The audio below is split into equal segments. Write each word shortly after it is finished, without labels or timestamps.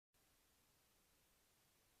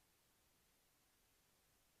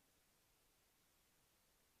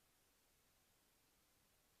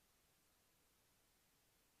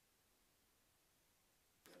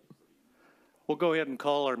We'll go ahead and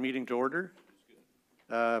call our meeting to order.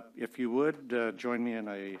 If you would, join me in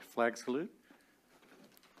a flag salute.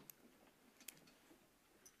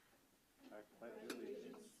 I pledge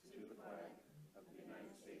allegiance to the flag of the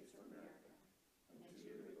United States of America and to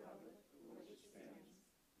the republic for which it stands,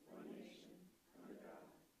 one nation, under God,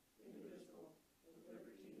 indivisible, with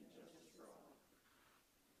liberty and justice for all.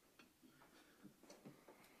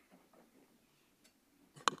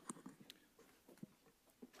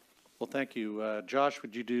 Well, thank you. Josh,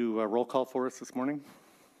 would you do a roll call for us this morning?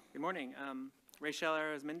 Good morning. Rachel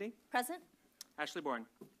Arizmendi. Present. Ashley Bourne.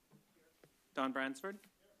 Don Bransford.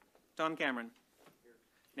 Don Cameron. Here.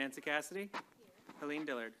 Nancy Cassidy. Here. Helene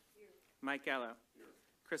Dillard. Here. Mike Gallo. Here.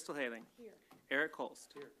 Crystal Haling. Here. Eric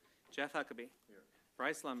Holst. Here. Jeff Huckabee. Here.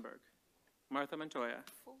 Bryce Lundberg. Martha Montoya.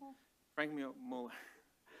 Full. Frank Mueller.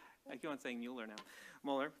 I keep on saying Mueller now.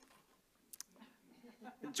 Mueller.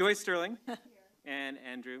 Joyce Sterling. Here. And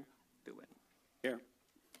Andrew Dewin. Here.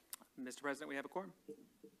 Mr. President, we have a quorum.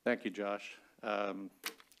 Thank you, Josh. I'd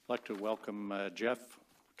like to welcome Jeff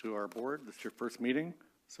to our board. This is your first meeting,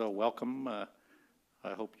 so welcome. I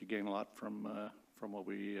hope you gain a lot from what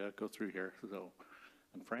we go through here. So,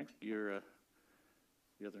 and Frank, you're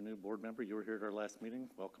the other new board member. You were here at our last meeting.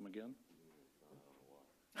 Welcome again.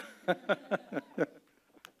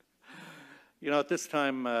 You know, at this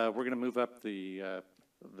time, we're going to move up the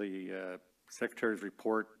Secretary's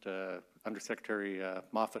report. Undersecretary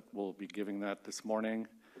Moffett will be giving that this morning.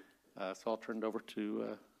 So I'll turn it over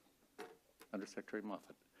to Undersecretary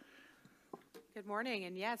Moffett. Good morning,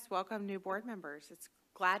 and yes, welcome new board members. It's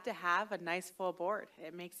glad to have a nice full board.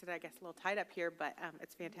 It makes it, I guess, a little tight up here, but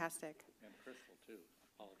it's fantastic. And Crystal too.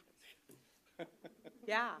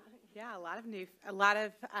 Yeah, a lot of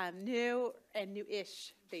new and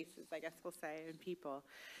new-ish faces, I guess we'll say, and people.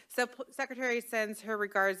 So Secretary sends her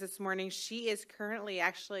regards this morning. She is currently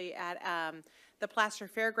actually at the Placer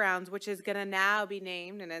Fairgrounds, which is going to now be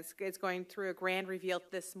named, and it's going through a grand reveal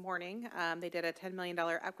this morning. They did a $10 million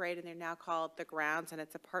upgrade, and they're now called the Grounds, and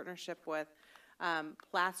it's a partnership with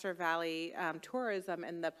Placer Valley Tourism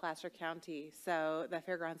in the Placer County. So the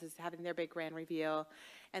Fairgrounds is having their big grand reveal,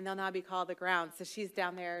 and they'll now be called the Grounds. So she's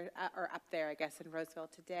down there, or up there, I guess, in Roseville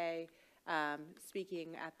today,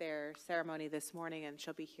 speaking at their ceremony this morning, and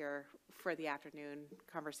she'll be here for the afternoon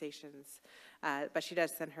conversations. But she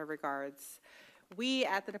does send her regards. We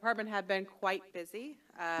at the department have been quite busy.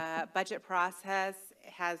 Budget process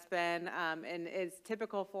has been in its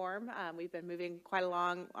typical form. We've been moving quite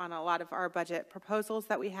along on a lot of our budget proposals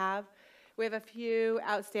that we have. We have a few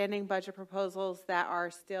outstanding budget proposals that are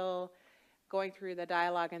still going through the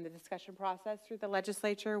dialogue and the discussion process through the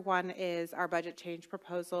legislature. One is our budget change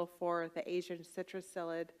proposal for the Asian citrus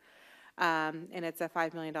psyllid, and it's a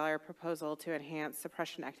 $5 million proposal to enhance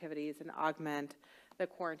suppression activities and augment the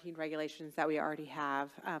quarantine regulations that we already have.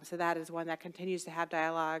 So that is one that continues to have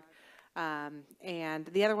dialogue. And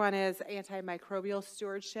the other one is antimicrobial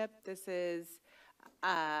stewardship. This is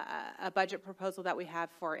a budget proposal that we have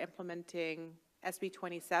for implementing SB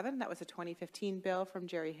 27. That was a 2015 bill from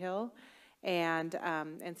Jerry Hill. And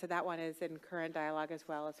so that one is in current dialogue as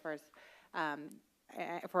well as far as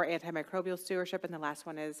for antimicrobial stewardship. And the last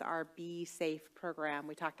one is our Be Safe program.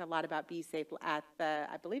 We talked a lot about Be Safe at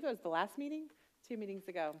I believe it was the last meeting? 2 meetings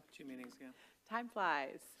ago. 2 meetings ago. Time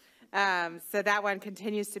flies. So that one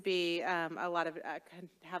continues to be a lot of,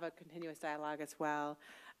 have a continuous dialogue as well.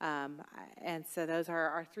 And so those are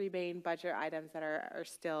our 3 main budget items that are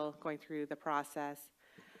still going through the process.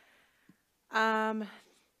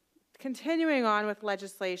 Continuing on with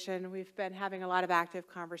legislation, we've been having a lot of active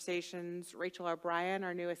conversations. Rachel O'Brien,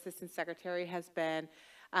 our new Assistant Secretary, has been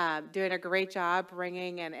doing a great job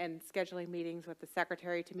bringing and scheduling meetings with the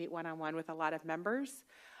Secretary to meet one-on-one with a lot of members.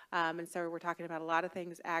 And so we're talking about a lot of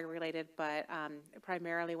things ag-related, but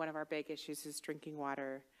primarily one of our big issues is drinking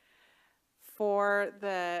water. For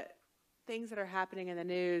the things that are happening in the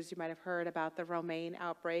news, you might have heard about the romaine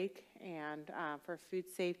outbreak, and for food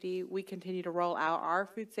safety, we continue to roll out our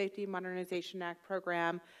Food Safety Modernization Act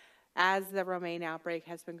program. As the romaine outbreak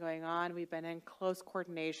has been going on, we've been in close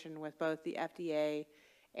coordination with both the FDA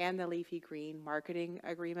and the Leafy Green marketing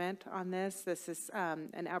agreement on this. This is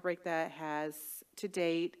an outbreak that has, to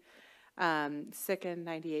date, sickened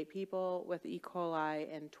 98 people with E. coli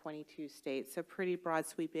in 22 states, so pretty broad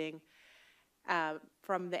sweeping.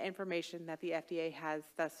 From the information that the FDA has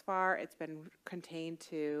thus far, it's been contained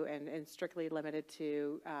to and strictly limited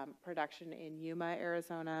to production in Yuma,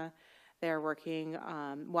 Arizona. They're working,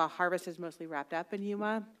 while harvest is mostly wrapped up in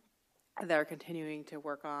Yuma, they're continuing to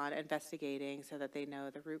work on investigating so that they know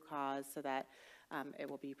the root cause so that it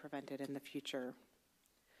will be prevented in the future.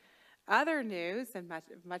 other news, and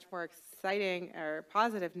much more exciting or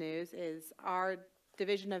positive news, is our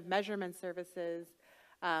Division of Measurement Services,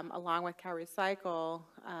 along with Cal Recycle,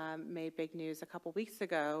 made big news a couple weeks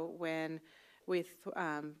ago when we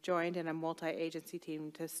joined in a multi-agency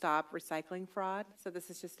team to stop recycling fraud. So this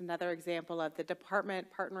is just another example of the department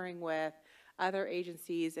partnering with other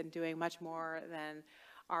agencies and doing much more than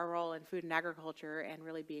our role in food and agriculture and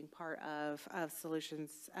really being part of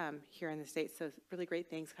solutions here in the state. So really great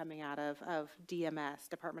things coming out of DMS,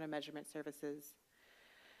 Department of Measurement Services.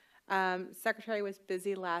 Secretary was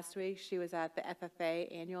busy last week. She was at the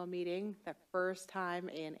FFA annual meeting, the first time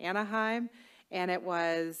in Anaheim, and it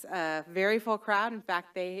was a very full crowd. In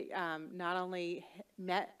fact, they not only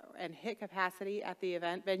met and hit capacity at the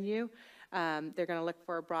event venue, they're going to look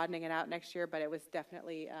for broadening it out next year, but it was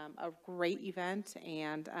definitely a great event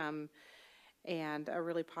and a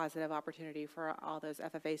really positive opportunity for all those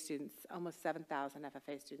FFA students. Almost 7,000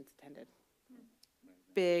 FFA students attended.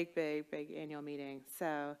 Big, big, big annual meeting.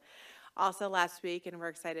 So also last week, and we're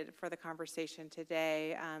excited for the conversation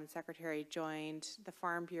today, Secretary joined the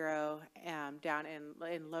Farm Bureau down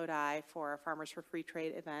in Lodi for a Farmers for Free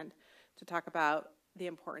Trade event to talk about the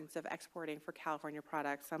importance of exporting for California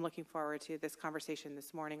products. I'm looking forward to this conversation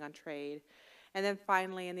this morning on trade. And then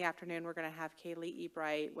finally in the afternoon, we're going to have Kaylee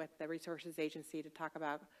Ebright with the Resources Agency to talk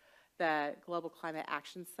about the Global Climate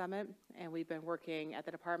Action Summit. And we've been working at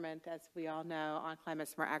the department, as we all know, on climate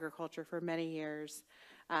smart agriculture for many years.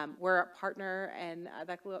 We're a partner in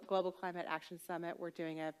the Global Climate Action Summit. We're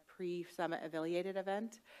doing a pre-summit affiliated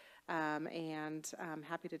event. And I'm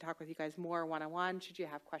happy to talk with you guys more one-on-one should you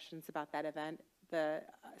have questions about that event. The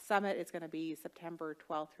summit is going to be September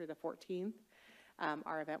 12th through the 14th.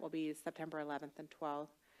 Our event will be September 11th and 12th.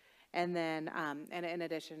 And then, and in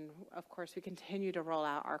addition, of course, we continue to roll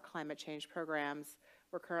out our climate change programs.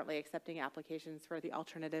 We're currently accepting applications for the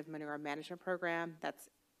Alternative Manure Management Program. That's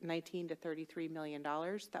 $19 to $33 million.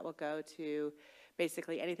 That will go to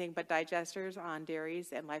basically anything but digesters on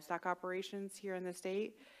dairies and livestock operations here in the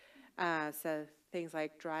state. So things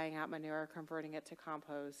like drying out manure, converting it to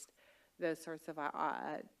compost, those sorts of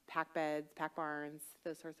pack beds, pack barns,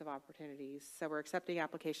 those sorts of opportunities. So we're accepting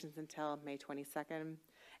applications until May 22nd.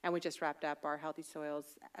 And we just wrapped up our Healthy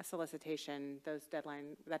Soils solicitation. That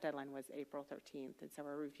deadline was April 13th. And so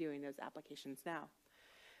we're reviewing those applications now.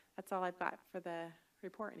 That's all I've got for the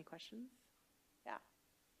report. Any questions? Yeah.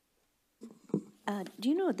 Do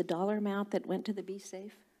you know the dollar amount that went to the Be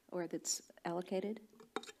Safe or that's allocated?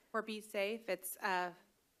 For Be Safe, it's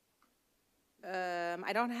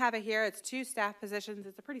I don't have it here. It's 2 staff positions.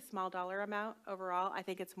 It's a pretty small dollar amount overall. I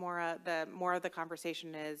think it's more of the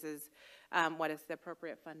conversation is what is the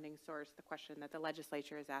appropriate funding source. The question that the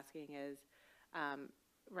legislature is asking is,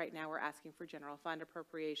 right now we're asking for general fund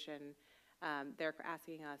appropriation. They're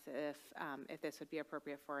asking us if this would be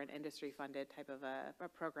appropriate for an industry-funded type of a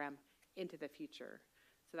program into the future.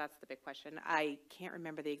 So that's the big question. I can't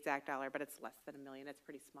remember the exact dollar, but it's less than $1 million. It's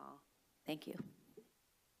pretty small. Thank you.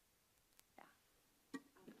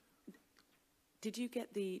 Did you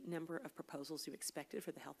get the number of proposals you expected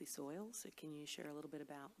for the Healthy Soils? Can you share a little bit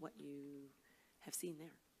about what you have seen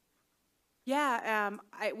there? Yeah,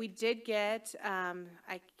 we did get,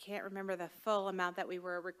 I can't remember the full amount that we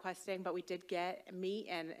were requesting, but we did meet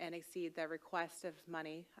and exceed the request of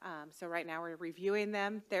money. So right now we're reviewing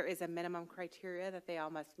them. There is a minimum criteria that they all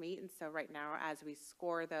must meet. And so right now, as we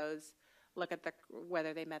score those, look at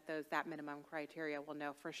whether they met that minimum criteria, we'll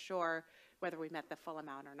know for sure whether we met the full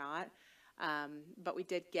amount or not. But we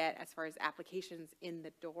did get, as far as applications in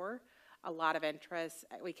the door, a lot of interest.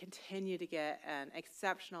 We continue to get an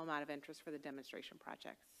exceptional amount of interest for the demonstration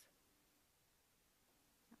projects.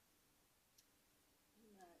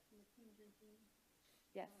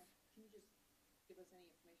 Yes. Can you just give us any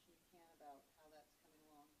information you can about how that's coming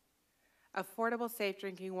along? Affordable, safe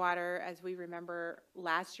drinking water, as we remember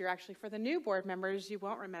last year, actually for the new board members, you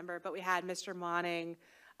won't remember, but we had Mr. Monning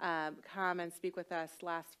come and speak with us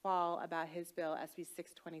last fall about his bill, SB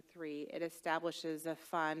 623. It establishes a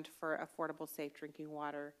fund for affordable, safe drinking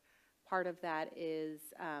water. Part of that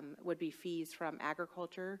would be fees from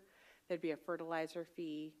agriculture. There'd be a fertilizer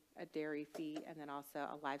fee, a dairy fee, and then also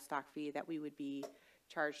a livestock fee that we would be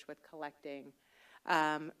charged with collecting.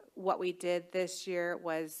 What we did this year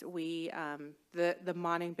was the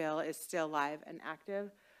Monning bill is still live and active.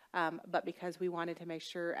 But because we wanted to make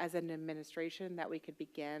sure as an administration that we could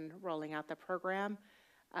begin rolling out the program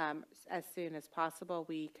as soon as possible,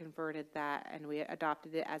 we converted that and we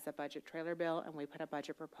adopted it as a budget trailer bill, and we put a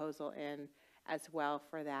budget proposal in as well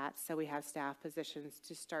for that. So we have staff positions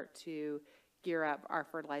to start to gear up our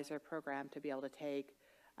fertilizer program to be able to take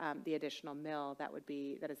the additional mill that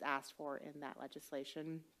is asked for in that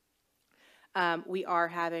legislation. We are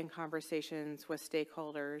having conversations with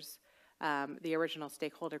stakeholders. The original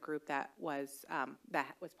stakeholder group that was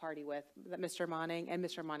party with Mr. Monning, and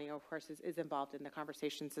Mr. Monning, of course, is involved in the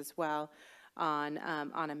conversations as well on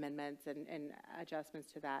amendments and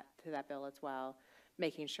adjustments to that bill as well,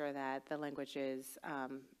 making sure that the language is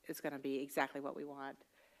going to be exactly what we want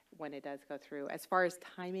when it does go through. As far as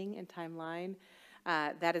timing and timeline,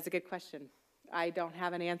 that is a good question. I don't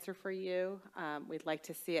have an answer for you. We'd like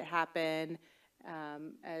to see it happen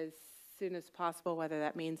as soon as possible. Whether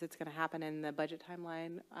that means it's going to happen in the budget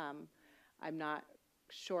timeline, I'm not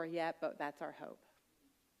sure yet, but that's our hope.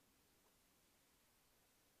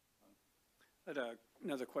 I had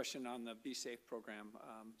another question on the Be Safe program.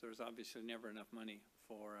 There's obviously never enough money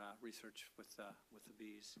for research with the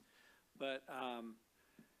bees, but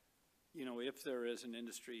you know, if there is an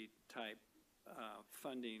industry type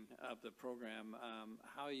funding of the program,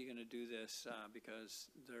 how are you going to do this? Because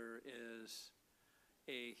there is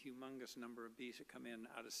a humongous number of bees that come in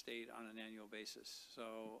out of state on an annual basis.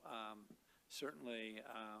 So certainly,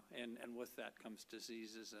 and with that comes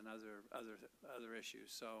diseases and other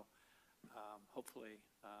issues. So hopefully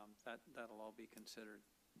that'll all be considered.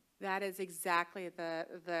 That is exactly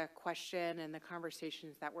the question and the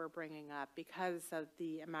conversations that we're bringing up. Because of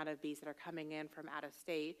the amount of bees that are coming in from out of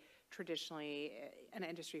state, traditionally an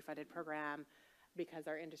industry-funded program, because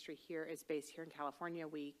our industry here is based here in California,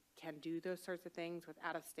 we can do those sorts of things with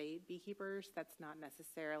out-of-state beekeepers. That's not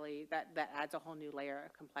necessarily, that adds a whole new layer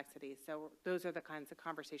of complexity. So those are the kinds of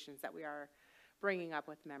conversations that we are bringing up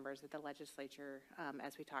with members of the legislature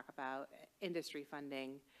as we talk about industry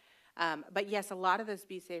funding. But yes, a lot of this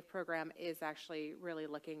Be Safe program is actually really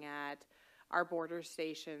looking at our border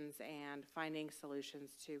stations and finding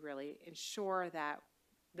solutions to really ensure that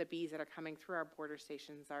the bees that are coming through our border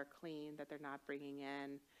stations are clean, that they're not bringing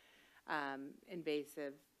in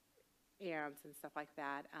invasive ants and stuff like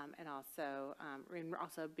that, and also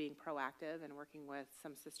being proactive and working with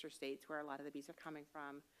some sister states where a lot of the bees are coming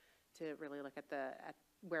from to really look at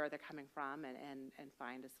where they're coming from and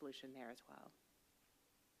find a solution there as well.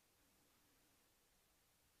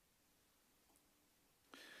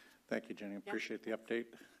 Thank you, Jenny. Appreciate the update.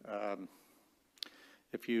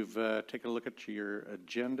 If you've taken a look at your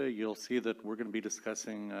agenda, you'll see that we're going to be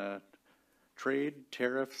discussing trade,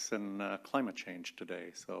 tariffs, and climate change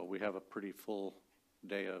today. So we have a pretty full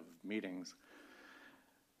day of meetings.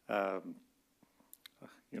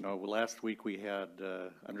 You know, last week we had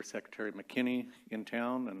Undersecretary McKinney in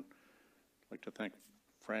town, and I'd like to thank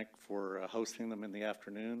Frank for hosting them in the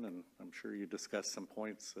afternoon, and I'm sure you discussed some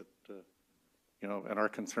points that, you know, and our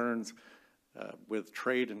concerns with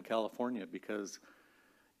trade in California, because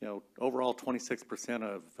you know, overall 26%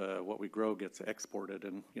 of what we grow gets exported,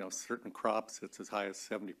 and you know, certain crops it's as high as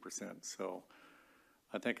 70%. So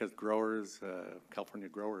I think as growers, California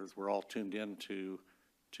growers, we're all tuned in to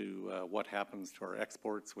what happens to our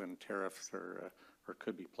exports when tariffs are or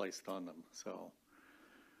could be placed on them. So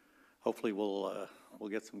hopefully we'll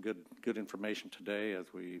get some good information today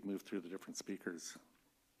as we move through the different speakers.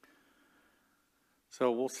 So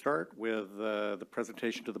we'll start with the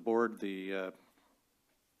presentation to the board, the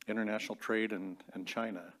international trade and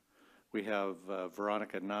China. We have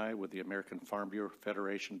Veronica Nye with the American Farm Bureau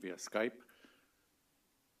Federation via Skype,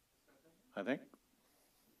 I think.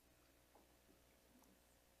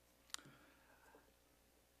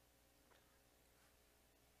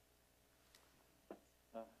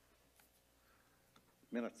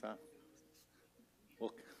 Minutes, huh?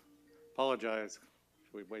 We'll apologize.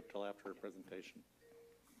 Should we wait till after her presentation?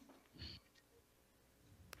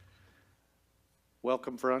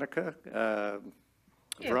 Welcome, Veronica.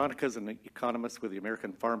 Veronica is an economist with the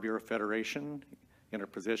American Farm Bureau Federation. In her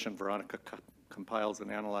position, Veronica compiles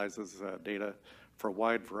and analyzes data for a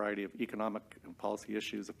wide variety of economic and policy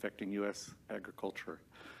issues affecting U.S. agriculture,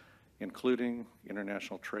 including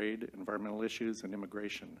international trade, environmental issues, and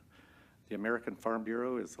immigration. The American Farm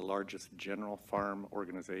Bureau is the largest general farm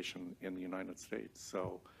organization in the United States.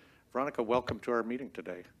 So, Veronica, welcome to our meeting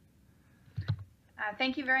today.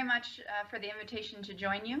 Thank you very much for the invitation to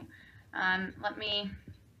join you. Let me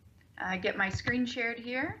get my screen shared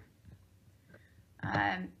here.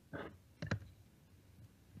 There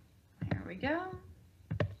we go.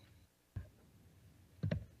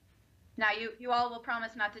 Now, you all will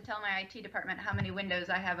promise not to tell my IT department how many windows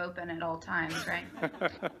I have open at all times, right?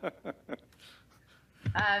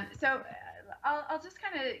 So I'll just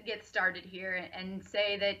kind of get started here and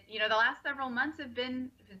say that, you know, the last several months have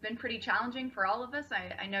been pretty challenging for all of us.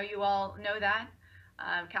 I know you all know that.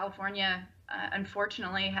 California,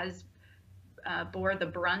 unfortunately, has bore the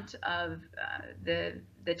brunt of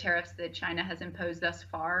the tariffs that China has imposed thus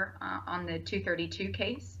far on the 232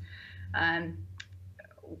 case.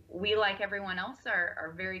 We, like everyone else,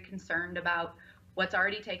 are very concerned about what's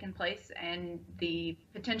already taken place and the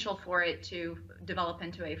potential for it to develop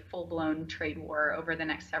into a full-blown trade war over the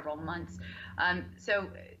next several months. So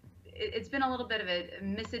it's been a little bit of a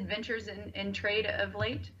misadventures in trade of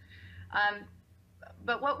late.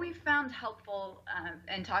 But what we've found helpful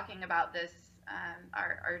in talking about this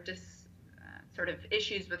are just sort of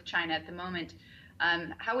issues with China at the moment.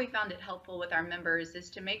 How we found it helpful with our members is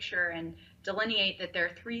to make sure and delineate that there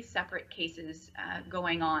are 3 separate cases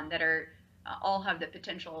going on that are all have the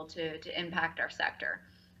potential to impact our sector.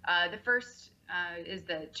 The first is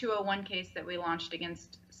the 201 case that we launched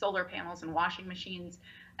against solar panels and washing machines,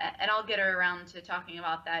 and I'll get around to talking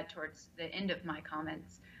about that towards the end of my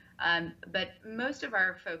comments. But most of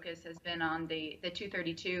our focus has been on the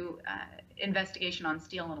 232 investigation on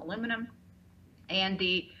steel and aluminum, and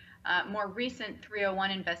the more recent 301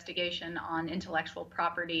 investigation on intellectual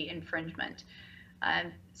property infringement.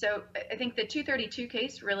 So I think the 232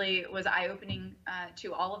 case really was eye-opening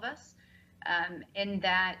to all of us, in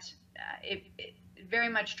that it very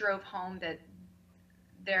much drove home that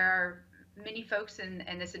there are many folks in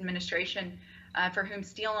this administration for whom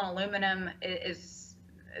steel and aluminum is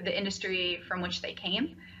the industry from which they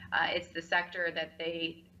came. It's the sector that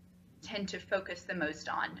they tend to focus the most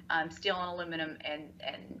on, steel and aluminum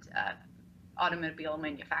and automobile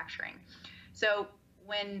manufacturing. So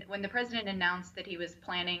when the president announced that he was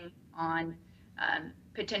planning on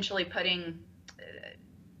potentially putting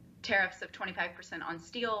tariffs of 25% on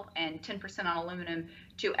steel and 10% on aluminum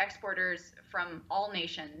to exporters from all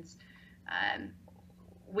nations,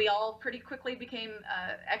 we all pretty quickly became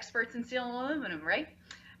experts in steel and aluminum, right?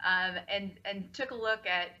 And took a look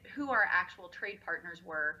at who our actual trade partners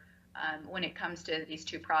were when it comes to these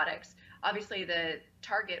 2 products. Obviously, the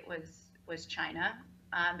target was China,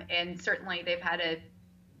 and certainly they've had a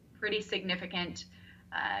pretty significant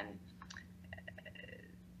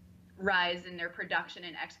rise in their production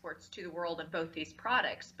and exports to the world of both these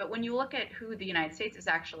products. But when you look at who the United States is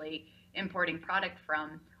actually importing product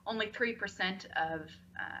from, only 3% of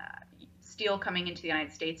steel coming into the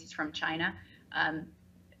United States is from China.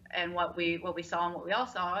 And what we saw and what we all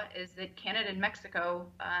saw is that Canada and Mexico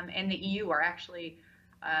and the EU are actually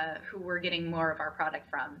who we're getting more of our product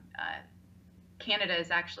from. Canada is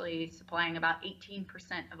actually supplying about 18%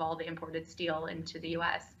 of all the imported steel into the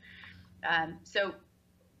U.S. So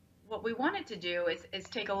what we wanted to do is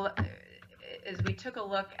take a look, we took a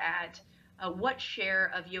look at what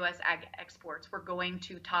share of U.S. ag exports were going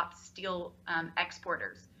to top steel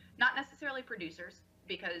exporters, not necessarily producers,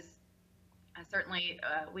 because certainly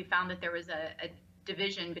we found that there was a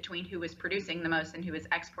division between who was producing the most and who was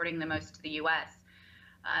exporting the most to the U.S.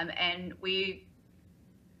 And we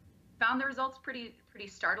found the results pretty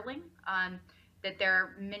startling. That there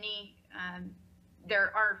are many,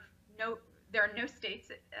 there are no states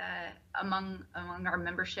among our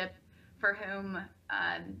membership for whom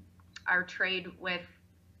our trade with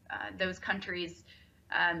those countries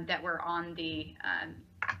that were on the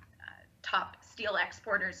top steel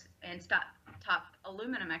exporters and top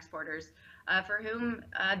aluminum exporters, for whom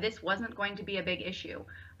this wasn't going to be a big issue.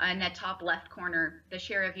 In that top left corner, the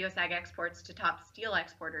share of U.S. ag exports to top steel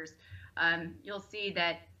exporters, you'll see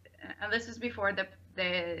that, and this is before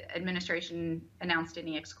the administration announced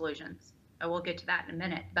any exclusions. We'll get to that in a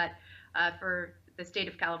minute. But for the state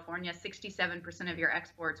of California, 67% of your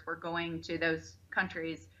exports were going to those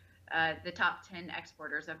countries, the top 10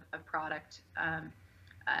 exporters of product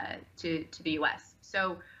to the U.S.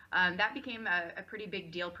 So that became a pretty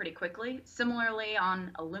big deal pretty quickly. Similarly,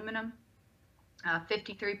 on aluminum,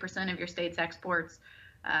 53% of your state's exports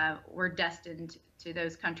were destined to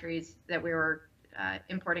those countries that we were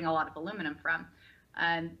importing a lot of aluminum from.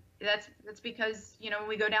 That's because, you know, when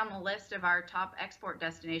we go down the list of our top export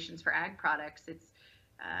destinations for ag products, it's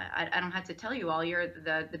I don't have to tell you all, you're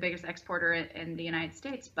the biggest exporter in the United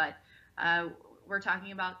States, but we're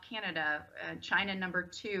talking about Canada, China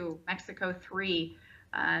 #2, Mexico 3,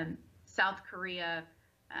 South Korea,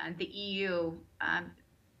 the EU.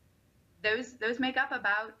 Those make up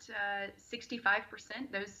about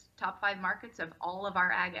 65%, those top 5 markets, of all of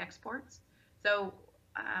our ag exports. So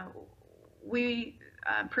we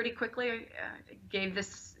pretty quickly gave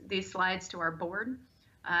these slides to our board,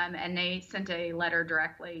 and they sent a letter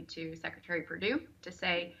directly to Secretary Perdue to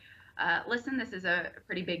say, listen, this is a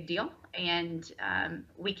pretty big deal, and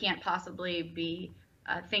we can't possibly be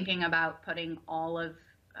thinking about putting all of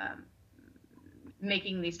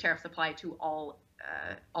making these tariffs apply to all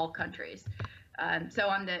countries. So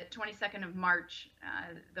on the 22nd of March,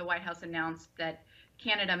 the White House announced that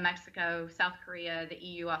Canada, Mexico, South Korea, the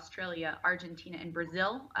EU, Australia, Argentina, and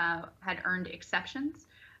Brazil had earned exceptions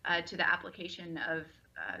to the application of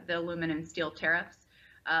the aluminum and steel tariffs.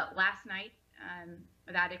 Last night,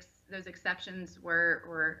 those exceptions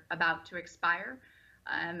were about to expire,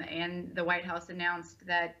 and the White House announced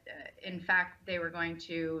that, in fact, they were going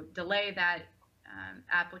to delay that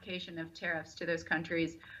application of tariffs to those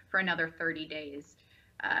countries for another 30 days.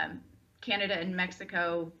 Canada and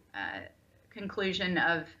Mexico conclusion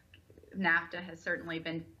of NAFTA has certainly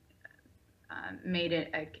been made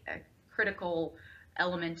a critical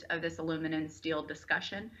element of this aluminum and steel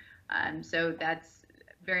discussion. So that's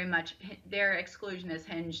very much, their exclusion is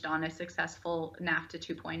hinged on a successful NAFTA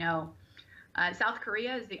 2.0. South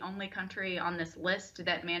Korea is the only country on this list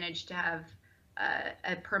that managed to have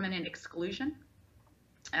a permanent exclusion.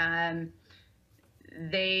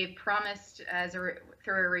 They promised through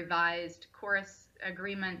a revised chorus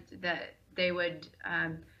agreement that they would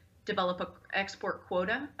develop an export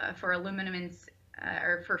quota for aluminum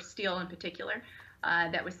or for steel in particular.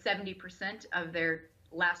 That was 70% of their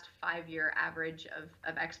last 5-year average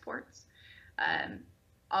of exports.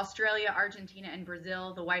 Australia, Argentina, and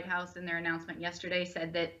Brazil, the White House in their announcement yesterday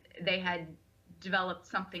said that they had developed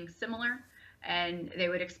something similar, and they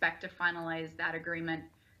would expect to finalize that agreement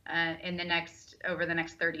over the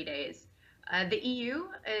next 30 days. The EU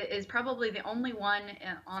is probably the only one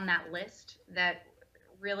on that list that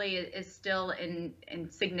really is still in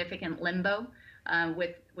significant limbo,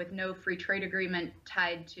 with no free trade agreement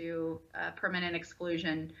tied to permanent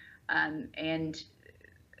exclusion, and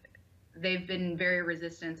they've been very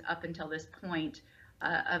resistant up until this point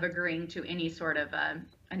of agreeing to any sort of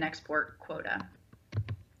an export quota.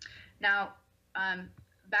 Now,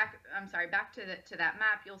 back to that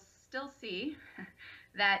map, you'll still see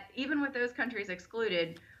that even with those countries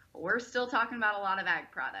excluded, we're still talking about a lot of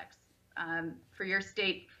ag products. For your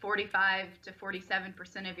state, 45 to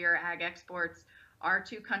 47% of your ag exports are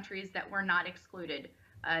to countries that were not excluded,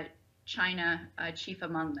 China chief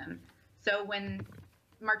among them. So when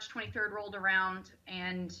March 23rd rolled around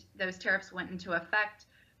and those tariffs went into effect,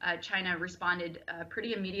 China responded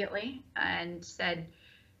pretty immediately and said,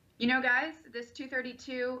 you know, guys, this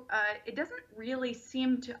 232, it doesn't really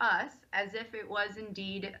seem to us as if it was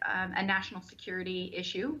indeed a national security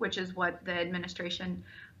issue, which is what the administration,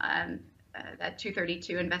 that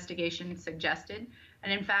 232 investigation suggested.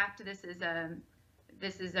 And in fact, this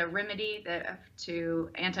is a remedy to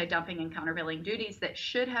anti-dumping and countervailing duties that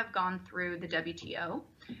should have gone through the WTO.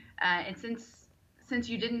 And since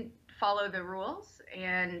you didn't follow the rules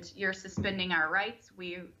and you're suspending our rights,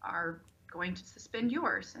 we are going to suspend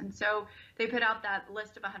yours. And so they put out that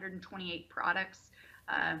list of 128 products.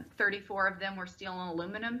 34 of them were steel and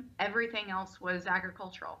aluminum. Everything else was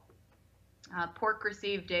agricultural. Pork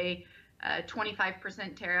received a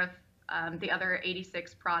 25% tariff. The other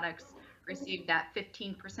 86 products received that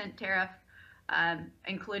 15% tariff,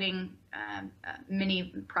 including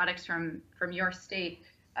many products from your state.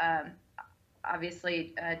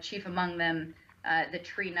 Obviously, chief among them, the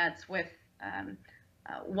tree nuts with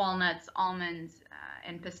walnuts, almonds,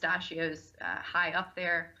 and pistachios high up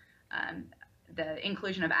there. The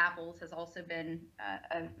inclusion of apples has also been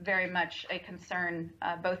very much a concern,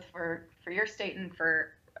 both for your state and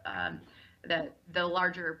for the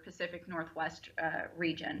larger Pacific Northwest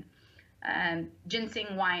region.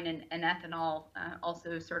 Ginseng, wine, and ethanol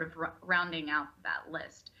also sort of rounding out that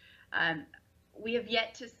list. We have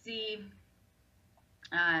yet to see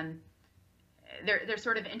there's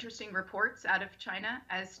sort of interesting reports out of China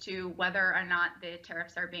as to whether or not the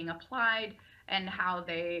tariffs are being applied and how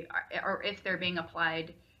they are, or if they're being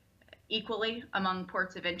applied equally among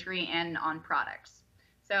ports of entry and on products.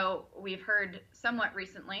 So we've heard somewhat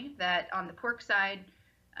recently that on the pork side,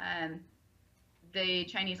 the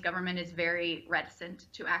Chinese government is very reticent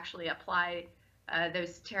to actually apply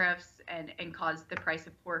those tariffs and cause the price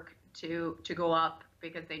of pork to go up,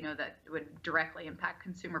 because they know that it would directly impact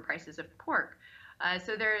consumer prices of pork.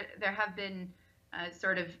 So there have been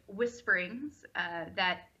sort of whisperings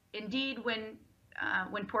that indeed when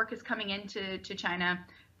pork is coming into China,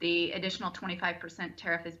 the additional 25%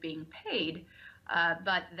 tariff is being paid,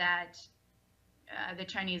 but that the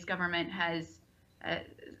Chinese government has,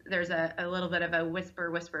 there's a little bit of a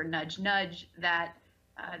whisper, nudge, that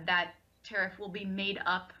that tariff will be made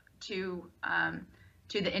up to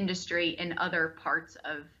the industry in other parts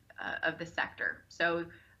of the sector. So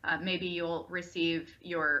maybe you'll receive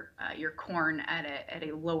your corn at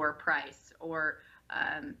a lower price, or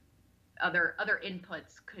other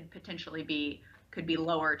inputs could potentially be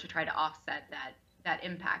lower to try to offset that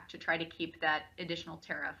impact to try to keep that additional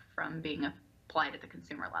tariff from being applied at the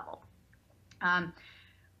consumer level.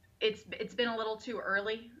 It's been a little too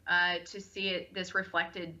early to see this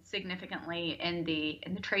reflected significantly in the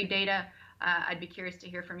trade data. I'd be curious to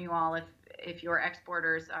hear from you all if your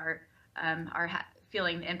exporters are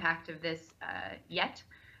feeling the impact of this yet.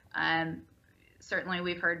 Certainly,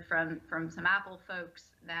 we've heard from some Apple folks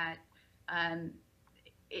that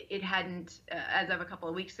it hadn't, as of a couple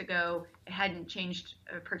of weeks ago, it hadn't changed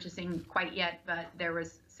purchasing quite yet, but there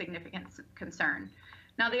was significant concern.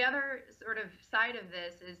 Now, the other sort of side of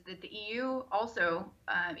this is that the EU also,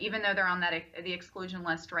 even though they're on the exclusion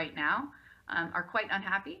list right now, are quite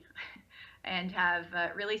unhappy and have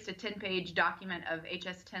released a 10-page document of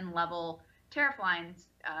HS10 level tariff lines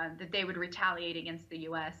that they would retaliate against the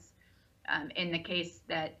U.S. In the case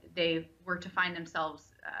that they were to find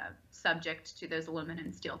themselves subject to those aluminum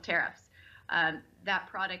and steel tariffs. That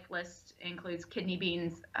product list includes kidney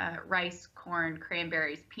beans, rice, corn,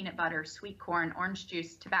 cranberries, peanut butter, sweet corn, orange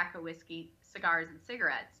juice, tobacco, whiskey, cigars, and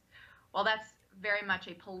cigarettes. While that's very much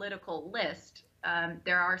a political list,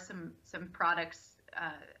 there are some products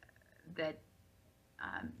that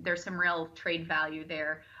there's some real trade value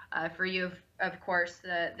there. For you, of course,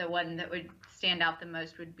 the one that would stand out the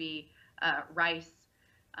most would be rice.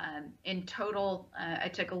 In total, I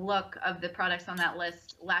took a look of the products on that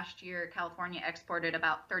list. Last year, California exported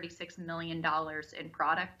about $36 million in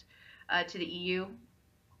product to the EU.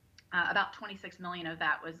 About 26 million of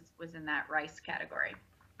that was in that rice category.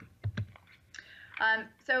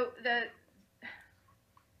 So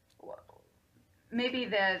maybe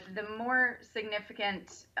the more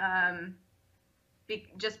significant,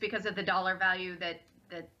 just because of the dollar value that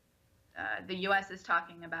the U.S. is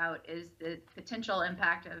talking about, is the potential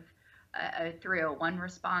impact of a 301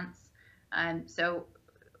 response. So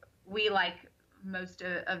we, like most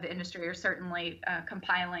of the industry, are certainly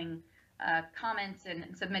compiling comments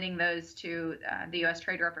and submitting those to the U.S.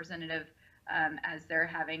 Trade Representative as they're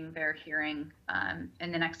having their hearing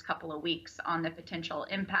in the next couple of weeks on the potential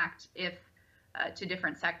impact to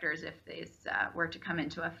different sectors if these were to come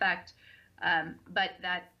into effect. But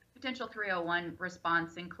that potential 301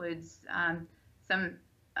 response includes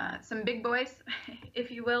some big boys,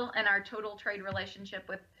 if you will, in our total trade relationship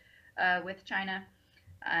with China.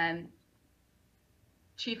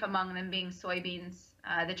 Chief among them being soybeans.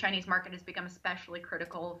 The Chinese market has become especially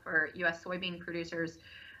critical for U.S. soybean producers.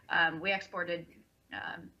 We exported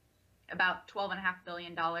about $12.5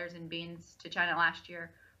 billion in beans to China last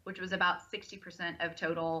year, which was about 60% of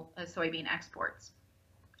total soybean exports.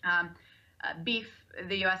 Beef,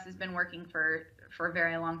 the U.S. has been working for a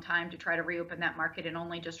very long time to try to reopen that market, and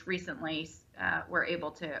only just recently we're able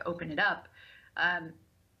to open it up.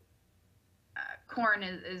 Corn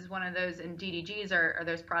is one of those, and DDGs are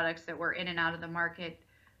those products that were in and out of the market.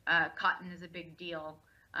 Cotton is a big deal.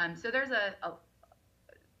 So there's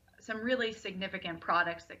some really significant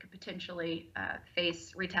products that could potentially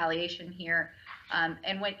face retaliation here. And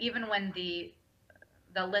even when the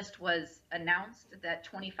list was announced, that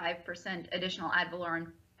 25% additional ad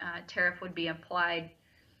valorem tariff would be applied,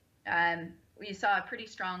 we saw a pretty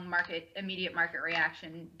strong immediate market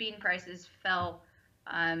reaction. Bean prices fell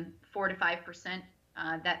 4 to 5%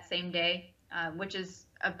 that same day, which is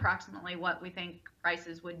approximately what we think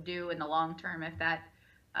prices would do in the long term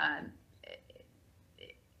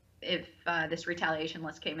if this retaliation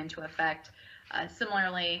list came into effect.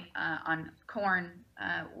 Similarly, on corn,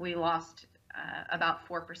 we lost about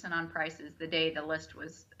 4% on prices the day the list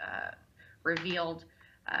was revealed,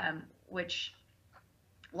 which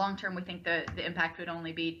long term we think the impact would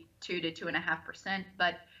only be 2 to 2.5%.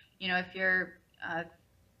 But if you're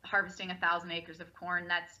harvesting 1,000 acres of corn,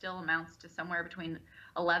 that still amounts to somewhere between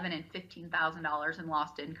 $11,000 and $15,000 in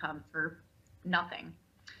lost income for nothing.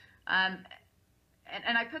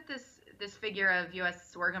 And I put this figure of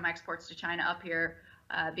U.S. sorghum exports to China up here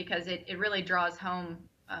because it really draws home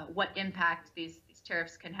what impact these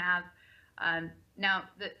tariffs can have. Now,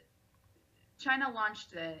 China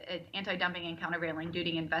launched an anti-dumping and countervailing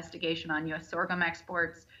duty investigation on U.S. sorghum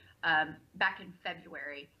exports back in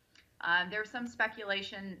February. There was some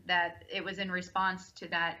speculation that it was in response to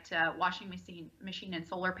that washing machine and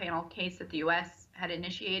solar panel case that the U.S. had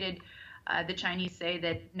initiated. The Chinese say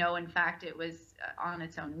that no, in fact, it was on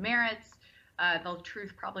its own merits. The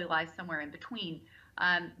truth probably lies somewhere in between.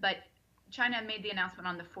 But China made the announcement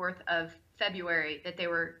on the 4th of February that they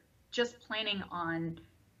were just planning on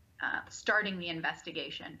starting the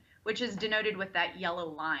investigation, which is denoted with that yellow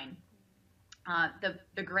line.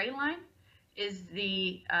 The gray line is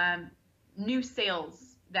the new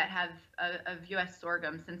sales that have of U.S.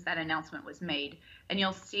 sorghum since that announcement was made, and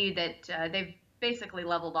you'll see that basically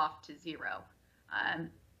leveled off to zero.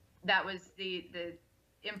 That was the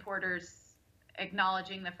importers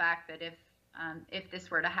acknowledging the fact that if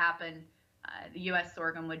this were to happen, the U.S.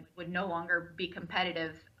 sorghum would no longer be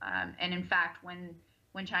competitive. And in fact,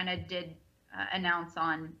 when China did announce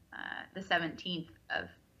on the 17th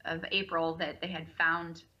of April that they had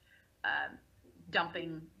found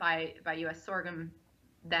dumping by U.S. sorghum,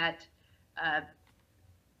 that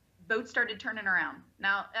boats started turning around.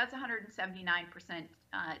 Now, that's 179%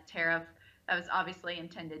 tariff. That was obviously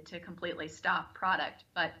intended to completely stop product,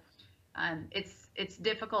 but it's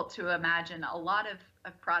difficult to imagine a lot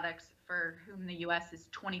of products for whom the U.S. is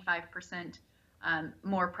 25%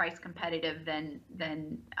 more price competitive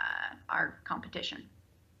than our competition.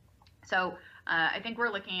 So I think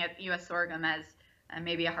we're looking at U.S. sorghum as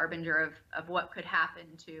maybe a harbinger of what could happen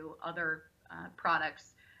to other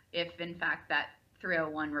products if, in fact, that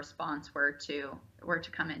 301 response were to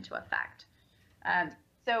come into effect.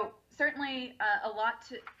 So certainly a lot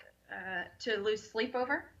to lose sleep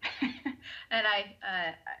over, and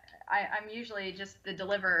I'm usually just the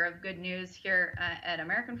deliverer of good news here at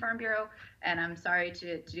American Farm Bureau, and I'm sorry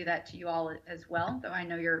to do that to you all as well, though I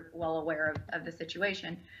know you're well aware of the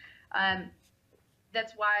situation.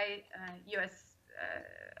 That's why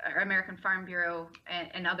our American Farm Bureau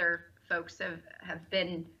and other folks have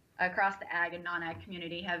been across the ag and non-ag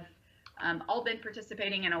community have all been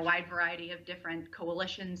participating in a wide variety of different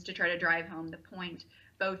coalitions to try to drive home the point,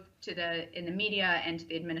 both in the media and to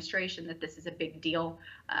the administration, that this is a big deal.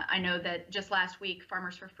 I know that just last week,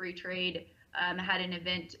 Farmers for Free Trade had an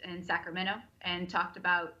event in Sacramento and talked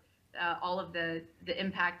about all of the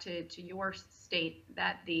impact to your state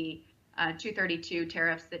that the 232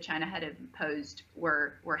 tariffs that China had imposed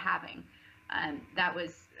were having. That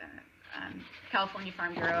was California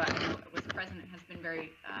Farm Bureau, was president, has been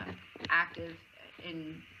very active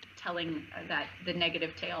in telling that the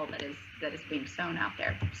negative tale that is being sown out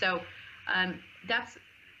there. So that's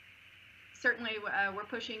certainly we're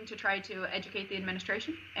pushing to try to educate the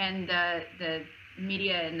administration and the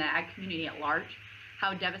media and the ag community at large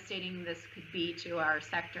how devastating this could be to our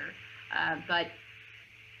sector. But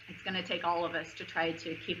it's going to take all of us to try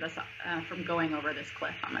to keep us from going over this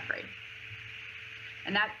cliff, I'm afraid.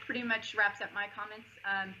 And that pretty much wraps up my comments.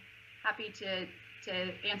 Happy to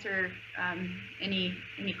answer any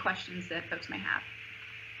questions that folks may have.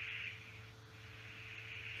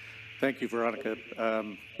 Thank you, Veronica.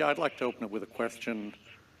 Yeah, I'd like to open it with a question.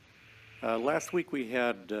 Last week we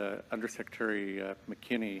had Undersecretary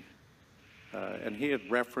McKinney, and he had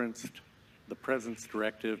referenced the President's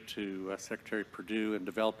directive to Secretary Perdue in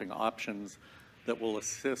developing options that will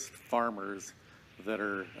assist farmers that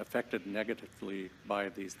are affected negatively by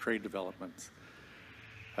these trade developments.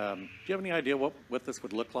 Do you have any idea what this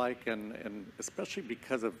would look like, and especially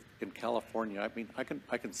because of in California? I mean,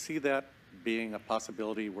 I can see that being a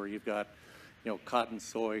possibility where you've got, cotton,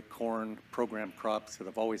 soy, corn, program crops that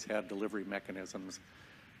have always had delivery mechanisms.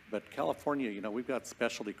 But California, we've got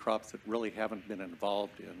specialty crops that really haven't been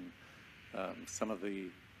involved in some of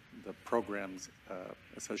the programs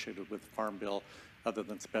associated with the Farm Bill, other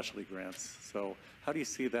than specialty grants. So how do you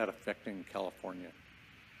see that affecting California?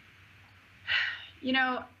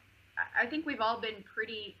 I think we've all been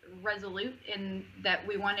pretty resolute in that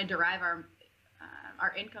we want to derive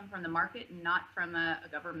our income from the market and not from a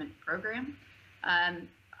government program. I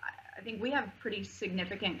think we have pretty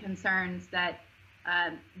significant concerns that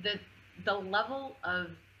the level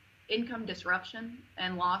of income disruption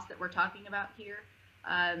and loss that we're talking about here,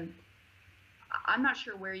 I'm not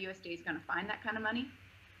sure where USDA is going to find that kind of money.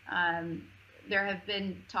 There have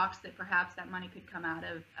been talks that perhaps that money could come out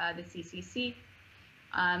of the CCC,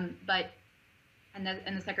 but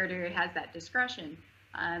the Secretary has that discretion.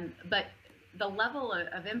 But the level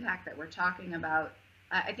of impact that we're talking about,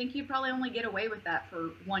 I think you probably only get away with that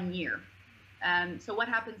for 1 year. So what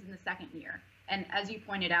happens in the second year? And as you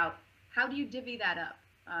pointed out, how do you divvy that up?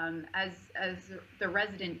 As the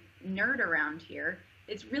resident nerd around here,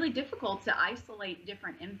 it's really difficult to isolate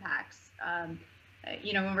different impacts.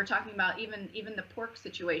 When we're talking about even the pork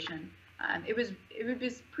situation, it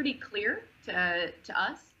was pretty clear to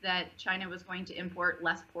us that China was going to import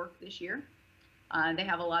less pork this year. They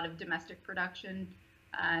have a lot of domestic production,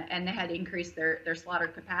 and they had increased their slaughter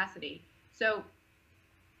capacity. So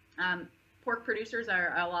pork producers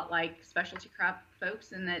are a lot like specialty crop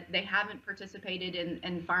folks in that they haven't participated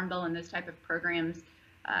in Farm Bill and those type of programs.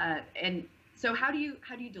 And so how do you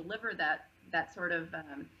deliver that sort of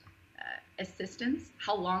assistance?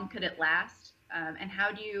 How long could it last? And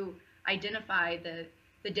how do you identify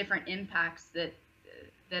the different impacts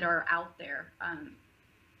that are out there?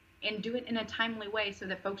 and do it in a timely way so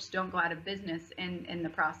that folks don't go out of business in the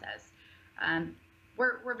process.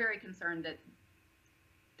 We're very concerned that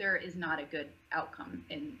there is not a good outcome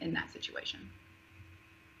in that situation.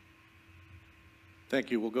 Thank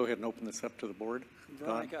you. We'll go ahead and open this up to the board. Don?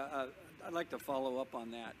 Veronica, I'd like to follow up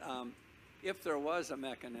on that. If there was a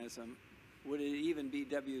mechanism, would it even be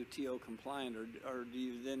WTO compliant, or do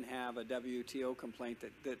you then have a WTO complaint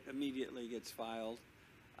that immediately gets filed?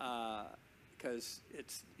 Because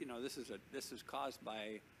it's, you know, this is caused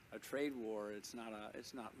by a trade war. It's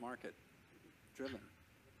not market driven.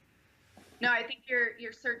 No, I think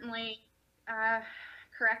you're certainly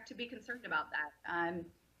correct to be concerned about that.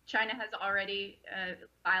 China has already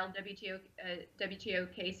filed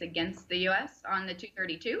WTO case against the U.S. on the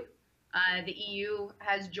 232. The EU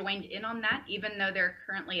has joined in on that, even though they're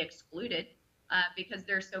currently excluded because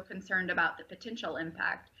they're so concerned about the potential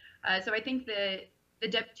impact. So I think the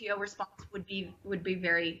WTO response would be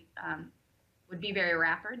very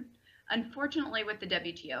rapid. Unfortunately, with the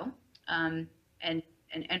WTO, and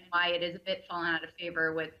why it is a bit fallen out of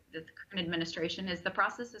favor with the current administration, is the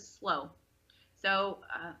process is slow. So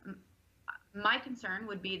my concern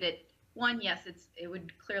would be that, one, yes, it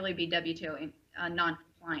would clearly be WTO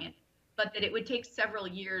non-compliant, but that it would take several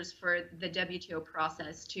years for the WTO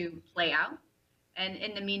process to play out. And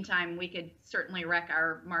in the meantime, we could certainly wreck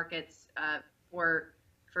our markets for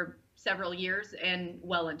several years and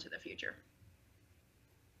well into the future.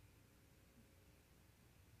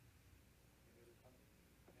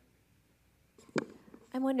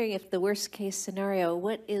 I'm wondering if the worst case scenario,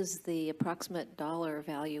 what is the approximate dollar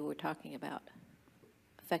value we're talking about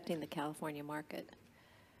affecting the California market?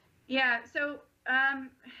 Yeah, so,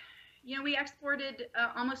 you know, we exported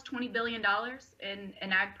almost $20 billion in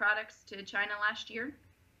ag products to China last year.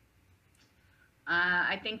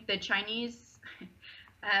 I think the Chinese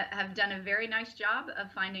have done a very nice job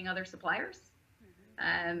of finding other suppliers.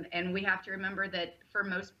 And we have to remember that for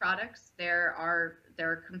most products, there are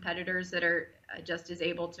competitors that are just as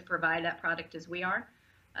able to provide that product as we are.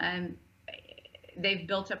 They've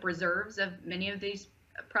built up reserves of many of these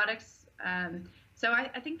products. So I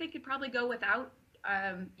think they could probably go without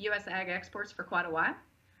U.S. ag exports for quite a while.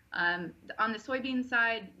 On the soybean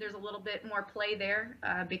side, there's a little bit more play there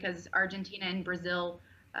because Argentina and Brazil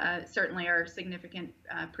certainly are significant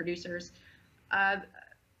producers. But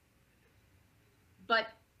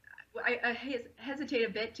I hesitate a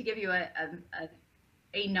bit to give you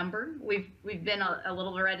a number. We've been a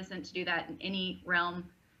little reticent to do that in any realm,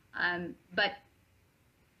 but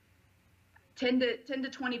 $10 to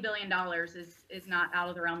 $20 billion is not out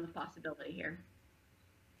of the realm of possibility here.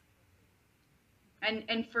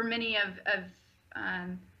 And for many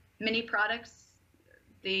many products,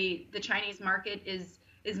 the Chinese market is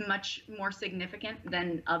much more significant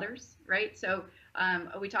than others, right? So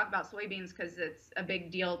we talk about soybeans because it's a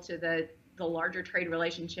big deal to the larger trade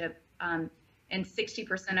relationship, and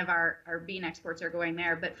 60% of our bean exports are going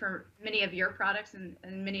there. But for many of your products and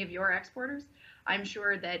many of your exporters, I'm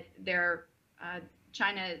sure that the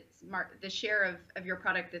share of your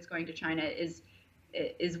product that's going to China is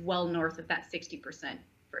well north of that 60%.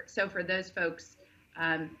 So for those folks,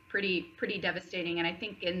 pretty devastating. And I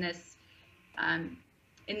think in this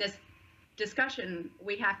discussion,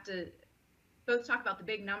 we have to both talk about the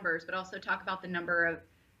big numbers, but also talk about the number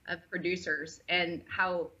of producers and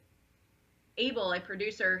how able a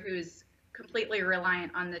producer who's completely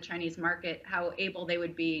reliant on the Chinese market, how able they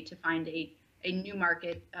would be to find a new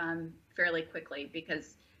market fairly quickly,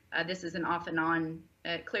 because this is an off and on.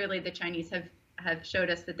 Clearly, the Chinese have showed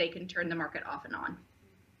us that they can turn the market off and on.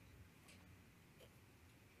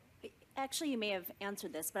 Actually, you may have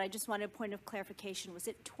answered this, but I just wanted a point of clarification. Was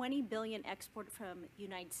it 20 billion export from the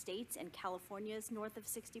United States, and California is north of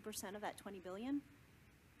 60% of that 20 billion?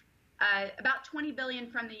 About 20 billion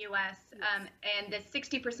from the U.S., and the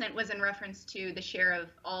 60% was in reference to the share of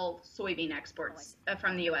all soybean exports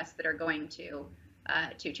from the U.S. that are going to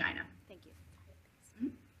China. Thank you.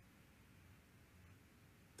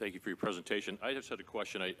 Thank you for your presentation. I just had a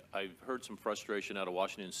question. I've heard some frustration out of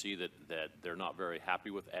Washington, D.C. that they're not very happy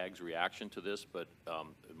with AG's reaction to this, but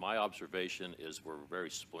my observation is we're very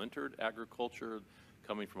splintered agriculture,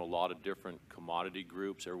 coming from a lot of different commodity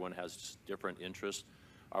groups. Everyone has different interests.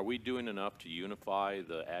 Are we doing enough to unify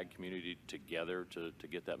the ag community together to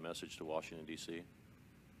get that message to Washington, D.C.?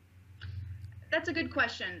 That's a good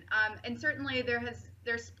question. And certainly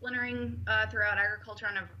there's splintering throughout agriculture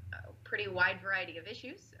on a pretty wide variety of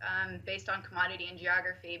issues based on commodity and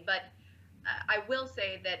geography. But I will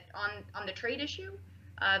say that on the trade issue,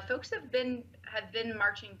 folks have been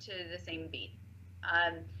marching to the same beat.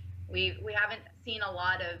 We haven't seen a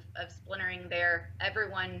lot of splintering there.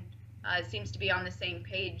 Everyone seems to be on the same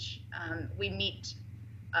page. We meet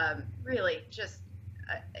really just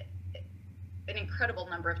an incredible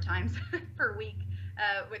number of times per week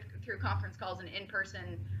through conference calls and in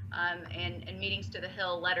person and meetings to the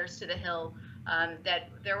Hill, letters to the Hill. That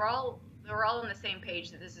they're all on the same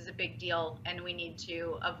page that this is a big deal and we need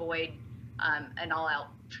to avoid an all-out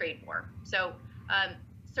trade war. So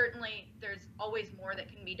certainly there's always more that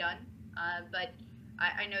can be done, but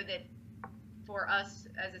I know that for us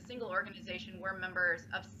as a single organization, we're members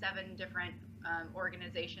of 7 different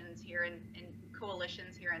organizations here and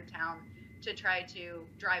coalitions here in town to try to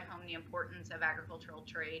drive home the importance of agricultural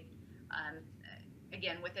trade,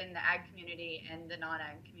 again, within the ag community and the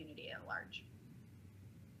non-ag community at large.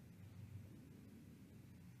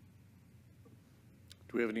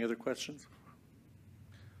 Do we have any other questions?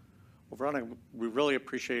 Well, Veronica, we really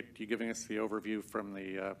appreciate you giving us the overview from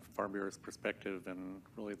the Farm Bureau's perspective and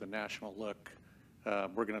really the national look.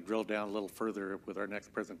 We're going to drill down a little further with our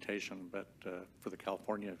next presentation, but for the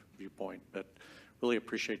California viewpoint. But really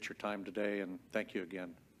appreciate your time today, and thank you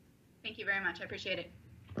again. Thank you very much. I appreciate it.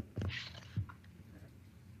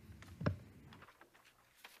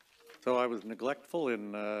 So I was neglectful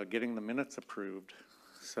in getting the minutes approved.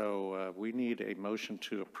 So we need a motion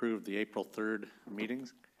to approve the April 3rd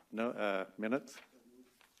meetings minutes.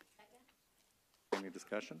 Any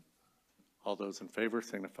discussion? All those in favor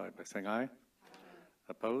signify by saying aye.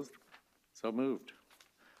 Opposed? So moved.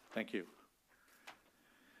 Thank you.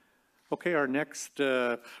 Okay, our next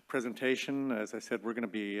presentation, as I said, we're going to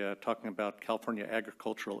be talking about California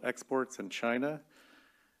agricultural exports in China.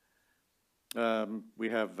 We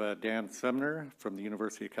have Dan Sumner from the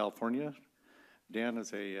University of California. Dan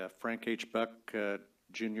is a Frank H. Buck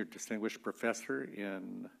Junior Distinguished Professor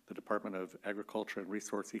in the Department of Agriculture and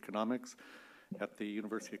Resource Economics at the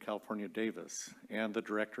University of California, Davis, and the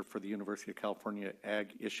Director for the University of California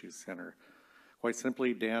Ag Issues Center. Quite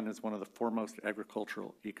simply, Dan is one of the foremost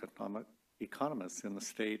agricultural economists in the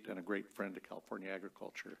state and a great friend to California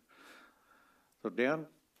agriculture. So Dan,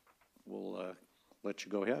 we'll let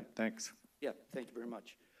you go ahead. Thanks. Yeah, thank you very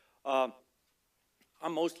much.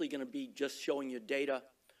 I'm mostly going to be just showing you data,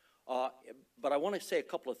 but I want to say a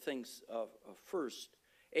couple of things first.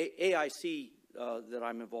 AIC that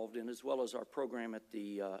I'm involved in, as well as our program at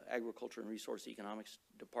the Agriculture and Resource Economics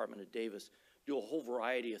Department at Davis, do a whole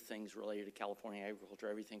variety of things related to California agriculture,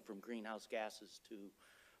 everything from greenhouse gases to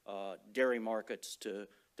dairy markets to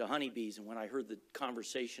honeybees. And when I heard the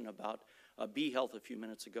conversation about bee health a few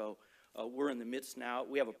minutes ago, we're in the midst now.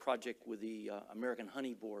 We have a project with the American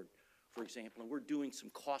Honey Board, for example, and we're doing some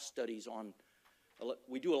cost studies on,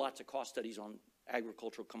 we do lots of cost studies on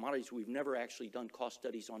agricultural commodities. We've never actually done cost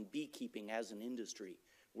studies on beekeeping as an industry.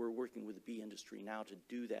 We're working with the bee industry now to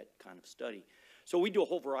do that kind of study. So we do a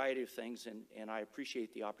whole variety of things, and I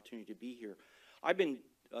appreciate the opportunity to be here. I've been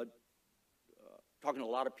talking to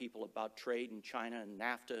a lot of people about trade in China and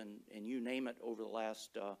NAFTA and you name it over the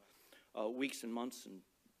last weeks and months and,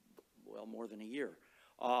 well, more than a year.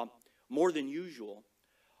 More than usual.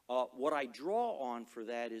 What I draw on for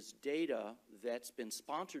that is data that's been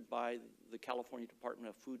sponsored by the California Department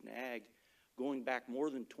of Food and Ag going back more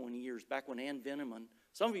than 20 years, back when Ann Veneman,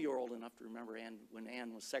 some of you are old enough to remember Ann, when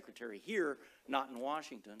Ann was secretary here, not in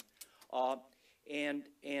Washington. In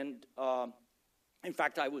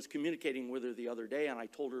fact, I was communicating with her the other day, and I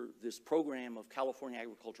told her this program of California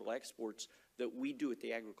agricultural exports that we do at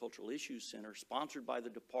the Agricultural Issues Center, sponsored by the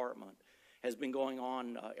department, has been going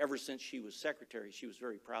on ever since she was secretary. She was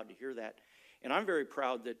very proud to hear that. And I'm very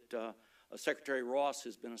proud that Secretary Ross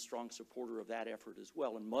has been a strong supporter of that effort as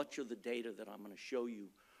well. And much of the data that I'm going to show you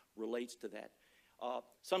relates to that.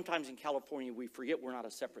 Sometimes in California, we forget we're not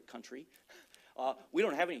a separate country. We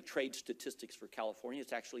don't have any trade statistics for California.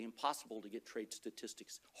 It's actually impossible to get trade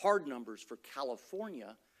statistics, hard numbers for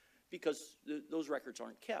California, because those records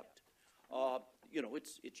aren't kept. You know,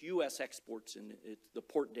 it's U.S. exports and it's the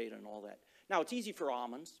port data and all that. Now, it's easy for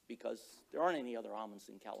almonds because there aren't any other almonds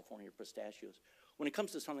in California or pistachios. When it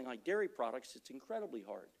comes to something like dairy products, it's incredibly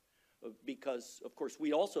hard because, of course,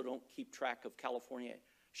 we also don't keep track of California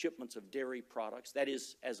shipments of dairy products, that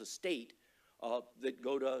is, as a state, that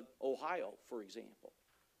go to Ohio, for example.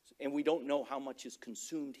 And we don't know how much is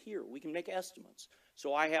consumed here. We can make estimates.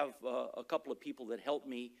 So I have a couple of people that help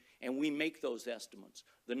me, and we make those estimates.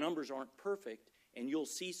 The numbers aren't perfect, and you'll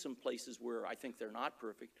see some places where I think they're not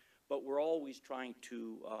perfect, but we're always trying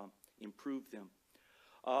to improve them.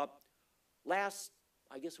 Last,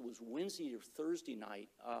 I guess it was Wednesday or Thursday night,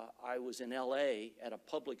 I was in LA at a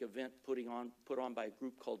public event put on by a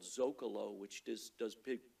group called Zocalo, which does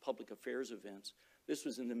big public affairs events. This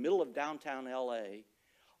was in the middle of downtown LA.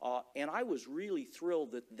 And I was really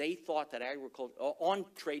thrilled that they thought that agriculture, on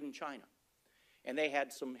trade in China. And they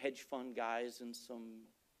had some hedge fund guys and some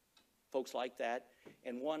folks like that,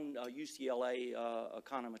 and one UCLA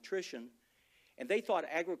econometrician. And they thought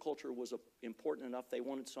agriculture was important enough, they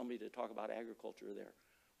wanted somebody to talk about agriculture there,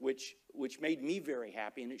 which made me very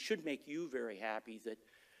happy, and it should make you very happy that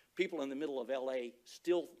people in the middle of LA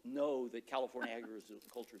still know that California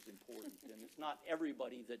agriculture is important. And it's not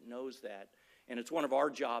everybody that knows that. And it's one of our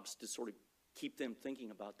jobs to sort of keep them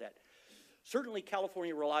thinking about that. Certainly,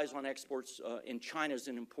 California relies on exports, and China is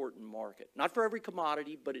an important market. Not for every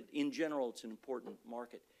commodity, but in general, it's an important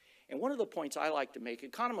market. And one of the points I like to make,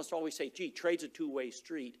 economists always say, gee, trade's a two-way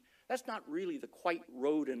street. That's not really the quite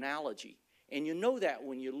road analogy. And you know that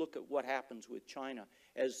when you look at what happens with China.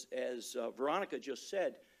 As Veronica just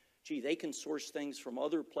said, gee, they can source things from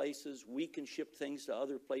other places. We can ship things to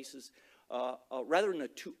other places. Rather than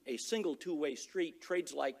a single two-way street,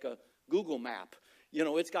 trade's like a Google map. You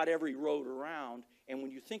know, it's got every road around. And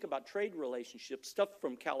when you think about trade relationships, stuff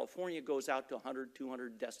from California goes out to 100,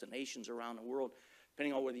 200 destinations around the world,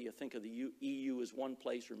 depending on whether you think of the EU as one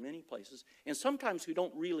place or many places. And sometimes we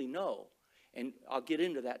don't really know. And I'll get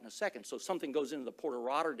into that in a second. So something goes into the port of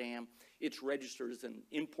Rotterdam, it's registered as an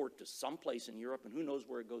import to someplace in Europe, and who knows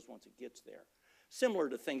where it goes once it gets there. Similar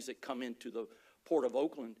to things that come into the port of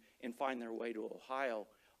Oakland and find their way to Ohio.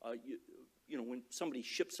 You know, when somebody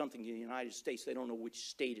ships something to the United States, they don't know which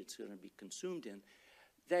state it's going to be consumed in.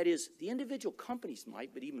 That is, the individual companies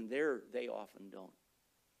might, but even there, they often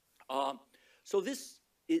don't. So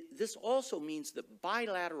this also means that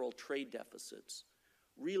bilateral trade deficits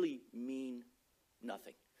really mean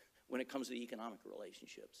nothing when it comes to the economic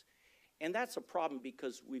relationships. And that's a problem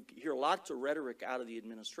because we hear lots of rhetoric out of the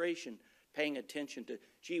administration paying attention to,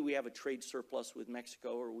 gee, we have a trade surplus with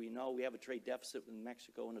Mexico, or we know we have a trade deficit with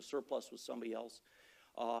Mexico and a surplus with somebody else.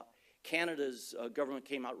 Canada's government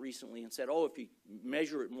came out recently and said, oh, if you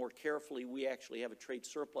measure it more carefully, we actually have a trade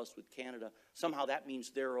surplus with Canada. Somehow that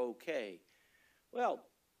means they're okay. Well,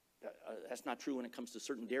 that's not true when it comes to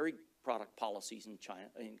certain dairy product policies in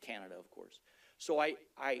Canada, of course. So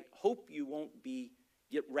I hope you won't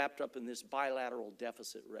get wrapped up in this bilateral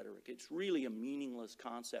deficit rhetoric. It's really a meaningless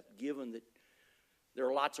concept given that there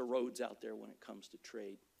are lots of roads out there when it comes to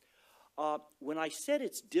trade. When I said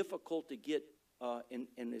it's difficult to get,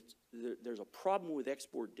 there's a problem with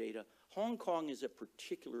export data, Hong Kong is a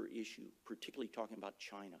particular issue, particularly talking about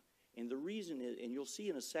China. And the reason is, and you'll see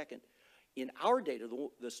in a second, in our data,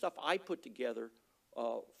 the stuff I put together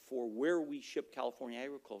for where we ship California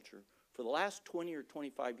agriculture, for the last 20 or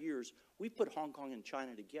 25 years, we put Hong Kong and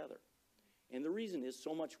China together. And the reason is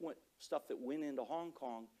so much stuff that went into Hong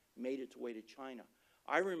Kong made its way to China.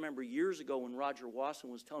 I remember years ago when Roger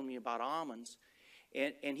Wasson was telling me about almonds,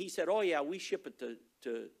 and he said, oh yeah, we ship it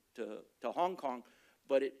to Hong Kong,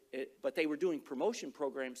 but they were doing promotion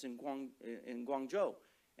programs in Guangzhou.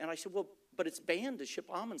 And I said, well, but it's banned to ship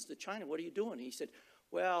almonds to China. What are you doing? He said,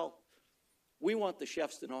 well, we want the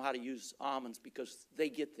chefs to know how to use almonds because they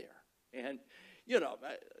get there. And, you know,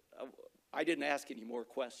 I didn't ask any more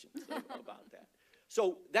questions about that.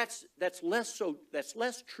 So that's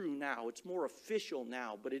less true now. It's more official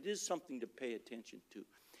now, but it is something to pay attention to.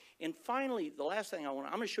 And finally, the last thing I'm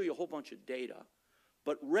going to show you a whole bunch of data,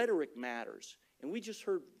 but rhetoric matters. And we just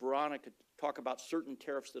heard Veronica talk about certain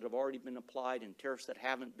tariffs that have already been applied and tariffs that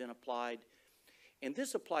haven't been applied. And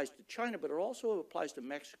this applies to China, but it also applies to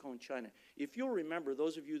Mexico and China. If you'll remember,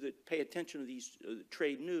 those of you that pay attention to these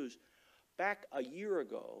trade news, back a year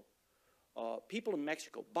ago, people in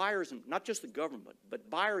Mexico, buyers, not just the government, but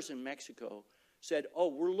buyers in Mexico said, oh,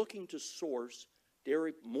 we're looking to source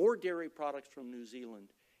more dairy products from New Zealand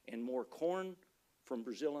and more corn from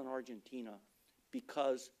Brazil and Argentina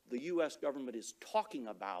because the U.S. government is talking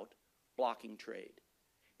about blocking trade.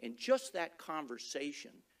 And just that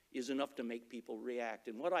conversation is enough to make people react.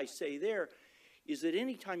 And what I say there is that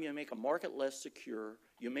anytime you make a market less secure,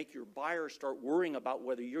 you make your buyers start worrying about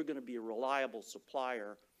whether you're going to be a reliable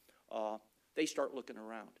supplier, they start looking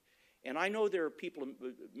around. And I know there are people,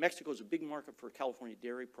 Mexico is a big market for California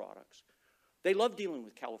dairy products. They love dealing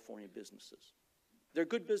with California businesses. They're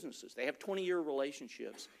good businesses. They have 20-year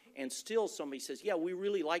relationships. And still somebody says, yeah, we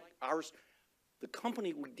really like ours. The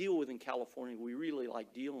company we deal with in California, we really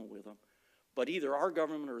like dealing with them. But either our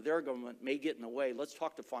government or their government may get in the way. Let's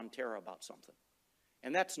talk to Fonterra about something.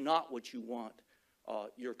 And that's not what you want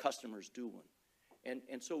your customers doing.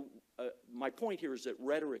 And so my point here is that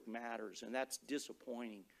rhetoric matters, and that's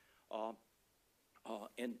disappointing.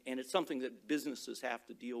 And it's something that businesses have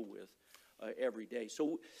to deal with. every day.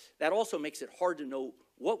 So that also makes it hard to know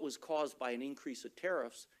what was caused by an increase of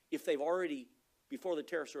tariffs if they've already, before the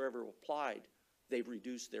tariffs are ever applied, they've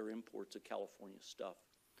reduced their imports of California stuff.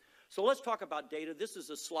 So let's talk about data. This is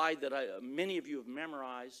a slide that many of you have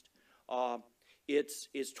memorized. It's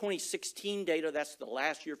 2016 data. That's the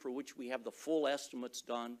last year for which we have the full estimates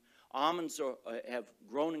done. Almonds have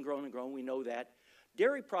grown and grown and grown. We know that.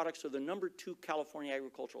 Dairy products are the #2 California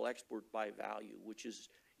agricultural export by value, which is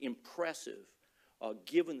impressive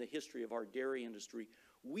given the history of our dairy industry.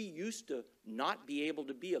 We used to not be able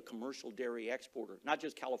to be a commercial dairy exporter, not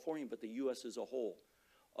just California, but the U.S. as a whole.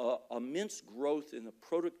 Immense growth in the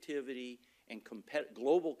productivity and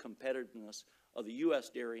global competitiveness of the U.S.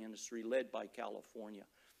 dairy industry led by California.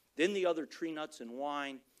 Then the other tree nuts and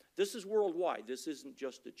wine. This is worldwide. This isn't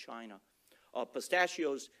just to China.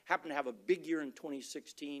 Pistachios happen to have a big year in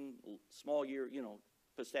 2016, small year, you know,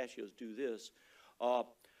 pistachios do this.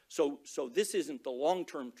 So this isn't the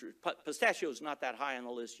long-term, pistachios not that high on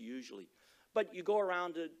the list usually. But you go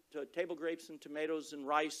around to table grapes and tomatoes and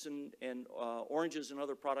rice and oranges and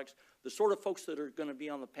other products, the sort of folks that are going to be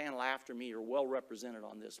on the panel after me are well represented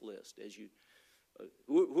on this list. As you,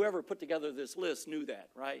 whoever put together this list knew that,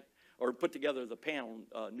 right? Or put together the panel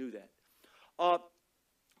knew that.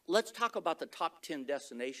 Let's talk about the top 10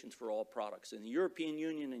 destinations for all products. And the European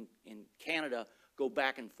Union and Canada go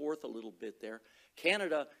back and forth a little bit there.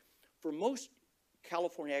 Canada, for most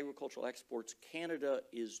California agricultural exports, Canada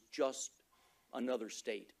is just another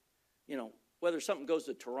state. You know, whether something goes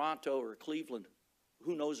to Toronto or Cleveland,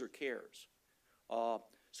 who knows or cares?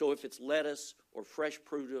 So if it's lettuce or fresh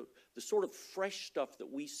produce, the sort of fresh stuff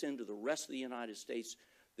that we send to the rest of the United States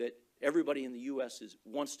that everybody in the U.S.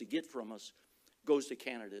 wants to get from us goes to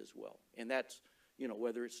Canada as well. And that's, you know,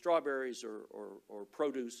 whether it's strawberries or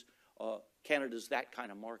produce, Canada's that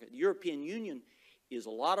kind of market. The European Union is a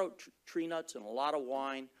lot of tree nuts and a lot of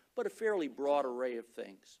wine, but a fairly broad array of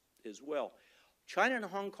things as well. China and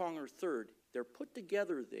Hong Kong are third. They're put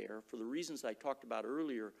together there for the reasons I talked about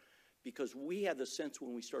earlier, because we had the sense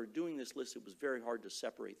when we started doing this list it was very hard to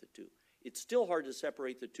separate the two. It's still hard to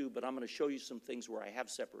separate the two, but I'm going to show you some things where I have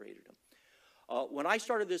separated them. When I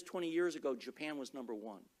started this 20 years ago, Japan was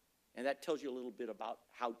 #1, and that tells you a little bit about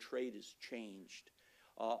how trade has changed.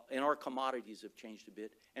 And our commodities have changed a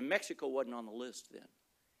bit, and Mexico wasn't on the list then.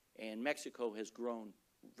 And Mexico has grown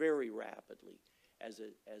very rapidly as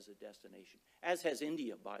a destination, as has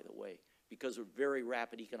India, by the way, because of very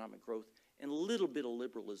rapid economic growth and a little bit of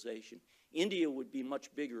liberalization. India would be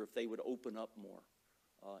much bigger if they would open up more.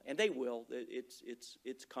 And they will.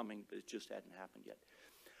 It's coming, but it just hadn't happened yet.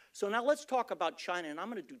 So now let's talk about China, and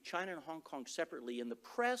I'm going to do China and Hong Kong separately. And the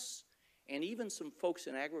press and even some folks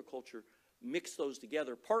in agriculture mix those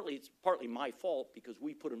together. It's partly my fault because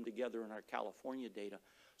we put them together in our California data.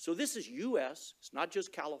 So this is U.S., it's not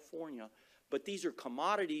just California, but these are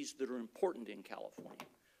commodities that are important in California.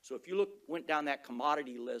 So if you went down that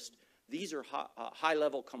commodity list, these are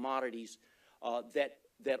high-level commodities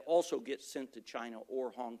that also get sent to China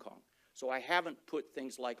or Hong Kong. So I haven't put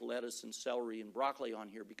things like lettuce and celery and broccoli on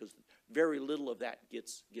here because very little of that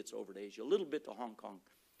gets over to Asia. A little bit to Hong Kong,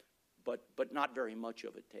 but not very much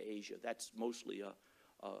of it to Asia. That's mostly a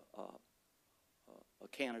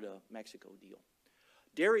Canada-Mexico deal.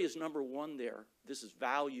 Dairy is #1 there. This is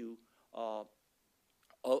value. So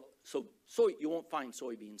you won't find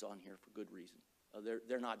soybeans on here for good reason.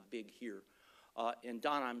 They're not big here. And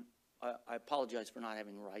Don, I apologize for not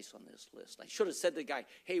having rice on this list. I should have said to the guy,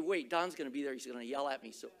 hey, wait, Don's going to be there. He's going to yell at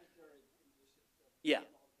me. So, yeah.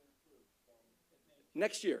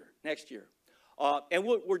 Next year. And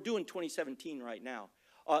we're doing 2017 right now.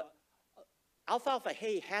 Alfalfa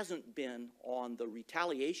hay hasn't been on the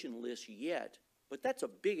retaliation list yet, but that's a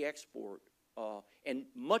big export. And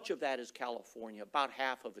much of that is California, about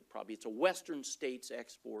half of it probably. It's a western states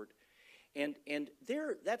export. And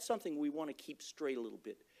that's something we want to keep straight a little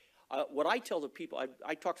bit. What I tell the people,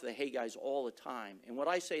 I talk to the hay guys all the time, and what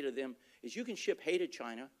I say to them is you can ship hay to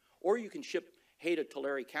China, or you can ship hay to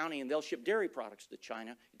Tulare County, and they'll ship dairy products to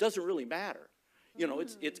China. It doesn't really matter. You know,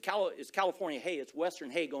 it's California hay, it's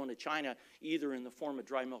western hay going to China, either in the form of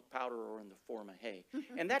dry milk powder or in the form of hay.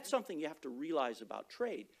 And that's something you have to realize about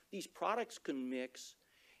trade. These products can mix,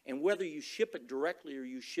 and whether you ship it directly or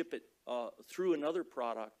you ship it through another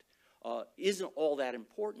product isn't all that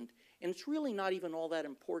important. And it's really not even all that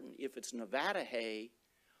important if it's Nevada hay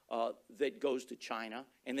that goes to China,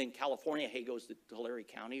 and then California hay goes to Tulare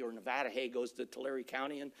County, or Nevada hay goes to Tulare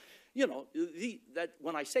County. And, you know,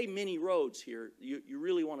 when I say many roads here, you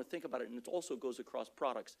really want to think about it, and it also goes across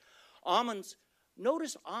products. Almonds,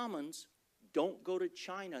 notice almonds don't go to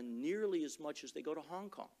China nearly as much as they go to Hong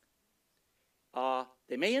Kong.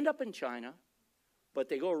 They may end up in China, but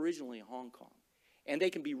they go originally in Hong Kong. And they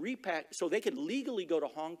can be repacked, so they can legally go to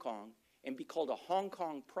Hong Kong and be called a Hong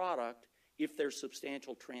Kong product if there's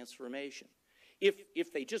substantial transformation.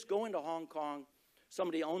 If they just go into Hong Kong,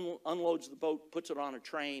 somebody unloads the boat, puts it on a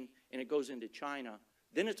train, and it goes into China,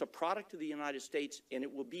 then it's a product of the United States, and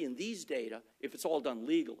it will be in these data, if it's all done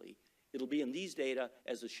legally, it'll be in these data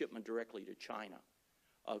as a shipment directly to China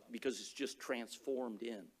because it's just transformed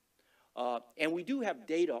in. And we do have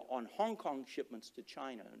data on Hong Kong shipments to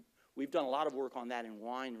China. And we've done a lot of work on that in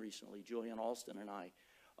wine recently, Julian Alston and I,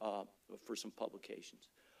 for some publications.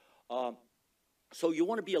 So you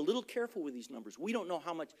want to be a little careful with these numbers. We don't know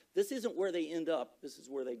how much. This isn't where they end up. This is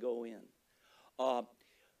where they go in.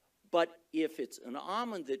 But if it's an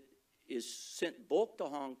almond that is sent bulk to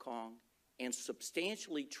Hong Kong and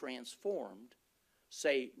substantially transformed,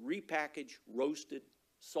 say repackaged, roasted,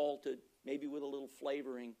 salted, maybe with a little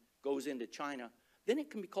flavoring, goes into China, then it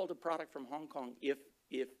can be called a product from Hong Kong if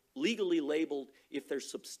legally labeled, if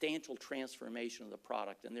there's substantial transformation of the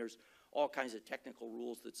product. And there's all kinds of technical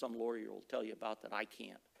rules that some lawyer will tell you about that I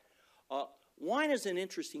can't. Wine is an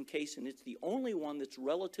interesting case, and it's the only one that's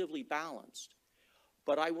relatively balanced.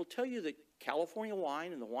 But I will tell you that California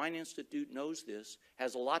Wine, and the Wine Institute knows this,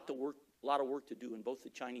 has a lot of work to do in both the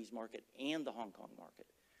Chinese market and the Hong Kong market.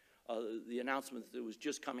 The announcement that was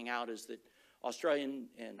just coming out is that Australian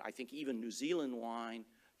and I think even New Zealand wine,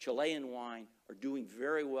 Chilean wine are doing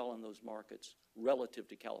very well in those markets relative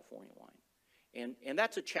to California wine. And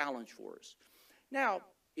that's a challenge for us. Now,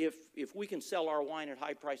 if we can sell our wine at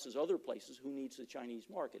high prices other places, who needs the Chinese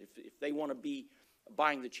market? If they want to be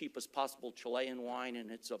buying the cheapest possible Chilean wine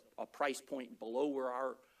and it's a price point below where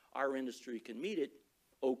our industry can meet it,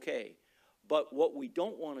 okay. But what we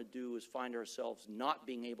don't want to do is find ourselves not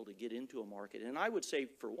being able to get into a market. And I would say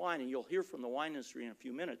for wine, and you'll hear from the wine industry in a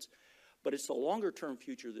few minutes, but it's the longer-term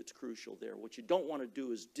future that's crucial there. What you don't want to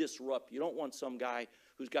do is disrupt. You don't want some guy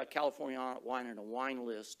who's got California wine on a wine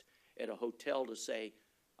list at a hotel to say,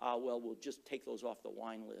 well, we'll just take those off the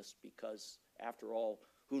wine list because, after all,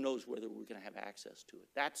 who knows whether we're going to have access to it.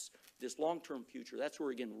 That's this long-term future. That's where,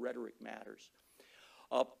 again, rhetoric matters.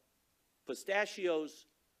 Pistachios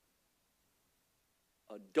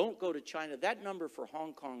don't go to China. That number for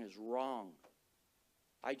Hong Kong is wrong.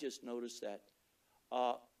 I just noticed that.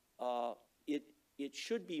 It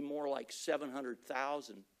should be more like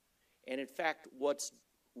 700,000. And in fact, what's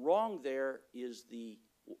wrong there is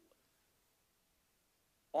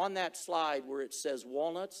on that slide where it says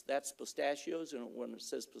walnuts, that's pistachios, and when it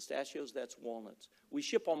says pistachios, that's walnuts. We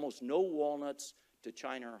ship almost no walnuts to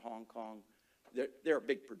China or Hong Kong. They're a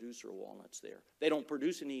big producer of walnuts there. They don't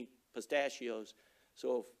produce any pistachios.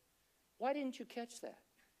 So why didn't you catch that?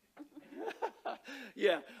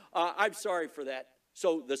 Yeah, I'm sorry for that.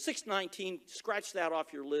 So the 619, scratch that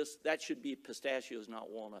off your list. That should be pistachios, not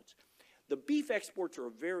walnuts. The beef exports are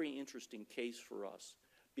a very interesting case for us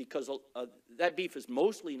because that beef is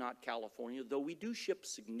mostly not California, though we do ship a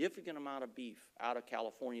significant amount of beef out of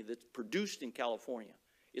California that's produced in California.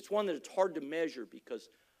 It's one that it's hard to measure because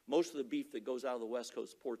most of the beef that goes out of the West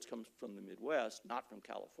Coast ports comes from the Midwest, not from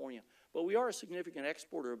California. But we are a significant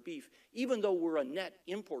exporter of beef, even though we're a net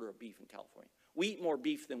importer of beef in California. We eat more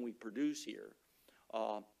beef than we produce here.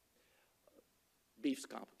 Beef's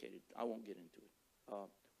complicated. I won't get into it.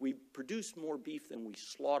 We produce more beef than we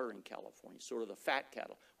slaughter in California, sort of the fat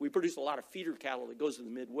cattle. We produce a lot of feeder cattle that goes to the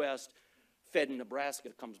Midwest, fed in Nebraska,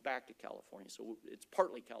 comes back to California. So it's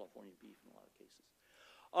partly California beef in a lot of cases.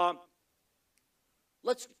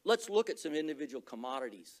 Let's look at some individual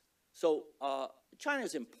commodities. So China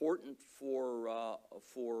is important for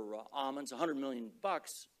almonds, $100 million,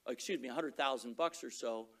 $100,000 or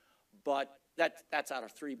so, but that's out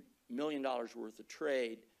of $3 million worth of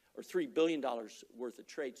trade, or $3 billion worth of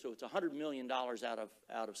trade. So it's $100 million out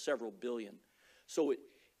of several billion. So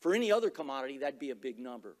for any other commodity, that'd be a big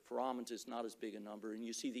number. For almonds, it's not as big a number. And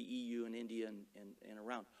you see the EU and India and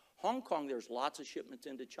around. Hong Kong, there's lots of shipments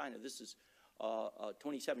into China. This is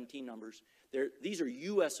 2017 numbers. These are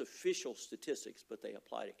U.S. official statistics, but they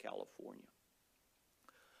apply to California.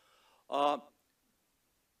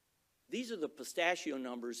 These are the pistachio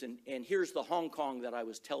numbers, and here's the Hong Kong that I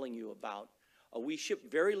was telling you about. We ship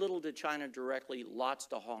very little to China directly, lots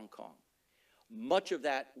to Hong Kong. Much of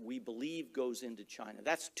that, we believe, goes into China.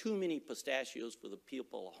 That's too many pistachios for the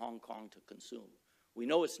people of Hong Kong to consume. We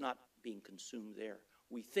know it's not being consumed there.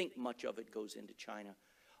 We think much of it goes into China.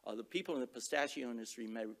 The people in the pistachio industry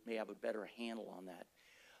may have a better handle on that.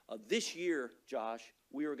 This year, Josh,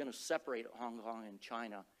 we are going to separate Hong Kong and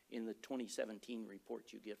China in the 2017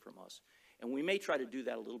 report you get from us. And we may try to do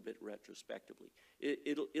that a little bit retrospectively.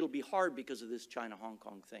 It'll be hard because of this China-Hong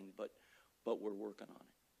Kong thing, but we're working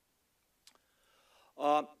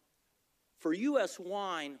on it. For U.S.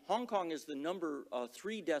 wine, Hong Kong is the number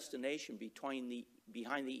 3 destination behind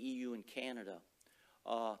the EU and Canada.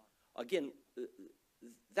 Again,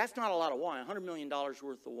 that's not a lot of wine. $100 million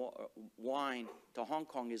worth of wine to Hong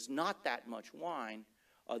Kong is not that much wine.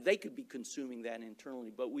 They could be consuming that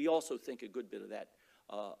internally, but we also think a good bit of that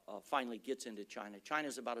finally gets into China.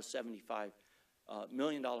 China's about a $75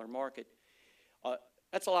 million market.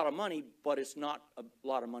 That's a lot of money, but it's not a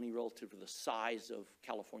lot of money relative to the size of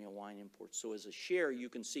California wine imports. So as a share, you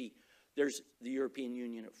can see there's the European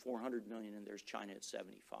Union at 400 million and there's China at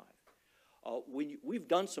 75. We've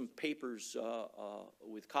done some papers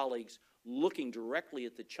with colleagues looking directly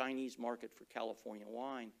at the Chinese market for California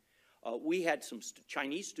wine. We had some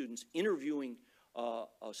Chinese students interviewing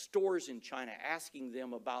stores in China, asking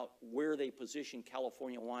them about where they position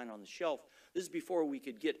California wine on the shelf. This is before we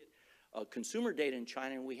could get consumer data in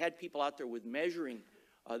China, and we had people out there with measuring,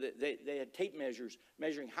 they had tape measures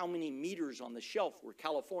measuring how many meters on the shelf were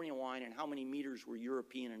California wine and how many meters were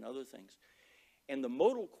European and other things. And the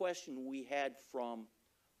modal question we had from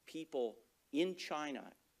people in China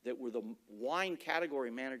that were the wine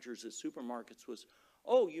category managers at supermarkets was,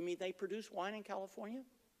 oh, you mean they produce wine in California?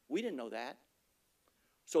 We didn't know that.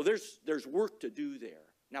 So there's work to do there.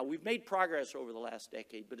 Now, we've made progress over the last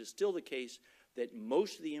decade, but it's still the case that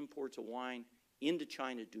most of the imports of wine into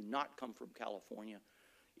China do not come from California.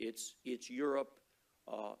 It's Europe,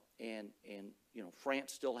 and you know,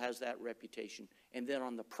 France still has that reputation. And then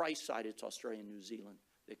on the price side, it's Australia and New Zealand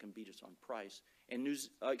that can beat us on price. And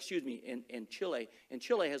and Chile. And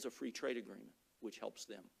Chile has a free trade agreement, which helps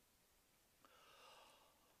them.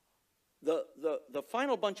 The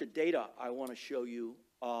final bunch of data I want to show you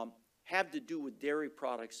have to do with dairy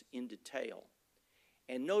products in detail.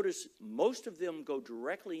 And notice most of them go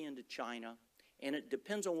directly into China, and it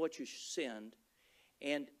depends on what you send.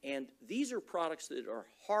 And these are products that are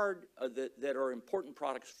hard, that are important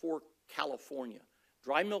products for California.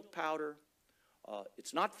 Dry milk powder,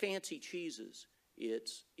 it's not fancy cheeses.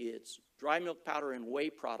 It's dry milk powder and whey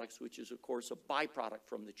products, which is, of course, a byproduct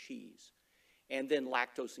from the cheese. And then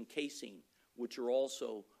lactose and casein, which are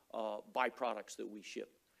also byproducts that we ship.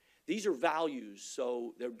 These are values,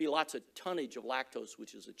 so there'd be lots of tonnage of lactose,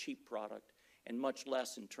 which is a cheap product, and much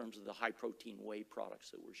less in terms of the high-protein whey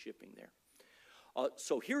products that we're shipping there.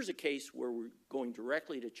 So here's a case where we're going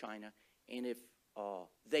directly to China, and if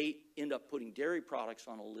they end up putting dairy products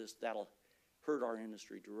on a list, that'll hurt our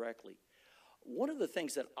industry directly. One of the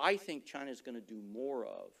things that I think China is going to do more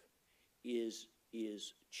of is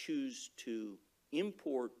choose to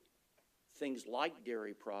import things like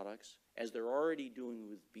dairy products, as they're already doing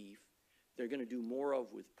with beef. They're going to do more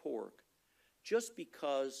of with pork, just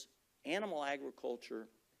because animal agriculture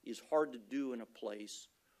is hard to do in a place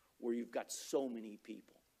where you've got so many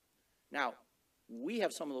people. Now, we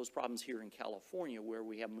have some of those problems here in California where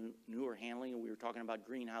we have manure handling, and we were talking about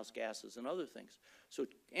greenhouse gases and other things. So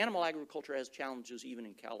animal agriculture has challenges even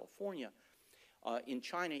in California. In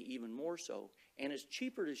China, even more so. And it's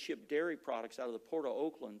cheaper to ship dairy products out of the Port of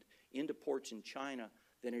Oakland into ports in China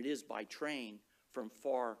than it is by train from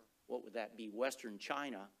far, what would that be, western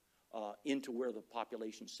China, into where the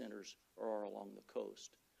population centers are along the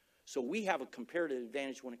coast. So we have a comparative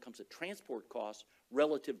advantage when it comes to transport costs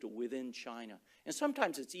relative to within China. And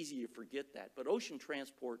sometimes it's easy to forget that, but ocean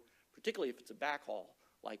transport, particularly if it's a backhaul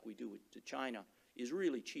like we do to China, is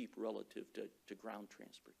really cheap relative to ground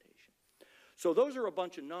transportation. So those are a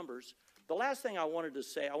bunch of numbers. The last thing I wanted to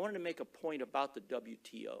say, I wanted to make a point about the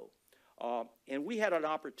WTO. And we had an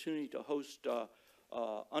opportunity to host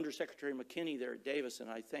Undersecretary McKinney there at Davis, and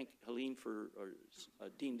I thank Helene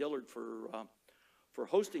Dean Dillard for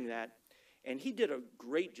hosting that. And he did a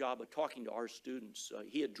great job of talking to our students.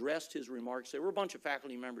 He addressed his remarks. There were a bunch of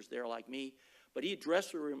faculty members there like me, but he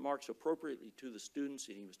addressed the remarks appropriately to the students,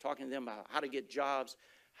 and he was talking to them about how to get jobs,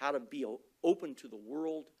 how to be open to the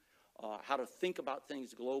world, how to think about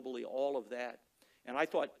things globally, all of that. And I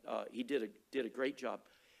thought he did a great job.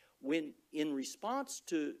 When, in response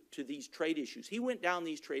to these trade issues, he went down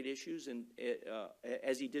these trade issues, and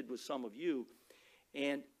as he did with some of you,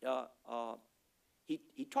 and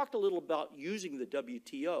he talked a little about using the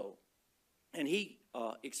WTO, and he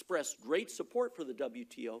expressed great support for the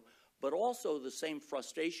WTO, but also the same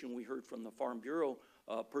frustration we heard from the Farm Bureau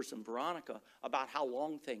person, Veronica, about how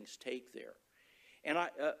long things take there. And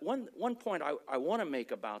one point I want to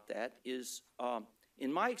make about that is,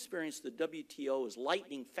 in my experience, the WTO is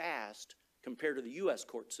lightning fast compared to the U.S.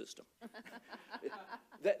 court system.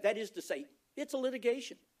 That is to say, It's a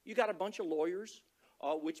litigation. You got a bunch of lawyers,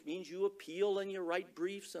 which means you appeal and you write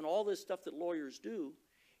briefs and all this stuff that lawyers do.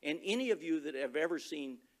 And any of you that have ever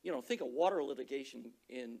seen, think of water litigation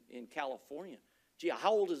in California. Gee,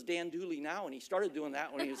 how old is Dan Dooley now? And he started doing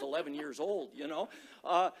that when he was 11 years old,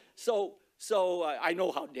 So I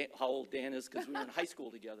know how old Dan is because we were in high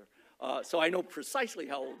school together. So I know precisely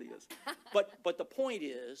how old he is. But the point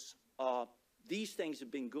is, these things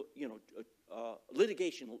have been good,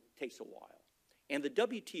 litigation takes a while. And the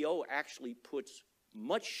WTO actually puts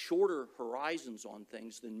much shorter horizons on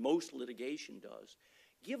things than most litigation does,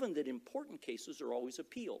 given that important cases are always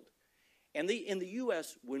appealed. And in the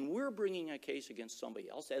U.S., when we're bringing a case against somebody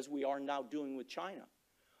else, as we are now doing with China,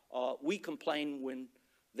 we complain when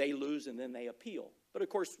they lose and then they appeal. But of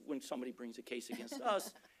course, when somebody brings a case against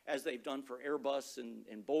us, as they've done for Airbus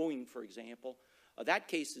and Boeing, for example, that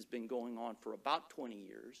case has been going on for about 20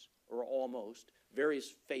 years, or almost,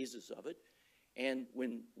 various phases of it. And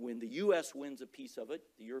when the U.S. wins a piece of it,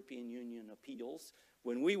 the European Union appeals.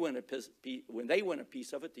 When they win a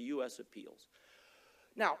piece of it, the U.S. appeals.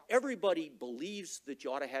 Now, everybody believes that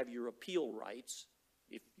you ought to have your appeal rights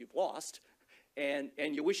if you've lost, and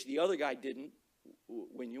you wish the other guy didn't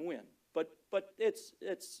when you win. But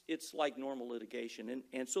it's like normal litigation,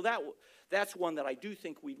 and so that's one that I do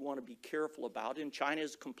think we'd want to be careful about. And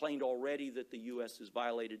China's complained already that the U.S. has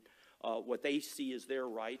violated what they see as their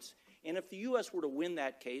rights. And if the U.S. were to win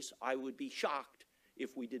that case, I would be shocked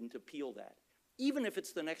if we didn't appeal that, even if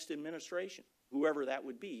it's the next administration, whoever that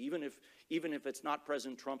would be. Even if it's not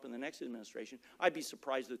President Trump in the next administration, I'd be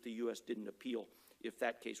surprised that the U.S. didn't appeal if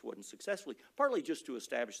that case wasn't successfully, partly just to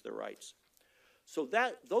establish their rights. So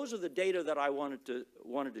those are the data that I wanted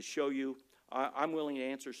to show you. I'm willing to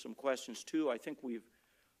answer some questions too. I think we've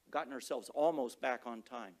gotten ourselves almost back on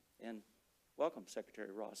time. And welcome,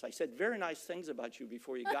 Secretary Ross. I said very nice things about you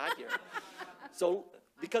before you got here. So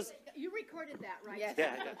because you recorded that, right?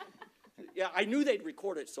 Yes. Yeah, I knew they'd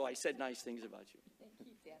record it, so I said nice things about you. Thank you,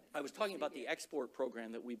 Dennis. I was talking about the export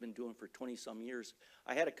program that we've been doing for 20-some years.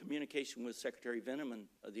 I had a communication with Secretary Veneman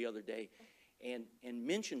the other day, and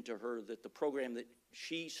mentioned to her that the program that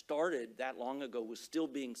she started that long ago was still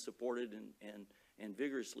being supported and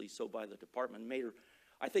vigorously so by the department. Made her,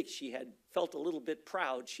 I think she had felt a little bit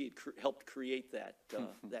proud she had helped create that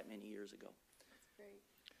that many years ago. That's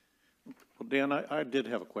great. Well, Dan, I did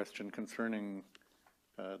have a question concerning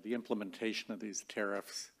the implementation of these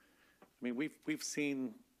tariffs. I mean, we've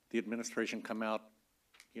seen the administration come out,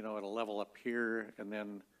 at a level up here, and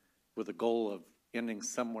then with a goal of ending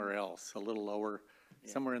somewhere else, a little lower,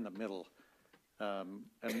 somewhere in the middle.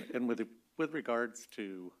 And with regards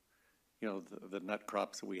to, the nut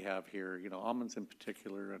crops that we have here, almonds in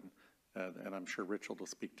particular, and I'm sure Richard will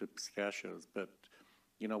speak to pistachios, but,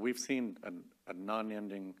 we've seen a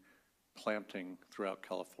non-ending planting throughout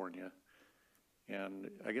California. And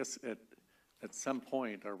I guess at some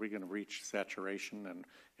point, are we going to reach saturation,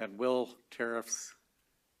 and will tariffs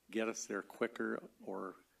get us there quicker,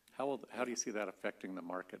 or how do you see that affecting the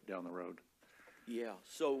market down the road? Yeah,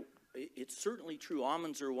 so it's certainly true.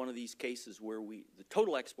 Almonds are one of these cases where the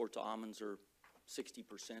total exports of almonds are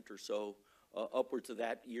 60% or so, upwards of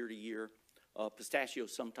that year to year.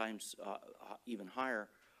 Pistachios sometimes even higher.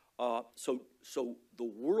 So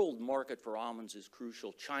the world market for almonds is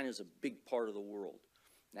crucial. China's a big part of the world.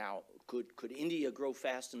 Now, could India grow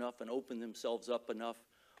fast enough and open themselves up enough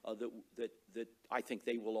that I think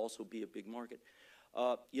they will also be a big market?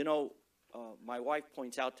 My wife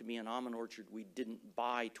points out to me an almond orchard we didn't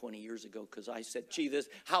buy 20 years ago because I said, gee,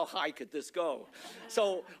 how high could this go?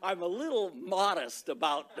 So I'm a little modest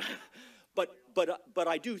about, but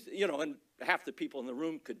I do, and half the people in the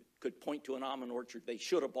room could point to an almond orchard they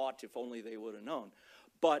should have bought if only they would have known.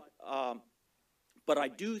 But I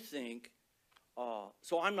do think,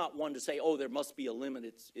 so I'm not one to say, oh, there must be a limit.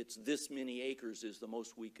 It's this many acres is the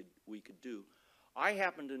most we could do. I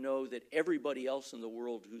happen to know that everybody else in the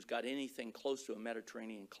world who's got anything close to a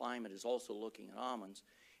Mediterranean climate is also looking at almonds.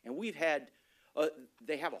 And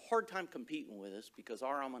they have a hard time competing with us because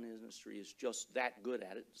our almond industry is just that good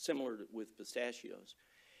at it, similar with pistachios.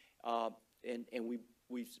 And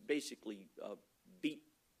we've basically beat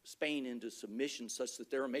Spain into submission such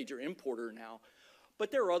that they're a major importer now. But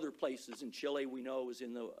there are other places. In Chile, we know, is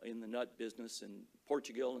in the nut business, and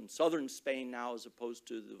Portugal and southern Spain now, as opposed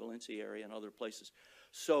to the Valencia area and other places.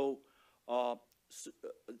 So,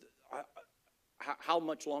 how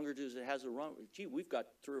much longer does it have to run? Gee, we've got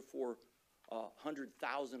 300,000 or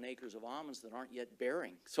 400,000 acres of almonds that aren't yet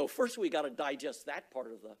bearing. So first, we got to digest that part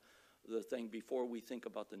of the thing before we think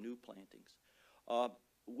about the new plantings.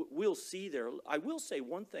 We'll see there. I will say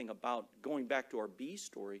one thing about going back to our bee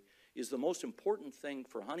story. is the most important thing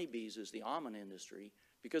for honeybees is the almond industry,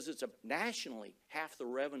 because it's nationally half the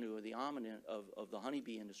revenue of the almond of the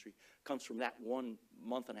honeybee industry comes from that 1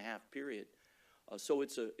 month and a half period. So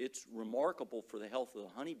it's remarkable for the health of the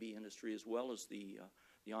honeybee industry as well as the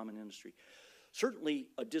almond industry. Certainly,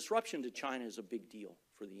 a disruption to China is a big deal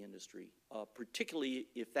for the industry, particularly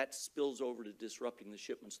if that spills over to disrupting the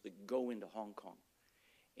shipments that go into Hong Kong.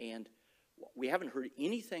 And we haven't heard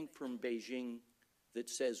anything from Beijing that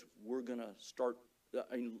says we're going to start,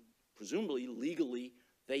 I mean, presumably, legally,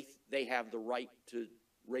 they have the right to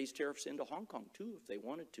raise tariffs into Hong Kong, too, if they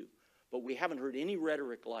wanted to. But we haven't heard any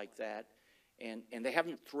rhetoric like that, and they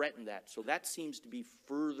haven't threatened that. So that seems to be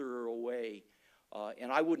further away, and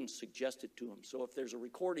I wouldn't suggest it to them. So if there's a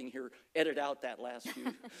recording here, edit out that last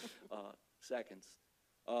few seconds.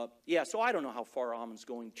 Yeah, so I don't know how far almonds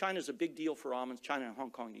going. China's a big deal for almonds. China and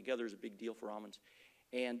Hong Kong together is a big deal for almonds.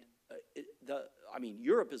 And I mean,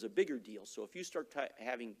 Europe is a bigger deal. So if you start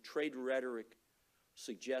having trade rhetoric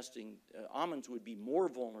suggesting almonds would be more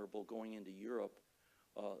vulnerable going into Europe,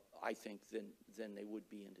 I think, than they would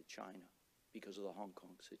be into China because of the Hong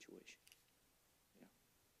Kong situation.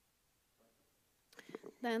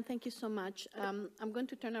 Dan, thank you so much. I'm going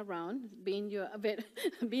to turn around, being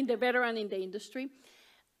the veteran in the industry.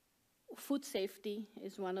 Food safety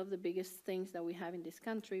is one of the biggest things that we have in this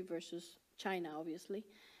country versus China, obviously.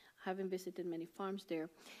 I haven't visited many farms there.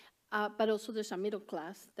 But also there's a middle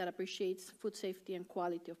class that appreciates food safety and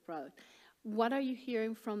quality of product. What are you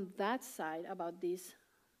hearing from that side about this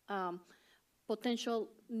potential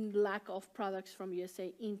lack of products from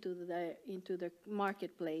USA into the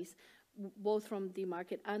marketplace, both from the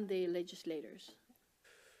market and the legislators?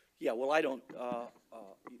 Yeah, well, I don't,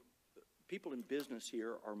 people in business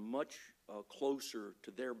here are much closer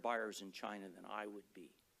to their buyers in China than I would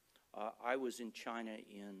be. I was in China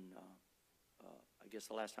in, I guess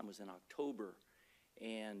the last time was in October,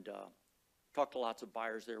 and talked to lots of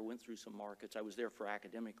buyers there, went through some markets. I was there for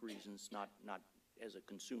academic reasons, not as a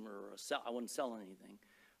consumer or I wasn't selling anything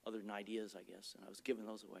other than ideas, I guess, and I was giving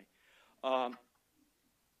those away.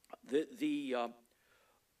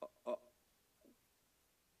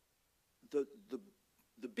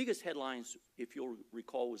 The biggest headlines, if you'll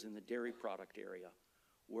recall, was in the dairy product area,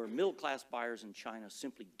 where middle-class buyers in China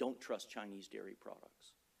simply don't trust Chinese dairy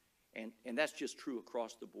products. And that's just true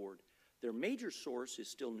across the board. Their major source is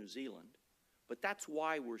still New Zealand, but that's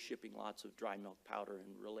why we're shipping lots of dry milk powder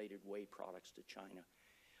and related whey products to China.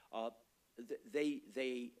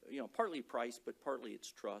 Partly price, but partly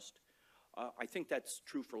it's trust. I think that's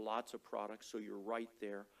true for lots of products, so you're right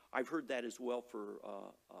there. I've heard that as well for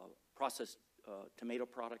processed tomato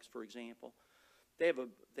products, for example. They have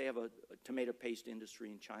a tomato paste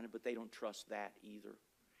industry in China, but they don't trust that either.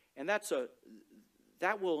 And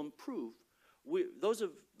that will improve. Those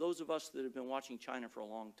of us that have been watching China for a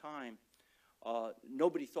long time,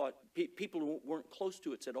 nobody thought, people who weren't close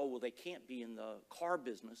to it said, oh, well, they can't be in the car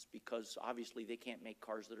business because obviously they can't make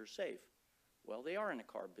cars that are safe. Well, they are in a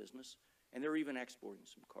car business, and they're even exporting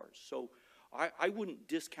some cars. So I wouldn't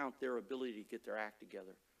discount their ability to get their act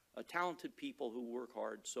together. Talented people who work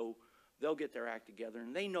hard, so they'll get their act together,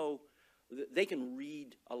 and they know they can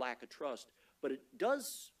read a lack of trust. But it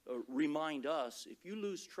does remind us, if you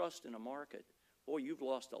lose trust in a market, boy, you've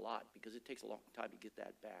lost a lot, because it takes a long time to get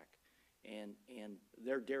that back. And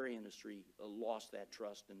their dairy industry lost that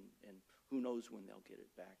trust, and who knows when they'll get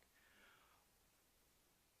it back.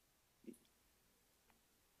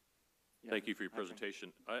 Yeah. Thank you for your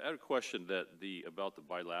presentation. I had a question about the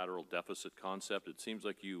bilateral deficit concept. It seems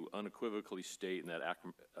like you unequivocally state in that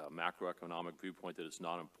macroeconomic viewpoint that it's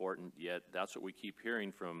not important, yet that's what we keep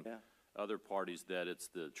hearing from other parties, that it's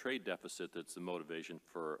the trade deficit that's the motivation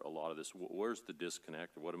for a lot of this. Where's the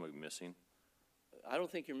disconnect? What am I missing? I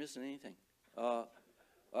don't think you're missing anything.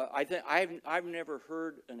 I've never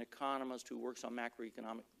heard an economist who works on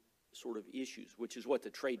macroeconomic sort of issues, which is what the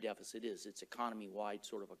trade deficit is. It's economy-wide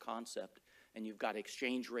sort of a concept, and you've got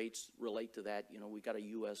exchange rates relate to that. You know, we've got a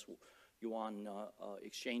U.S. yuan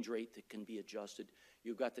exchange rate that can be adjusted.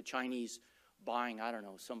 You've got the Chinese buying, I don't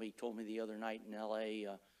know, somebody told me the other night in L.A.,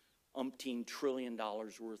 umpteen $1 trillion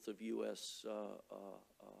worth of U.S.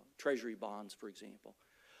 Treasury bonds, for example.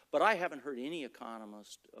 But I haven't heard any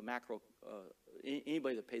economist,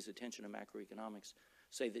 anybody that pays attention to macroeconomics,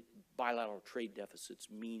 say that bilateral trade deficits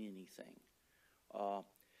mean anything.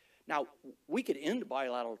 Now, we could end a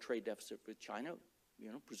bilateral trade deficit with China.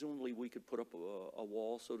 You know, presumably we could put up a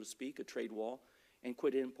wall, so to speak, a trade wall, and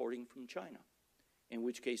quit importing from China, in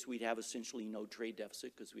which case we'd have essentially no trade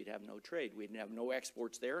deficit because we'd have no trade. We'd have no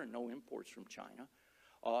exports there and no imports from China.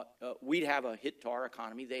 we'd have a hit to our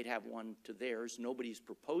economy. They'd have one to theirs. Nobody's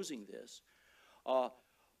proposing this.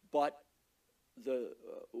 But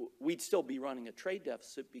we'd still be running a trade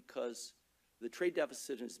deficit because the trade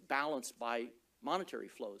deficit is balanced by monetary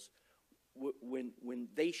flows. When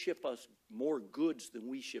they ship us more goods than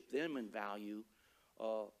we ship them in value,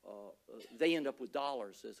 they end up with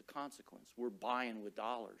dollars as a consequence. We're buying with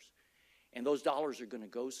dollars. And those dollars are going to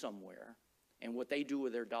go somewhere. And what they do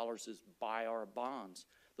with their dollars is buy our bonds.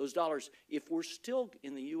 Those dollars, if we're still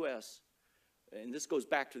in the U.S., and this goes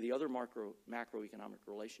back to the other macroeconomic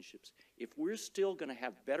relationships, if we're still going to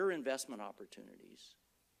have better investment opportunities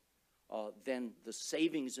than the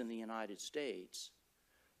savings in the United States,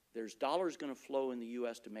 there's dollars going to flow in the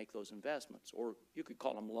U.S. to make those investments. Or you could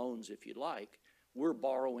call them loans if you'd like. We're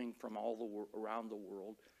borrowing from all around the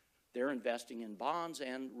world. They're investing in bonds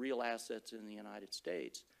and real assets in the United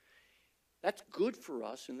States. That's good for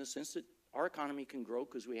us in the sense that our economy can grow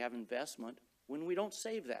because we have investment when we don't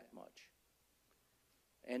save that much.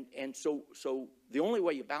 And so the only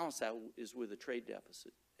way you balance that is with a trade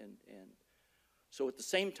deficit. And so at the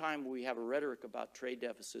same time we have a rhetoric about trade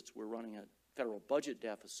deficits, we're running a federal budget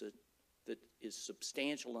deficit that is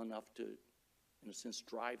substantial enough to, in a sense,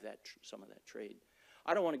 drive some of that trade.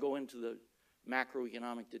 I don't want to go into the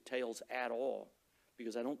macroeconomic details at all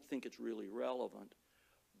because I don't think it's really relevant.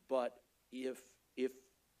 But if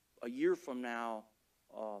a year from now,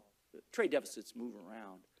 trade deficits move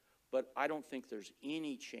around, but I don't think there's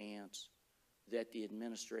any chance that the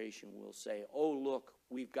administration will say, oh, look,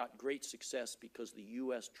 we've got great success because the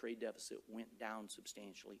U.S. trade deficit went down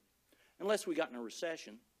substantially. Unless we got in a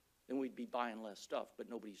recession, then we'd be buying less stuff, but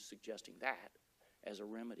nobody's suggesting that as a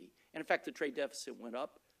remedy. And in fact, the trade deficit went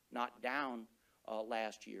up, not down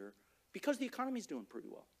last year, because the economy's doing pretty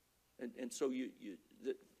well. And so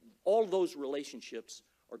all those relationships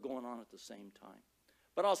are going on at the same time.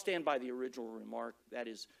 But I'll stand by the original remark, that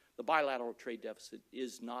is, the bilateral trade deficit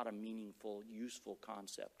is not a meaningful, useful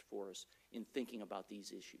concept for us in thinking about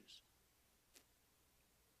these issues.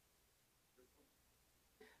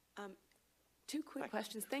 Two quick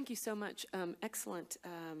questions. Thank you so much. Excellent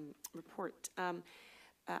report.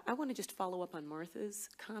 I want to just follow up on Martha's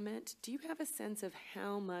comment. Do you have a sense of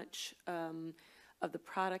how much of the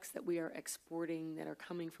products that we are exporting that are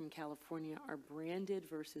coming from California are branded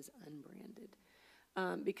versus unbranded?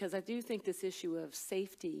 Because I do think this issue of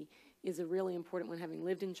safety is a really important one. Having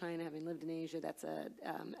lived in China, having lived in Asia, that's a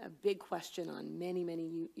big question on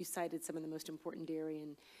many, you cited some of the most important dairy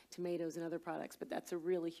and tomatoes and other products, but that's a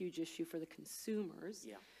really huge issue for the consumers.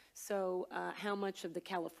 Yeah. So how much of the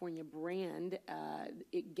California brand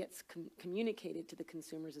it gets communicated to the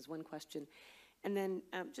consumers is one question. And then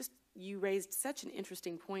just you raised such an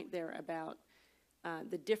interesting point there about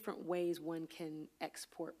the different ways one can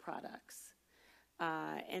export products.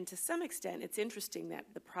 And to some extent, it's interesting that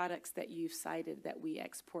the products that you've cited that we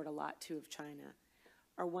export a lot to of China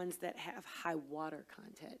are ones that have high water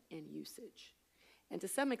content and usage. And to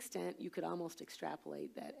some extent, you could almost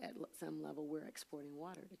extrapolate that at some level we're exporting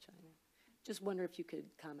water to China. Just wonder if you could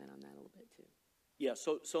comment on that a little bit too. Yeah,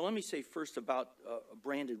 so let me say first about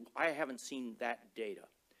branded. I haven't seen that data.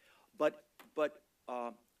 But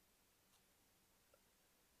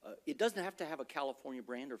it doesn't have to have a California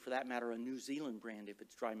brand, or for that matter, a New Zealand brand if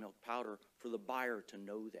it's dry milk powder, for the buyer to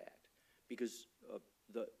know that. Because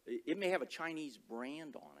it may have a Chinese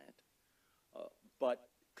brand on it, but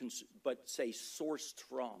say sourced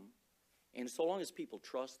from, and so long as people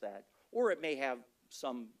trust that, or it may have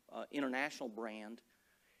some international brand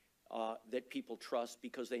that people trust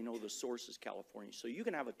because they know the source is California. So you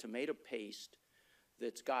can have a tomato paste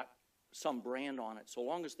that's got some brand on it, so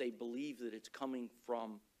long as they believe that it's coming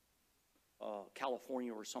from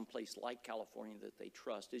California or someplace like California that they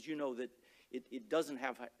trust. As you know, that it doesn't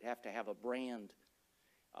have to have a brand,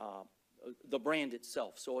 the brand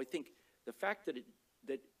itself. So I think the fact that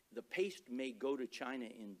the paste may go to China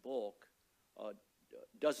in bulk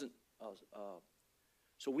doesn't.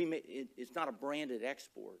 So it's not a branded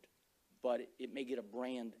export, but it may get a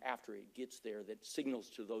brand after it gets there that signals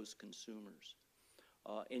to those consumers.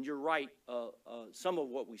 And you're right. Some of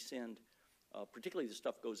what we send, particularly the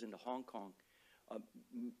stuff goes into Hong Kong.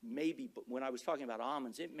 Maybe, but when I was talking about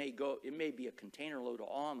almonds, it may be a container load of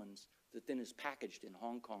almonds that then is packaged in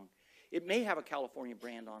Hong Kong. It may have a California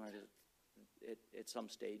brand on it at some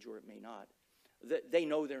stage, or it may not. They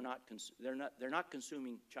know they're not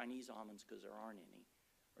consuming Chinese almonds because there aren't any,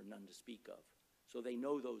 or none to speak of. So they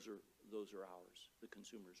know those are ours. The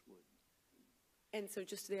consumers would. And so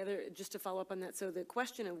just to follow up on that, so the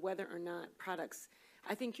question of whether or not products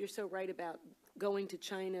I think you're so right about going to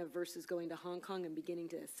China versus going to Hong Kong and beginning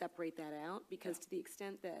to separate that out, because to the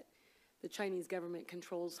extent that the Chinese government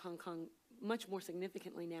controls Hong Kong much more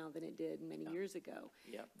significantly now than it did many years ago,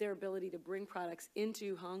 their ability to bring products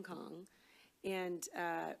into Hong Kong and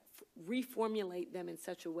reformulate them in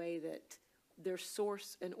such a way that their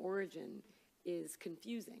source and origin is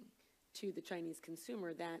confusing to the Chinese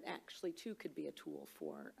consumer, that actually too could be a tool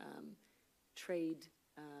for trade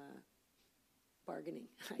bargaining.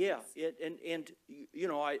 Yeah, and you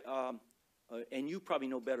know, and you probably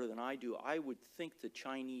know better than I do. I would think the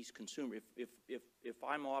Chinese consumer, if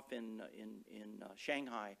I'm off in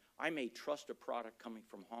Shanghai, I may trust a product coming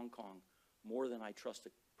from Hong Kong more than I trust a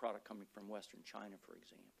product coming from Western China, for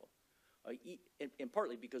example. And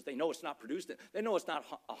partly because they know it's not produced, they know it's not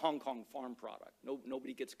a Hong Kong farm product.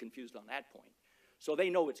 Nobody gets confused on that point. So they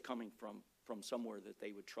know it's coming from somewhere that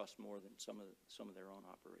they would trust more than some of their own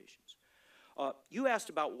operations. You asked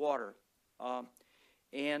about water,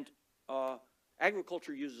 and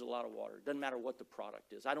agriculture uses a lot of water. It doesn't matter what the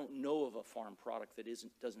product is. I don't know of a farm product that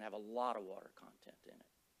doesn't have a lot of water content in it.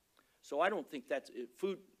 So I don't think that's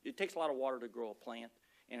food. It takes a lot of water to grow a plant,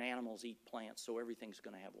 and animals eat plants, so everything's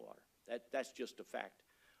going to have water. That's just a fact.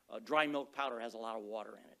 Dry milk powder has a lot of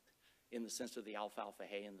water in it, in the sense of the alfalfa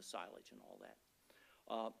hay and the silage and all that.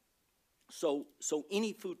 So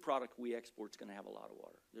any food product we export is going to have a lot of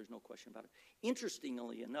water. There's no question about it.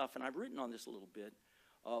 Interestingly enough, and I've written on this a little bit,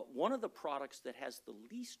 one of the products that has the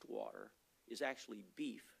least water is actually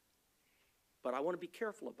beef. But I want to be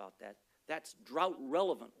careful about that. That's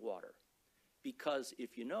drought-relevant water. Because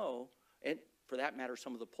if you know, and for that matter,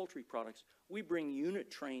 some of the poultry products, we bring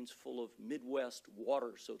unit trains full of Midwest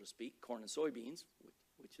water, so to speak, corn and soybeans,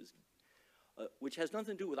 which has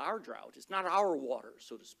nothing to do with our drought. It's not our water,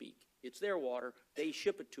 so to speak. It's their water. They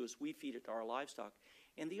ship it to us. We feed it to our livestock.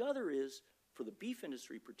 And the other is, for the beef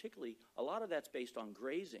industry particularly, a lot of that's based on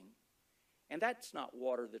grazing. And that's not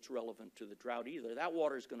water that's relevant to the drought either. That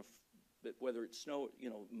water is going to, whether it's snow, you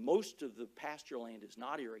know, most of the pasture land is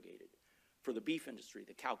not irrigated for the beef industry,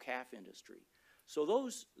 the cow-calf industry. So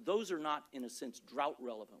those are not, in a sense,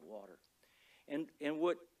 drought-relevant water. And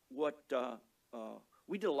what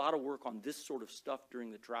we did a lot of work on this sort of stuff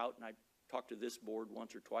during the drought, and I talked to this board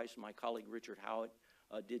once or twice, and my colleague Richard Howitt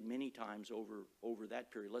did many times over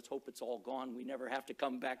that period. Let's hope it's all gone. We never have to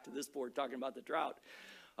come back to this board talking about the drought.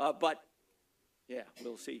 But, yeah,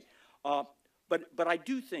 we'll see. But I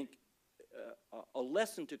do think a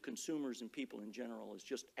lesson to consumers and people in general is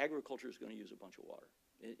just agriculture is going to use a bunch of water.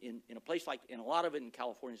 In a place like, and a lot of it in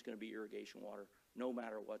California is going to be irrigation water, no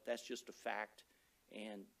matter what. That's just a fact.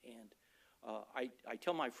 And I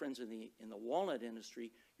tell my friends in the walnut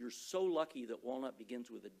industry, you're so lucky that walnut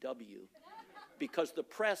begins with a W, because the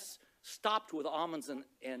press stopped with almonds and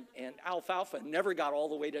alfalfa and never got all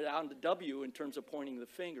the way down to W in terms of pointing the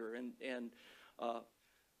finger. And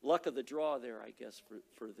luck of the draw there, I guess,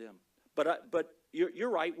 for them. But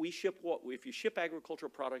you're right. We ship what? If you ship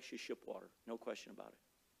agricultural products, you ship water. No question about it.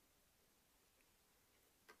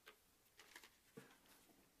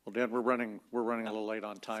 Well, Dan, we're running a little late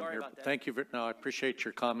on time Sorry here. about that. Thank you. No, I appreciate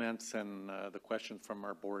your comments, and the questions from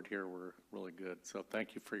our board here were really good. So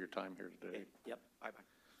thank you for your time here today. Okay. Yep.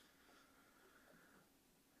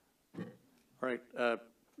 Bye-bye. All right.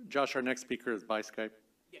 Josh, our next speaker is by Skype.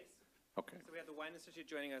 Yes. Okay. So we have the Wine Institute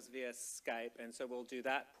joining us via Skype, and so we'll do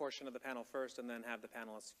that portion of the panel first and then have the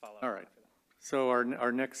panelists follow. All right. So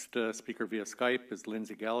our next speaker via Skype is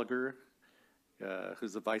Lindsay Gallagher,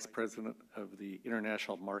 who's the Vice President of the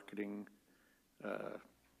International Marketing,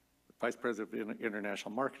 Vice President of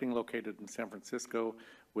International Marketing located in San Francisco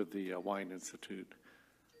with the Wine Institute.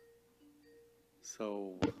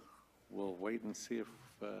 So we'll wait and see if,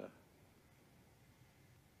 there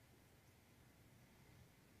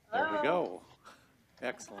we go.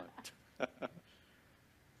 Excellent.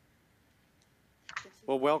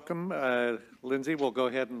 Well, welcome, Lindsay. We'll go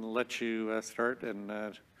ahead and let you start.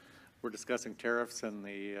 And we're discussing tariffs and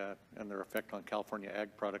their effect on California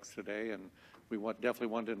ag products today. And we definitely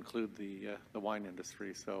want to include the wine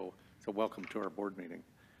industry. So welcome to our board meeting.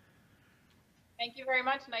 Thank you very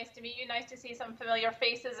much. Nice to meet you. Nice to see some familiar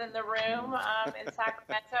faces in the room in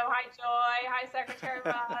Sacramento. Hi, Joy. Hi, Secretary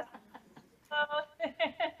Ross.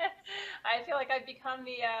 I feel like I've become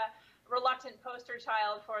the reluctant poster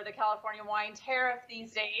child for the California wine tariff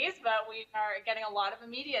these days, but we are getting a lot of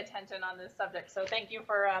media attention on this subject. So thank you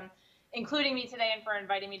for including me today and for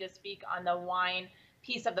inviting me to speak on the wine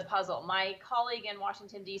piece of the puzzle. My colleague in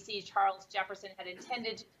Washington, D.C., Charles Jefferson, had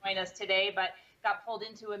intended to join us today, but got pulled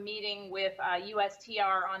into a meeting with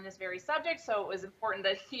USTR on this very subject, so it was important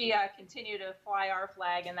that he continue to fly our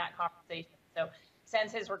flag in that conversation. So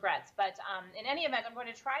sends his regrets. But in any event, I'm going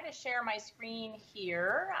to try to share my screen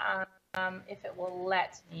here, if it will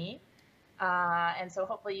let me. And so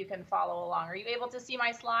hopefully you can follow along. Are you able to see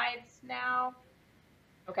my slides now?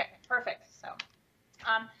 Okay, perfect. So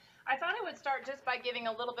I thought I would start just by giving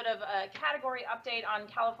a little bit of a category update on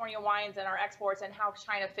California wines and our exports and how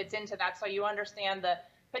China fits into that, so you understand the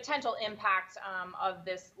potential impact of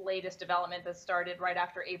this latest development that started right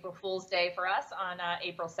after April Fool's Day for us on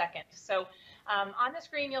April 2nd. So on the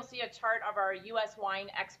screen, you'll see a chart of our U.S. wine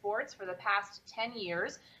exports for the past 10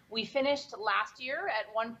 years. We finished last year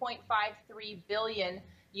at 1.53 billion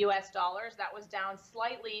US dollars. That was down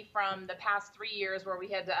slightly from the past 3 years where we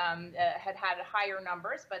had had higher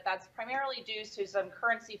numbers, but that's primarily due to some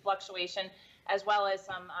currency fluctuation as well as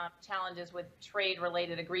some challenges with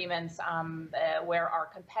trade-related agreements where our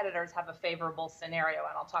competitors have a favorable scenario,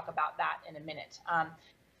 and I'll talk about that in a minute.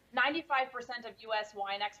 95% of U.S.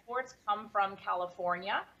 wine exports come from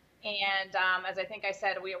California, and as I think I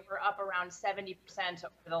said, we're up around 70%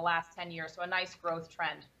 over the last 10 years, so a nice growth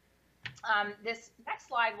trend. This next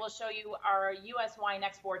slide will show you our U.S. wine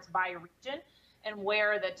exports by region and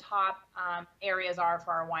where the top areas are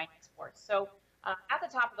for our wine exports. So at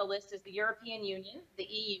the top of the list is the European Union, the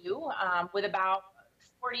EU, with about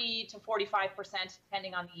 40 to 45%,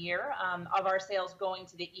 depending on the year, of our sales going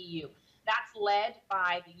to the EU. That's led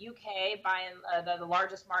by the UK, by the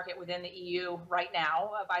largest market within the EU right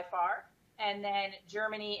now, by far. And then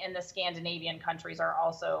Germany and the Scandinavian countries are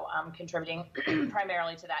also contributing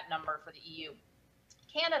primarily to that number for the EU.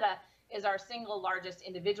 Canada is our single largest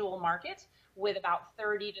individual market, with about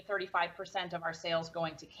 30 to 35% of our sales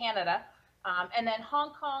going to Canada. And then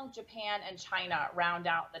Hong Kong, Japan, and China round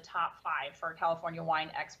out the top 5 for California wine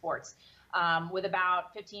exports, with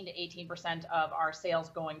about 15 to 18% of our sales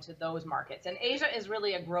going to those markets. And Asia is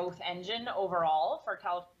really a growth engine overall for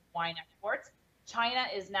California wine exports. China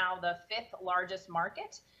is now the 5th largest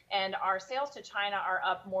market, and our sales to China are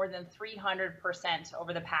up more than 300%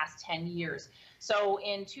 over the past 10 years. So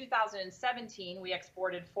in 2017, we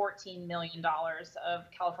exported $14 million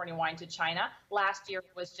of California wine to China. Last year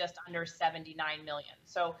it was just under 79 million.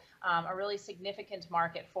 So a really significant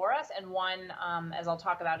market for us, and one, as I'll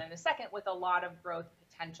talk about in a second, with a lot of growth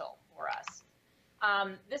potential for us.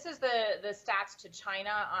 This is the stats to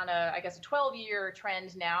China on I guess a 12-year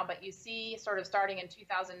trend now, but you see sort of starting in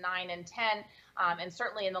 2009 and 10, and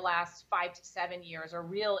certainly in the last 5 to 7 years, a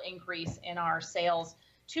real increase in our sales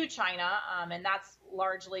to China, and that's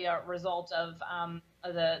largely a result of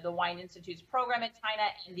the Wine Institute's program in China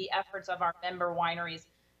and the efforts of our member wineries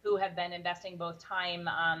who have been investing both time,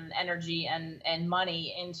 energy, and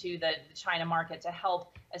money into the China market to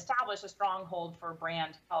help establish a stronghold for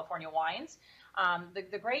brand California wines.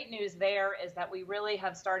 The great news there is that we really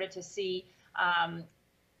have started to see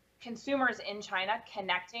consumers in China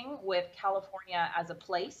connecting with California as a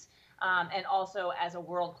place, and also as a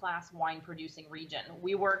world-class wine-producing region.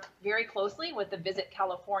 We work very closely with the Visit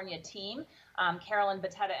California team. Carolyn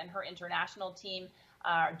Batetta and her international team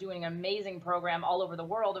are doing an amazing program all over the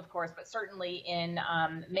world, of course, but certainly in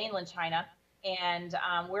mainland China. And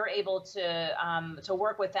we're able to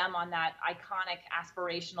work with them on that iconic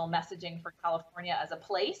aspirational messaging for California as a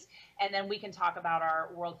place. And then we can talk about our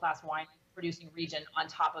world-class wine producing region on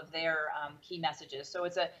top of their key messages. So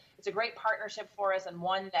it's a great partnership for us, and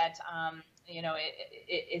one that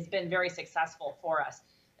it has been very successful for us.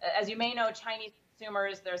 As you may know, Chinese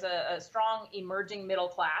consumers, there's a strong emerging middle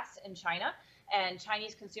class in China, and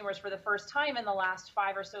Chinese consumers for the first time in the last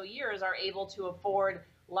 5 or so years are able to afford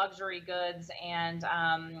luxury goods and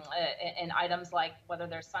items like, whether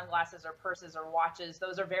they're sunglasses or purses or watches.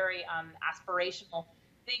 Those are very aspirational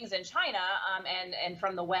things in China, and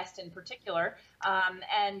from the West in particular,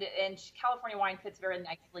 and California wine fits very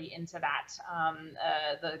nicely into that,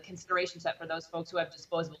 the consideration set for those folks who have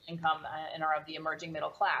disposable income and are of the emerging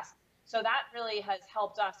middle class. So that really has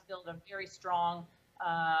helped us build a very strong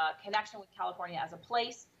connection with California as a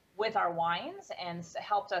place with our wines, and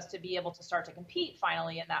helped us to be able to start to compete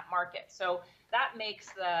finally in that market. So that makes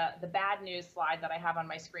the bad news slide that I have on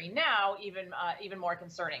my screen now even more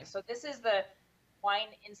concerning. So this is the Wine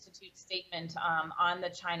Institute statement on the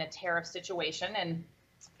China tariff situation. And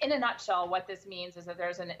in a nutshell, what this means is that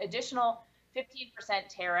there's an additional 15%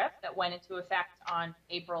 tariff that went into effect on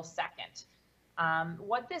April 2nd.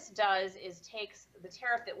 What this does is takes the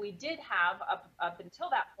tariff that we did have up until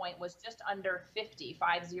that point was just under 50%,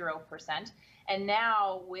 and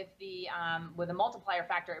now with the multiplier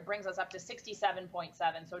factor, it brings us up to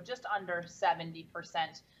 67.7, so just under 70%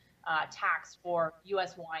 tax for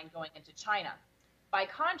U.S. wine going into China. By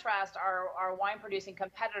contrast, our wine-producing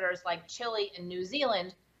competitors like Chile and New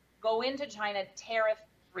Zealand go into China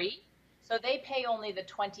tariff-free, so they pay only the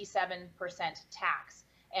 27% tax.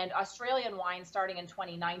 And Australian wine, starting in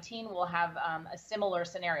 2019, will have a similar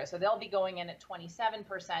scenario. So they'll be going in at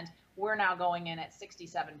 27%. We're now going in at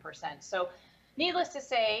 67%. So needless to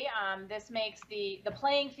say, this makes the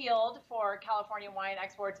playing field for California wine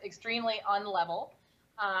exports extremely unlevel.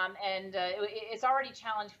 It's already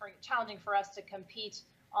challenging for us to compete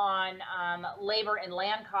on labor and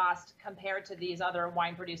land cost compared to these other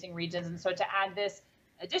wine producing regions. And so to add this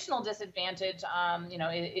additional disadvantage,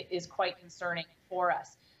 is quite concerning for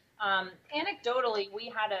us. Anecdotally, we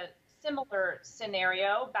had a similar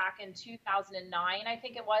scenario back in 2009, I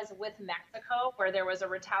think it was, with Mexico, where there was a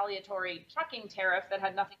retaliatory trucking tariff that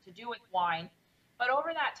had nothing to do with wine. But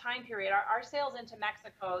over that time period, our sales into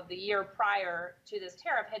Mexico the year prior to this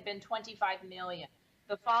tariff had been 25 million.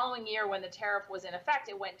 The following year, when the tariff was in effect,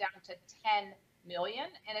 it went down to 10 million,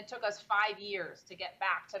 and it took us 5 years to get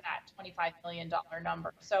back to that $25 million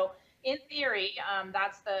number. So in theory,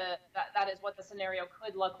 that is what the scenario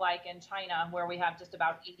could look like in China, where we have just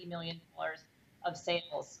about $80 million of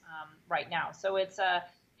sales right now. So it's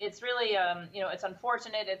really it's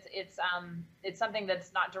unfortunate. It's something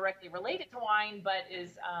that's not directly related to wine, but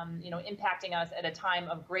is impacting us at a time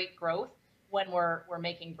of great growth when we're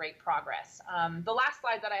making great progress. The last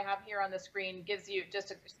slide that I have here on the screen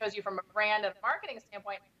shows you from a brand and marketing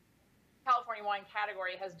standpoint, California wine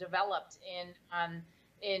category has developed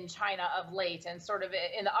in China of late. And sort of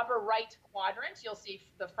in the upper right quadrant, you'll see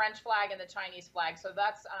the French flag and the Chinese flag. So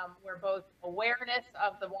that's where both awareness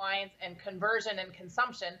of the wines and conversion and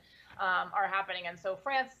consumption are happening. And so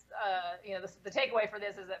France, the takeaway for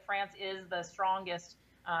this is that France is the strongest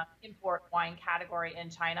import wine category in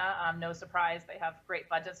China. No surprise, they have great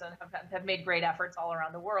budgets and have made great efforts all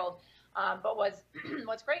around the world. But what's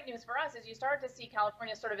great news for us is you start to see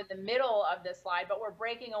California sort of in the middle of this slide, but we're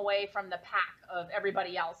breaking away from the pack of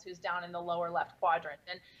everybody else who's down in the lower left quadrant.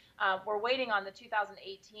 And we're waiting on the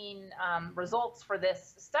 2018 results for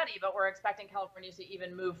this study, but we're expecting California to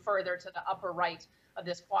even move further to the upper right of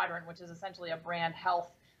this quadrant, which is essentially a brand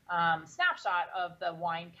health snapshot of the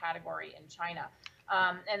wine category in China.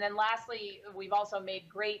 And then lastly, we've also made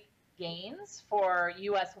great gains for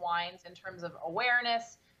U.S. wines in terms of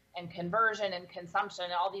awareness and conversion and consumption,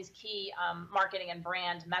 all these key marketing and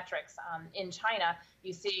brand metrics in China.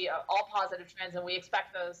 You see all positive trends, and we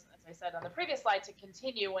expect those, as I said on the previous slide, to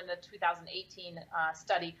continue when the 2018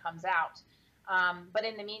 study comes out. But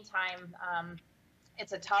in the meantime,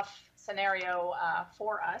 it's a tough scenario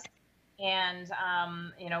for us, and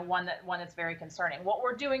one that's very concerning. What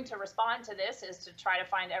we're doing to respond to this is to try to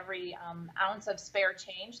find every ounce of spare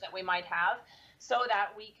change that we might have, so that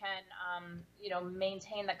we can,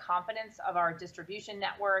 maintain the confidence of our distribution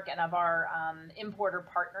network and of our importer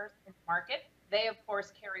partners in the market. They, of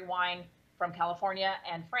course, carry wine from California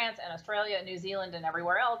and France and Australia and New Zealand and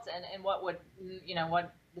everywhere else. And what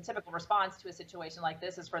the typical response to a situation like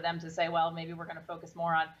this is for them to say, well, maybe we're going to focus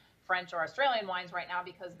more on French or Australian wines right now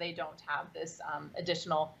because they don't have this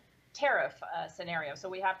additional tariff scenario. So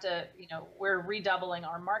we have to, we're redoubling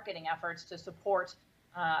our marketing efforts to support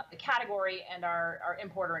the category and our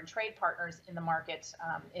importer and trade partners in the market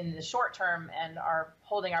in the short term, and are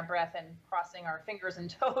holding our breath and crossing our fingers and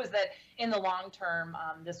toes that in the long term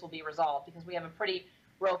this will be resolved, because we have a pretty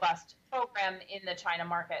robust program in the China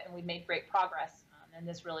market and we've made great progress, and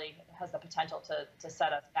this really has the potential to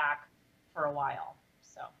set us back for a while.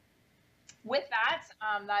 So with that,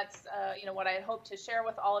 that's what I hope to share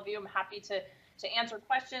with all of you. I'm happy to answer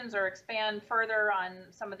questions or expand further on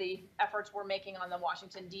some of the efforts we're making on the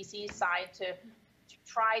Washington, D.C. side to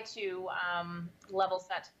try to level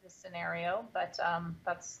set this scenario. But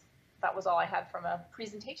that was all I had from a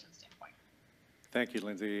presentation standpoint. Thank you,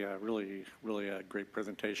 Lindsay. Really a great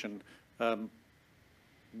presentation.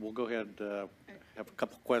 We'll go ahead, have a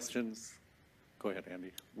couple questions. Go ahead,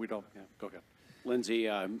 Andy. Go ahead. Lindsay,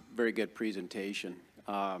 very good presentation.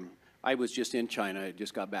 I was just in China. I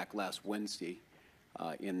just got back last Wednesday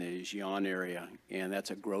in the Xi'an area, and that's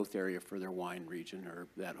a growth area for their wine region, or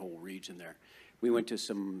that whole region there. We went to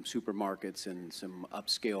some supermarkets and some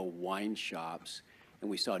upscale wine shops, and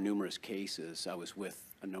we saw numerous cases. I was with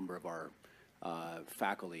a number of our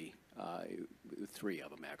faculty, 3 of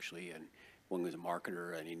them actually, and one was a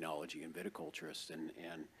marketer, an enology, and viticulturist, and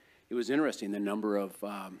it was interesting the number of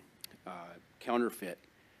counterfeit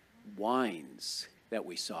wines that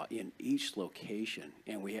we saw in each location,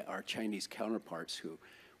 and our Chinese counterparts who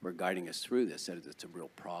were guiding us through this said it's a real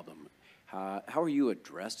problem. How are you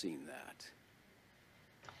addressing that?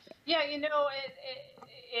 Yeah,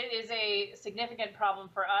 it is a significant problem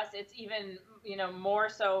for us. It's even more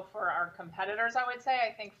so for our competitors, I would say.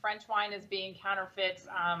 I think French wine is being counterfeit,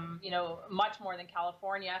 much more than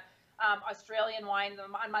California. Australian wine.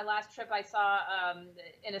 On my last trip, I saw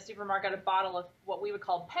in a supermarket a bottle of what we would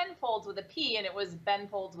call Penfolds with a P, and it was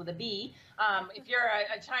Benfolds with a B. If you're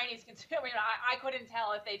a Chinese consumer, I couldn't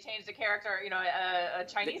tell if they changed the character. A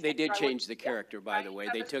Chinese. They did change the character, by the way.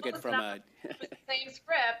 They took it from a. Same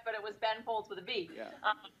script, but it was Benfolds with a B. Yeah.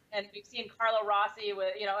 And we've seen Carlo Rossi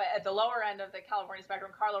with, at the lower end of the California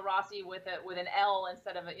spectrum, Carlo Rossi with an L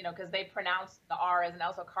instead of because they pronounce the R as an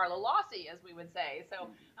L, so Carlo Lossi, as we would say. So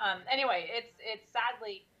anyway, it's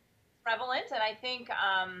sadly prevalent, and I think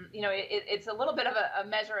it's a little bit of a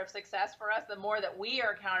measure of success for us. The more that we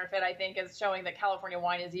are counterfeit, I think, is showing that California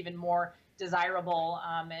wine is even more desirable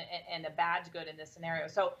and a badge good in this scenario.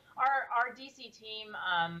 So our DC team,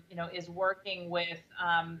 is working with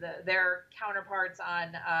their counterparts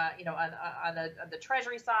on the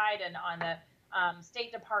Treasury side and on the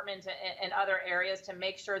State Department and other areas to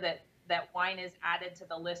make sure that wine is added to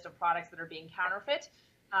the list of products that are being counterfeit.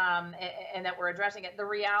 And that we're addressing it. The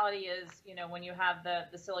reality is, when you have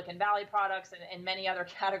the Silicon Valley products and many other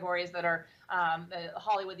categories that are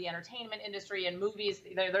Hollywood, the entertainment industry, and movies,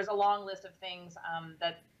 there's a long list of things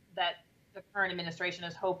that the current administration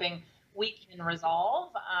is hoping we can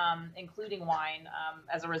resolve, including wine,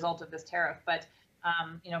 as a result of this tariff. But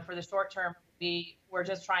for the short term, we're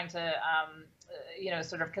just trying to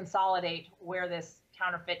sort of consolidate where this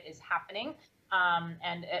counterfeit is happening.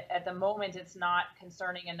 And at the moment, it's not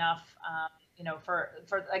concerning enough, for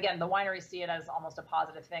again, the wineries see it as almost a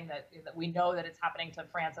positive thing that we know that it's happening to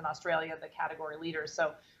France and Australia, the category leaders.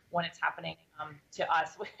 So when it's happening to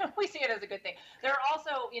us, we see it as a good thing. There are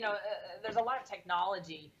also, there's a lot of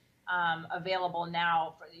technology available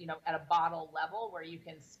now, for, at a bottle level where you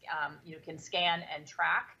can scan and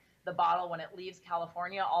track the bottle when it leaves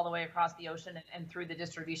California all the way across the ocean and through the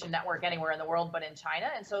distribution network anywhere in the world but in China.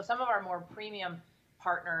 And so some of our more premium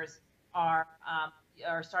partners are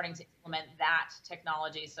starting to implement that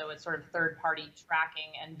technology. So it's sort of third-party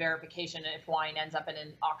tracking and verification. If wine ends up in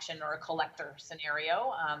an auction or a collector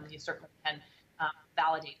scenario, you certainly can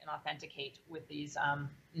validate and authenticate with these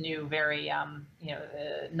new, very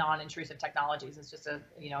non-intrusive technologies. It's just a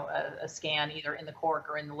scan either in the cork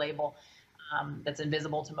or in the label. That's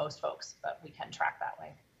invisible to most folks, but we can track that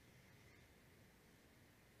way.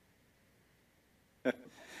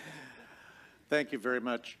 Thank you very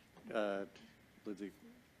much, Lindsay.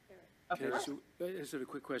 Okay, so I just have a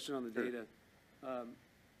quick question on the data.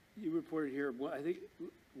 You reported here, I think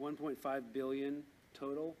 1.5 billion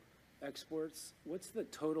total exports. What's the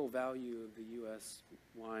total value of the U.S.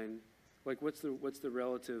 wine? Like, what's the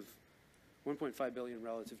relative 1.5 billion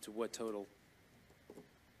relative to what total?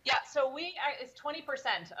 Yeah, so it's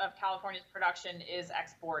 20% of California's production is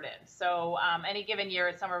exported. So any given year,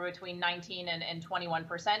 it's somewhere between 19 and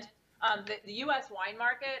 21%. The U.S. wine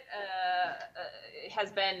market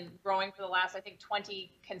has been growing for the last, I think, 23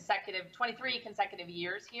 consecutive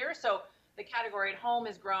years here. So the category at home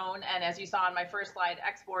has grown, and as you saw on my first slide,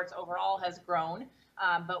 exports overall has grown.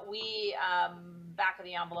 But we, back of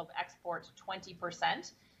the envelope, export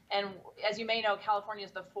 20%. And as you may know, California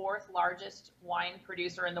is the 4th largest wine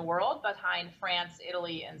producer in the world, behind France,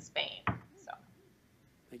 Italy, and Spain. So,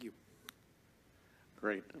 thank you.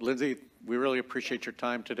 Great. Lindsay, we really appreciate your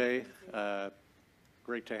time today.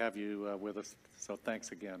 Great to have you with us. So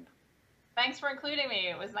thanks again. Thanks for including me.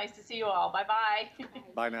 It was nice to see you all. Bye-bye.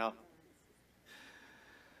 Bye now.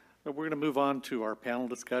 We're going to move on to our panel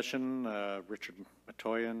discussion. Richard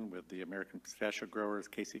Matoyan with the American Pistachio Growers,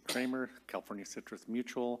 Casey Kramer, California Citrus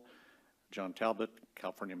Mutual, John Talbot,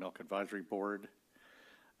 California Milk Advisory Board.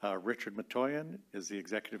 Richard Matoyan is the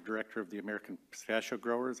Executive Director of the American Pistachio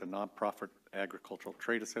Growers, a nonprofit agricultural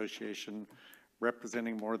trade association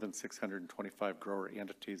representing more than 625 grower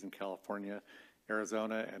entities in California,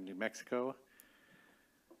 Arizona, and New Mexico.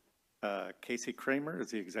 Casey Kramer is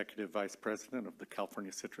the Executive Vice President of the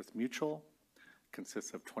California Citrus Mutual,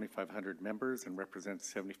 consists of 2,500 members and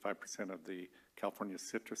represents 75% of the California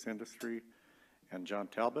citrus industry. And John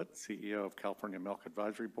Talbot, CEO of California Milk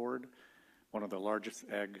Advisory Board, one of the largest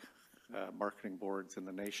ag marketing boards in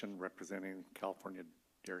the nation, representing California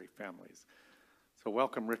dairy families. So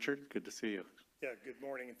welcome, Richard. Good to see you. Yeah, good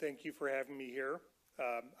morning, and thank you for having me here.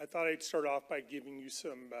 I thought I'd start off by giving you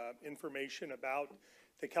some information about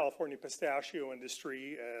the California pistachio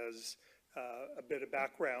industry as a bit of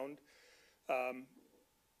background.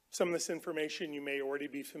 Some of this information you may already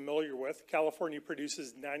be familiar with. California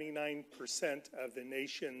produces 99% of the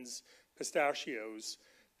nation's pistachios.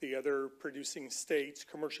 The other producing states,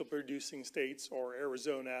 commercial producing states, are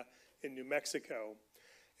Arizona and New Mexico.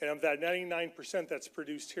 And of that 99% that's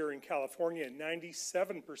produced here in California,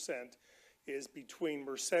 97% is between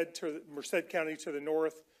Merced County to the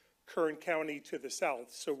north, Kern County to the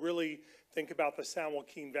south. So really think about the San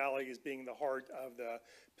Joaquin Valley as being the heart of the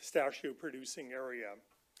pistachio producing area.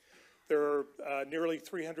 There are nearly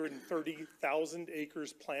 330,000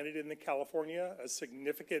 acres planted in California, a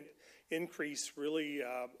significant increase really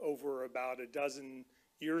over about a dozen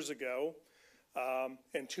years ago.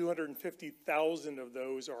 And 250,000 of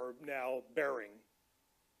those are now bearing.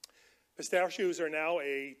 Pistachios are now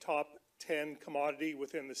a top 10 commodity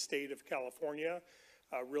within the state of California.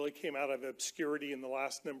 Really came out of obscurity in the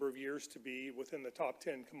last number of years to be within the top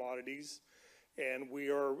 10 commodities. And we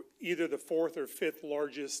are either the fourth or fifth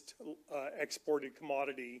largest exported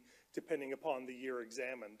commodity, depending upon the year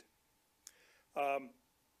examined.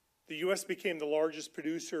 The U.S. became the largest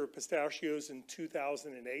producer of pistachios in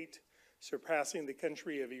 2008, surpassing the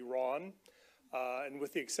country of Iran. And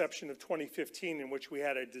with the exception of 2015, in which we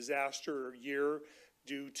had a disaster year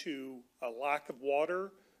due to a lack of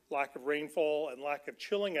water, lack of rainfall, and lack of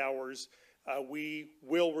chilling hours, we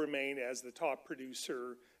will remain as the top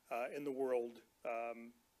producer in the world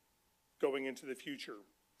going into the future.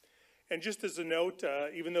 And just as a note,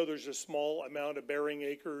 even though there's a small amount of bearing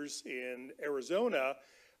acres in Arizona,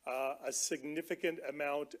 a significant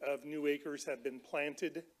amount of new acres have been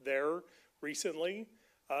planted there recently,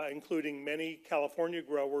 including many California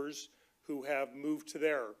growers who have moved to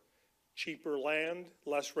there. Cheaper land,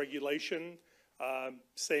 less regulation,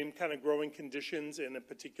 same kind of growing conditions in a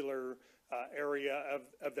particular area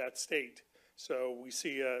of that state. So we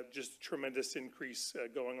see just a tremendous increase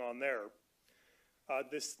going on there.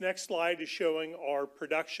 This next slide is showing our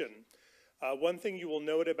production. One thing you will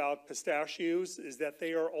note about pistachios is that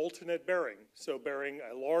they are alternate bearing. So bearing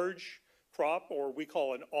a large crop, or we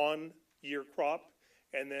call an on-year crop,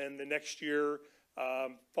 and then the next year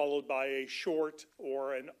followed by a short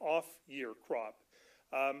or an off-year crop.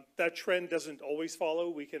 That trend doesn't always follow.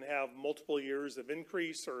 We can have multiple years of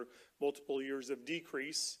increase or multiple years of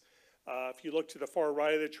decrease. If you look to the far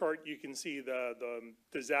right of the chart, you can see the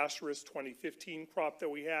disastrous 2015 crop that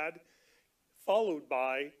we had, followed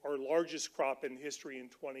by our largest crop in history in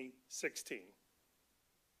 2016.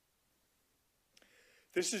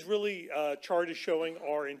 This is really a chart is showing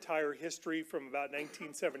our entire history from about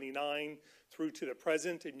 1979 through to the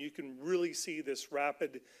present, and you can really see this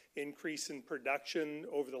rapid increase in production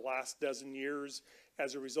over the last dozen years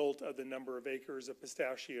as a result of the number of acres of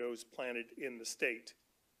pistachios planted in the state.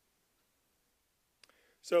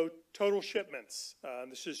 So total shipments,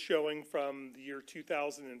 this is showing from the year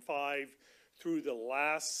 2005 through the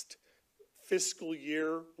last fiscal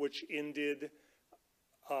year, which ended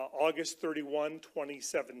August 31,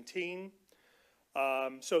 2017.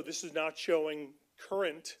 So this is not showing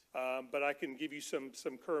current, but I can give you some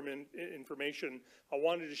current information. I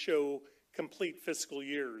wanted to show complete fiscal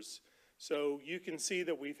years. So you can see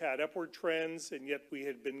that we've had upward trends, and yet we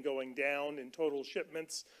had been going down in total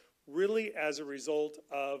shipments, really as a result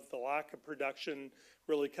of the lack of production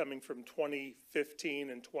really coming from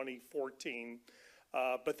 2015 and 2014,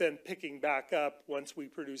 but then picking back up once we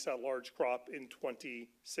produce that large crop in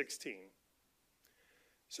 2016.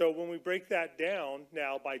 So when we break that down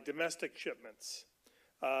now by domestic shipments,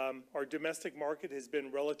 our domestic market has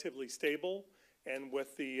been relatively stable, and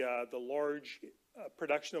with the large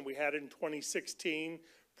production that we had in 2016,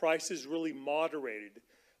 prices really moderated.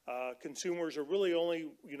 Consumers are really only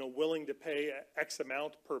willing to pay X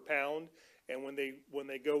amount per pound, and when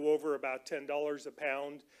they go over about $10 a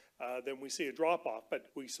pound, then we see a drop off. But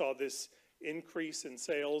we saw this increase in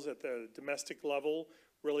sales at the domestic level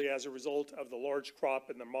really as a result of the large crop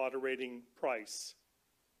and the moderating price.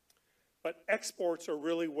 But exports are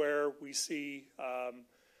really where we see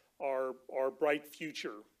our bright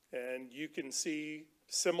future, and you can see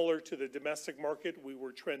similar to the domestic market, we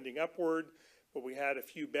were trending upward. But we had a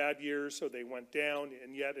few bad years, so they went down,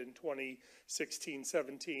 and yet in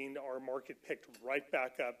 2016-17, our market picked right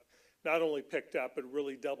back up. Not only picked up, but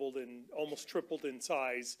really doubled and almost tripled in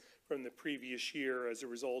size from the previous year as a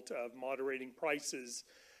result of moderating prices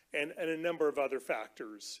and a number of other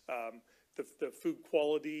factors. The food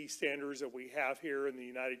quality standards that we have here in the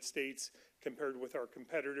United States compared with our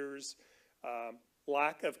competitors,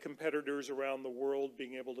 lack of competitors around the world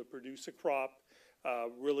being able to produce a crop,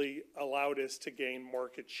 really allowed us to gain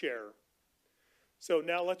market share. So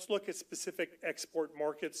now let's look at specific export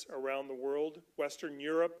markets around the world. Western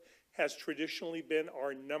Europe has traditionally been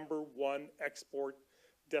our #1 export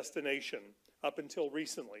destination up until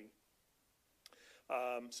recently.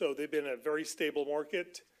 So they've been a very stable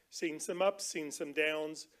market, seen some ups, seen some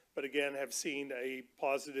downs, but again have seen a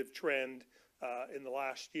positive trend in the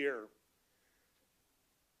last year.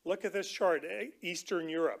 Look at this chart, Eastern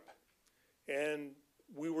Europe. And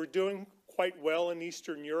we were doing quite well in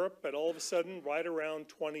Eastern Europe, but all of a sudden, right around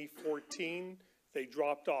 2014, they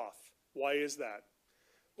dropped off. Why is that?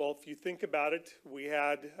 Well, if you think about it, we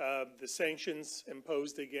had the sanctions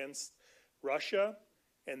imposed against Russia,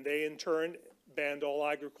 and they in turn banned all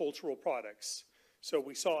agricultural products. So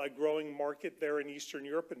we saw a growing market there in Eastern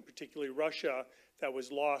Europe, and particularly Russia, that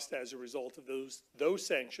was lost as a result of those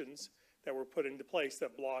sanctions that were put into place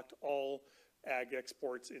that blocked all ag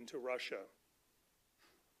exports into Russia.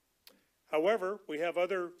 However, we have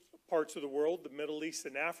other parts of the world, the Middle East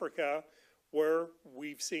and Africa, where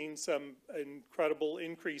we've seen some incredible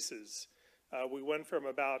increases. We went from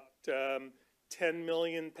about 10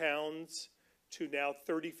 million pounds to now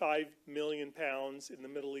 35 million pounds in the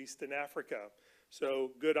Middle East and Africa.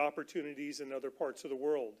 So good opportunities in other parts of the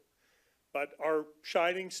world. But our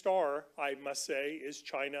shining star, I must say, is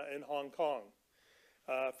China and Hong Kong.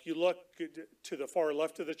 If you look to the far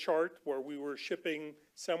left of the chart, where we were shipping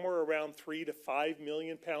somewhere around 3 to 5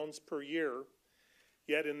 million pounds per year,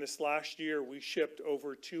 yet in this last year we shipped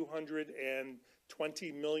over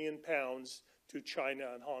 220 million pounds to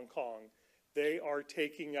China and Hong Kong. They are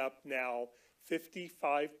taking up now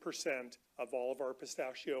 55% of all of our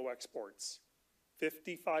pistachio exports.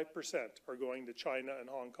 55% are going to China and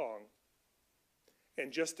Hong Kong.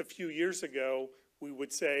 And just a few years ago, we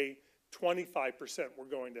would say 25% were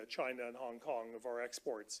going to China and Hong Kong of our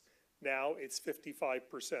exports. Now it's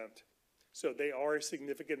 55%. So they are a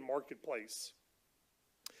significant marketplace.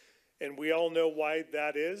 And we all know why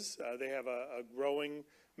that is. They have a growing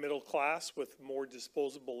middle class with more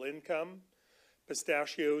disposable income.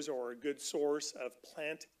 Pistachios are a good source of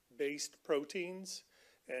plant-based proteins,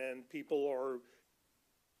 and people are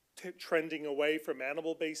trending away from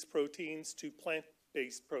animal-based proteins to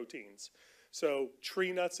plant-based proteins. So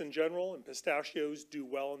tree nuts in general and pistachios do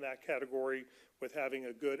well in that category with having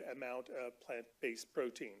a good amount of plant-based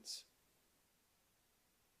proteins.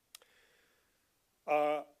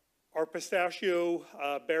 Our pistachio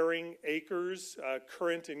bearing acres,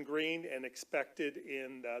 current in green and expected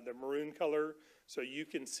in the maroon color. So you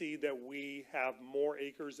can see that we have more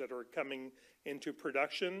acres that are coming into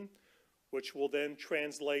production, which will then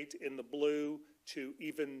translate in the blue to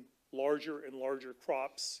even larger and larger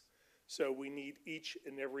crops. So we need each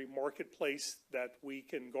and every marketplace that we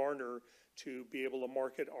can garner to be able to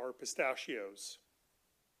market our pistachios.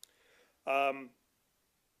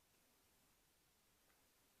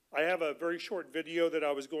 I have a very short video that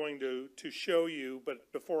I was going to show you,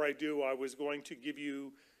 but before I do, I was going to give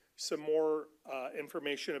you some more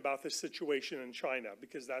information about the situation in China,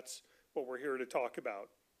 because that's what we're here to talk about.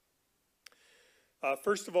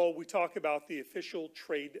 First of all, we talk about the official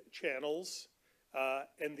trade channels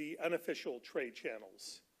and the unofficial trade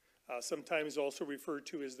channels, sometimes also referred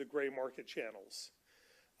to as the gray market channels.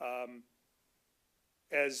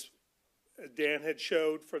 As Dan had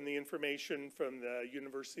showed from the information from the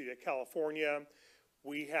University of California,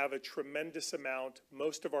 we have a tremendous amount,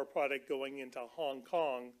 most of our product going into Hong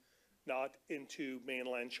Kong, not into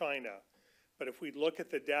mainland China. But if we look at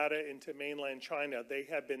the data into mainland China, they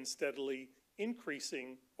have been steadily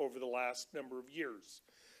increasing over the last number of years.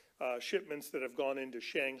 Shipments that have gone into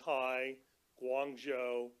Shanghai,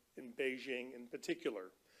 Guangzhou, and Beijing in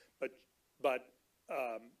particular. But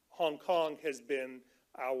Hong Kong has been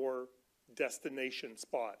our destination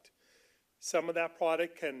spot. Some of that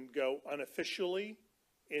product can go unofficially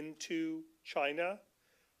into China,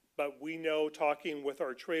 but we know, talking with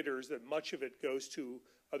our traders, that much of it goes to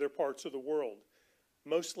other parts of the world,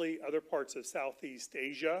 mostly other parts of Southeast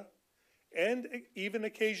Asia, and even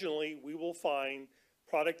occasionally we will find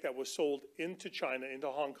product that was sold into China, into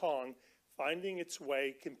Hong Kong, finding its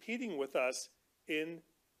way, competing with us in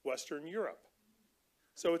Western Europe.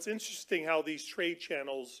 So it's interesting how these trade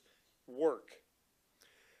channels work.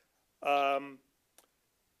 The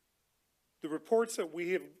reports that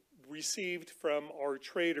we have received from our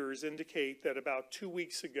traders indicate that about 2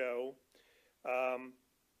 weeks ago,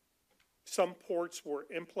 some ports were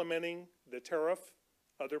implementing the tariff,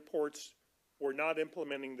 other ports were not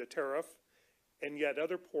implementing the tariff, and yet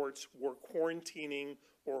other ports were quarantining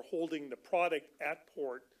or holding the product at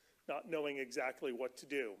port, not knowing exactly what to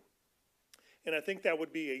do. And I think that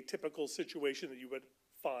would be a typical situation that you would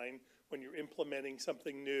find when you're implementing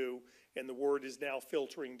something new and the word is now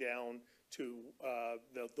filtering down to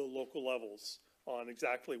the local levels on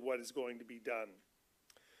exactly what is going to be done.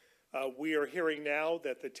 We are hearing now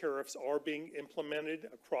that the tariffs are being implemented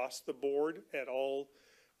across the board at all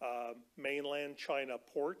mainland China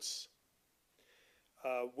ports.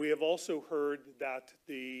 We have also heard that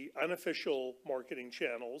the unofficial marketing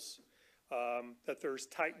channels, that there's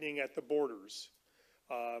tightening at the borders.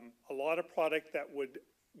 A lot of product that would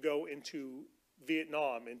go into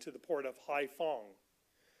Vietnam, into the port of Hai Phong.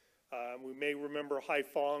 We may remember Hai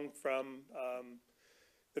Phong from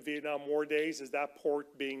the Vietnam War days. Is that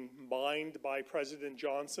port being mined by President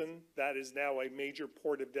Johnson? That is now a major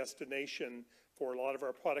port of destination for a lot of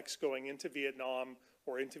our products going into Vietnam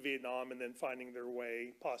or into Vietnam and then finding their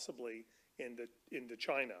way possibly into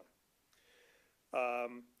China.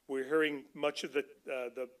 We're hearing much of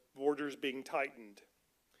the borders being tightened.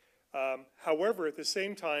 However, at the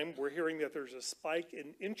same time, we're hearing that there's a spike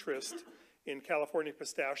in interest in California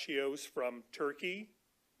pistachios from Turkey,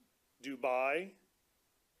 Dubai,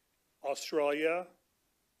 Australia,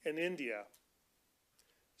 and India.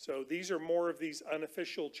 So these are more of these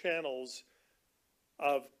unofficial channels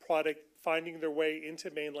of product finding their way into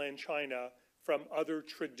mainland China from other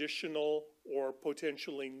traditional or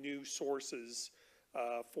potentially new sources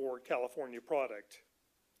for California product.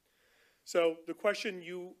 So the question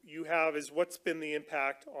you have is, what's been the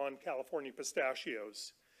impact on California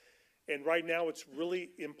pistachios? And right now it's really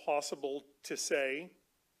impossible to say.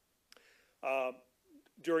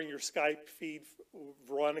 During your Skype feed,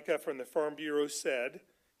 Veronica from the Farm Bureau said,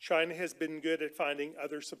 China has been good at finding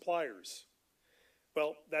other suppliers.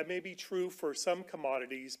 Well, that may be true for some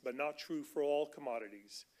commodities, but not true for all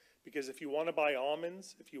commodities. Because if you want to buy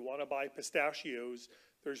almonds, if you want to buy pistachios,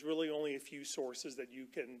 there's really only a few sources that you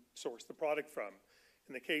can source the product from.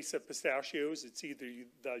 In the case of pistachios, it's either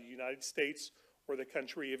the United States or the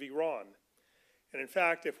country of Iran. And in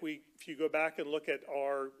fact, if you go back and look at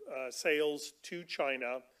our sales to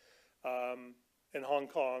China and Hong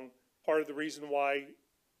Kong, part of the reason why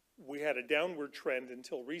we had a downward trend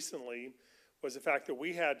until recently was the fact that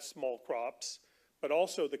we had small crops, but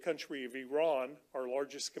also the country of Iran, our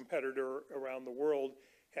largest competitor around the world,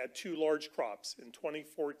 had two large crops in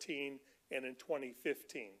 2014 and in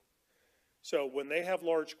 2015. So when they have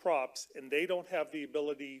large crops and they don't have the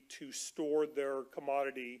ability to store their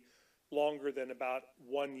commodity longer than about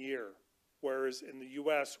 1 year, whereas in the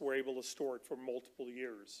US, we're able to store it for multiple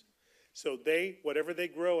years. So whatever they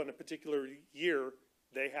grow in a particular year,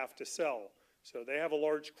 they have to sell. So they have a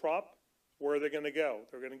large crop, where are they going to go?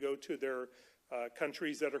 They're going to go to their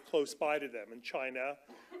countries that are close by to them. And China,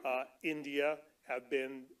 India have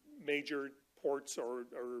been major ports or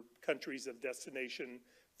countries of destination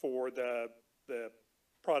for the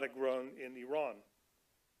product grown in Iran.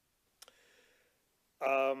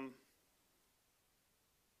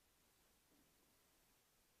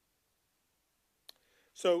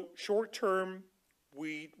 So short term,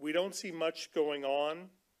 we don't see much going on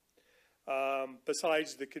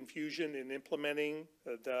besides the confusion in implementing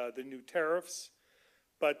the new tariffs.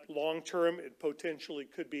 But long term, it potentially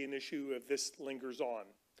could be an issue if this lingers on.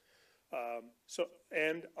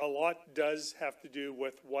 And a lot does have to do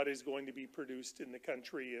with what is going to be produced in the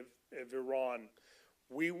country of Iran.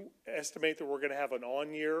 We estimate that we're going to have an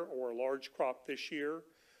on year or a large crop this year.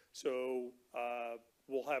 So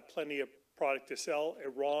we'll have plenty of product to sell.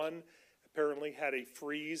 Iran apparently had a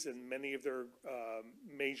freeze in many of their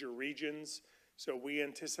major regions. So we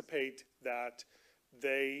anticipate that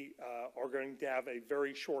they are going to have a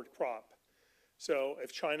very short crop. So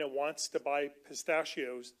if China wants to buy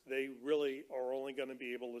pistachios, they really are only going to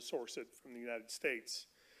be able to source it from the United States.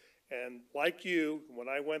 And like you, when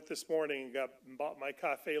I went this morning and bought my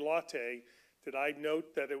cafe latte, did I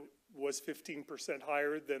note that it was 15%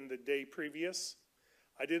 higher than the day previous?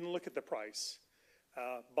 I didn't look at the price.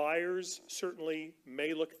 Buyers certainly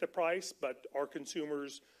may look at the price, but are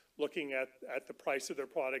consumers looking at the price of their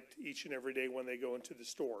product each and every day when they go into the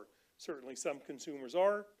store? Certainly some consumers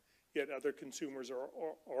are, yet other consumers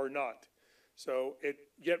are not. So it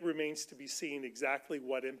yet remains to be seen exactly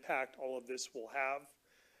what impact all of this will have.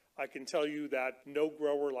 I can tell you that no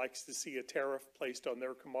grower likes to see a tariff placed on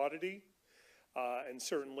their commodity, and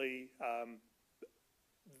certainly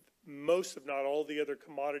most, if not all, the other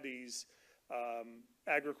commodities,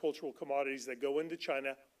 agricultural commodities that go into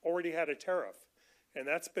China already had a tariff. And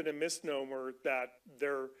that's been a misnomer that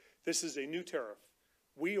this is a new tariff.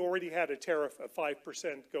 We already had a tariff of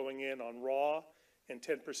 5% going in on raw and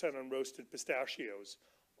 10% on roasted pistachios.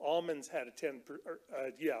 Almonds had a 10%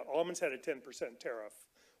 tariff.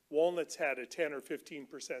 Walnuts had a 10 or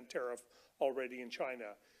 15% tariff already in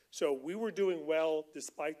China. So we were doing well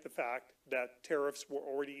despite the fact that tariffs were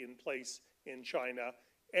already in place in China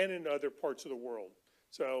and in other parts of the world.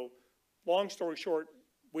 So long story short,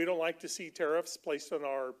 we don't like to see tariffs placed on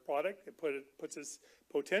our product. It puts us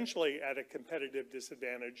potentially at a competitive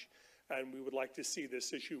disadvantage. and we would like to see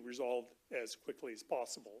this issue resolved as quickly as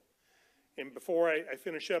possible. And before I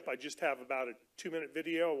finish up, I just have about a 2-minute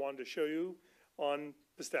video I wanted to show you on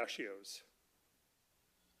pistachios.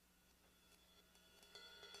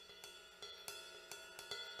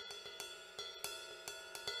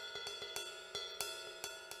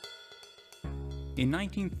 In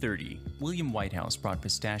 1930, William Whitehouse brought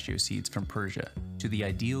pistachio seeds from Persia to the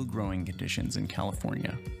ideal growing conditions in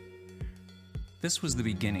California. This was the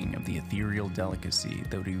beginning of the ethereal delicacy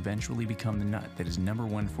that would eventually become the nut that is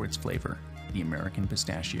 #1 for its flavor, the American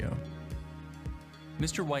pistachio.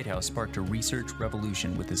 Mr. Whitehouse sparked a research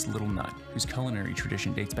revolution with this little nut, whose culinary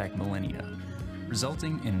tradition dates back millennia,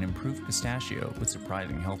 resulting in an improved pistachio with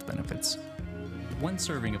surprising health benefits. One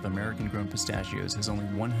serving of American-grown pistachios has only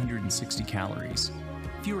 160 calories,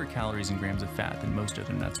 fewer calories and grams of fat than most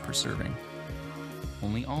other nuts per serving.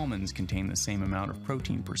 Only almonds contain the same amount of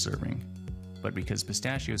protein per serving, but because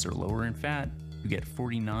pistachios are lower in fat, you get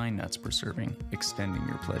 49 nuts per serving, extending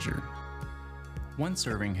your pleasure. One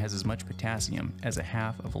serving has as much potassium as a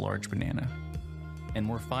half of a large banana, and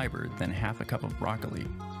more fiber than half a cup of broccoli.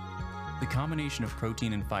 The combination of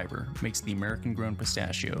protein and fiber makes the American-grown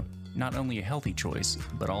pistachio not only a healthy choice,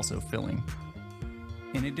 but also filling.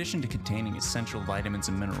 In addition to containing essential vitamins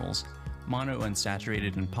and minerals,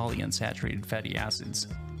 monounsaturated and polyunsaturated fatty acids,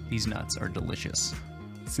 these nuts are delicious.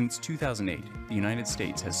 Since 2008, the United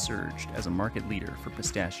States has surged as a market leader for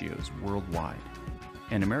pistachios worldwide,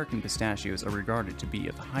 and American pistachios are regarded to be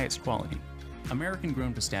of the highest quality.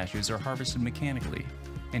 American-grown pistachios are harvested mechanically,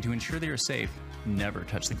 and to ensure they are safe, never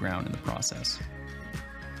touch the ground in the process.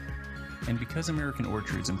 And because American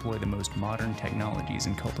orchards employ the most modern technologies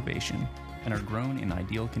in cultivation and are grown in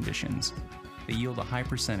ideal conditions, they yield a high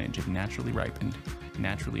percentage of naturally ripened,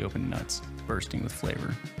 naturally opened nuts bursting with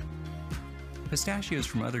flavor. Pistachios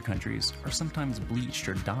from other countries are sometimes bleached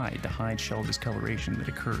or dyed to hide shell discoloration that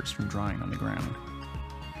occurs from drying on the ground,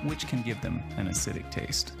 which can give them an acidic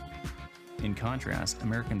taste. In contrast,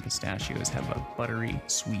 American pistachios have a buttery,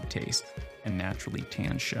 sweet taste and naturally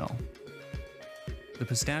tanned shell. The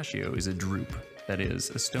pistachio is a drupe, that is,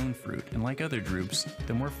 a stone fruit, and like other drupes,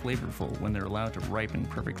 they're more flavorful when they're allowed to ripen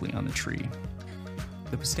perfectly on the tree.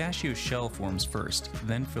 The pistachio shell forms first,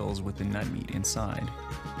 then fills with the nut meat inside.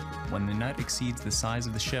 When the nut exceeds the size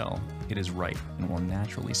of the shell, it is ripe and will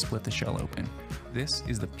naturally split the shell open. This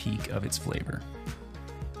is the peak of its flavor.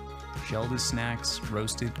 Shelled as snacks,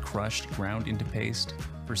 roasted, crushed, ground into paste,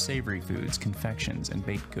 for savory foods, confections, and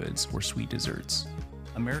baked goods, or sweet desserts.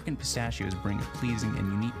 American pistachios bring a pleasing and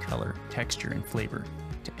unique color, texture, and flavor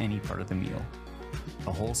to any part of the meal.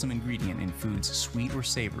 A wholesome ingredient in foods sweet or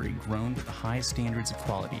savory, grown with the highest standards of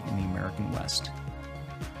quality in the American West.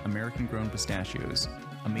 American-grown pistachios,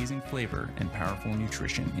 amazing flavor and powerful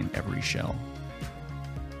nutrition in every shell.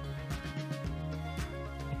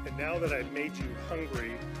 And now that I've made you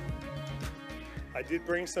hungry, I did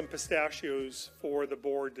bring some pistachios for the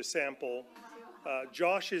board to sample.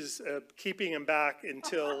 Josh is keeping him back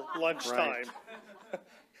until lunchtime.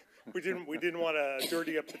 we didn't want to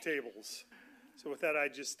dirty up the tables. So with that, I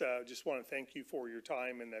just want to thank you for your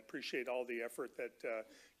time, and I appreciate all the effort that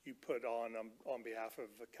you put on behalf of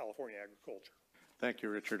California agriculture. Thank you,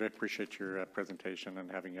 Richard. I appreciate your presentation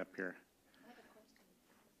and having you up here.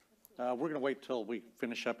 We're going to wait till we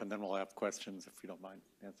finish up, and then we'll have questions, if you don't mind,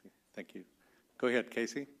 Nancy. Thank you. Go ahead,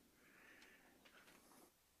 Casey.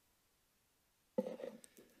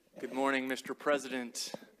 Good morning, Mr.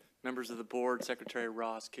 President, members of the board, Secretary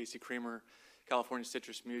Ross, Casey Creamer, California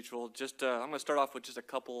Citrus Mutual. I'm going to start off with just a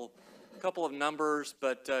couple of numbers,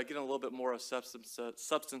 but get a little bit more of substance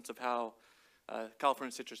of how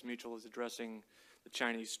California Citrus Mutual is addressing the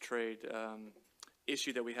Chinese trade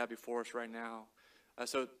issue that we have before us right now.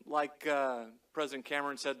 So like President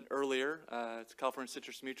Cameron said earlier, it's California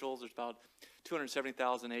Citrus Mutuals. There's about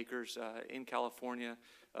 270,000 acres in California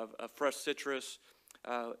of fresh citrus.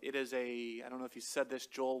 It is I don't know if you said this,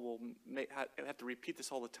 Joel, we'll have to repeat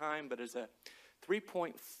this all the time, but it's a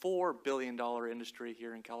 $3.4 billion industry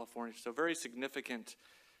here in California. So very significant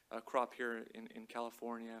crop here in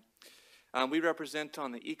California. We represent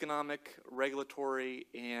on the economic, regulatory,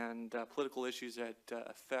 and political issues that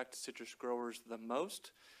affect citrus growers the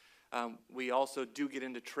most. We also do get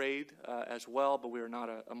into trade as well, but we are not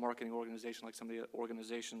a marketing organization like some of the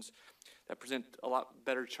organizations that present a lot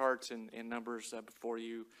better charts and numbers before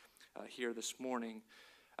you here this morning.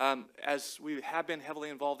 As we have been heavily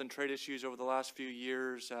involved in trade issues over the last few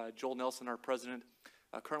years, Joel Nelson, our president,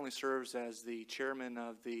 currently serves as the chairman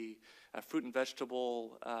of the Fruit and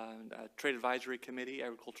Vegetable Trade Advisory Committee,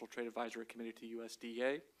 Agricultural Trade Advisory Committee to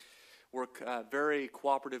USDA. work very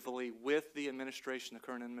cooperatively with the administration, the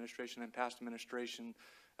current administration and past administration,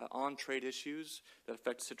 on trade issues that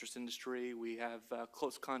affect the citrus industry. We have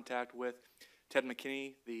close contact with Ted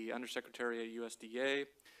McKinney, the Undersecretary at USDA,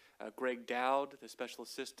 Greg Dowd, the Special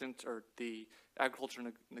Assistant or the Agriculture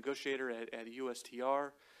Negotiator at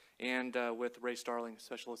USTR, and with Ray Starling,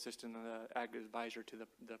 Special Assistant Ag Advisor to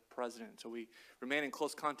the President. So we remain in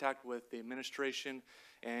close contact with the administration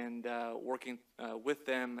and working with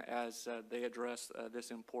them as they address this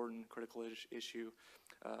important critical issue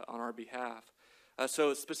on our behalf.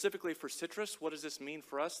 So specifically for citrus, what does this mean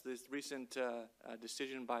for us? This recent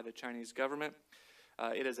decision by the Chinese government.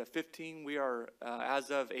 It is we are,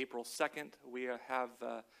 as of April 2nd, we have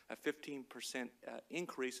a 15%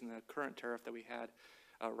 increase in the current tariff that we had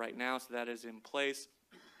right now, so that is in place.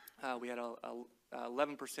 We had a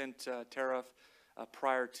 11% tariff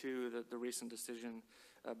prior to the recent decision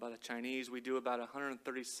by the Chinese. We do about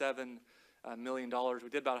 $137 million. We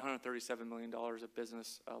did about $137 million of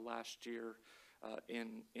business last year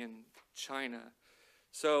in China.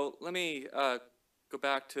 So let me go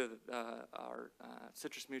back to our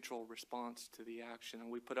Citrus Mutual response to the action. And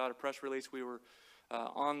we put out a press release. We were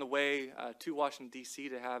on the way to Washington, D.C.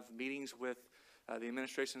 to have meetings with the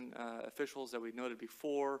administration officials that we noted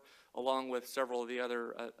before, along with several of the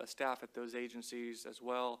other staff at those agencies as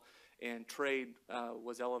well. And trade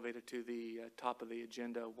was elevated to the top of the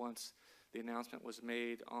agenda once the announcement was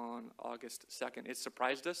made on August 2nd. It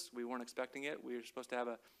surprised us. We weren't expecting it. We were supposed to have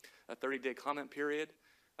a 30-day comment period.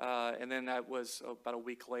 And then that was about a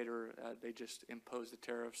week later, they just imposed the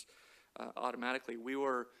tariffs automatically. We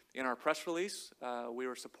were, in our press release, we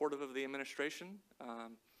were supportive of the administration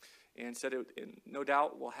and said it no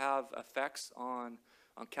doubt will have effects on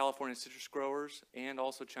California citrus growers and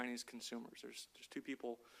also Chinese consumers. There's two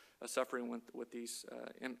people suffering with these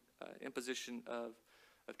imposition of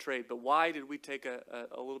trade. But why did we take a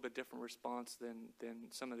little bit different response than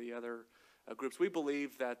some of the other groups? We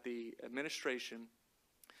believe that the administration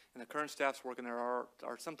and the current staffs working there are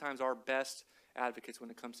sometimes our best advocates when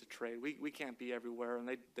it comes to trade. We can't be everywhere, and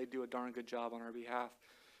they do a darn good job on our behalf.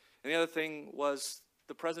 And the other thing was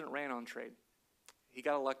the president ran on trade. He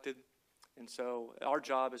got elected, and so our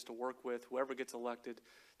job is to work with whoever gets elected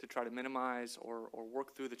to try to minimize or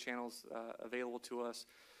work through the channels available to us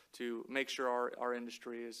to make sure our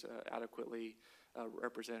industry is adequately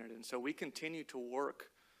represented. And so we continue to work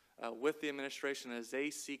with the administration as they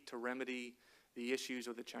seek to remedy the issues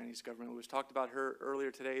with the Chinese government. It was talked about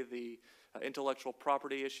earlier today, the intellectual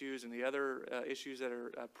property issues and the other issues that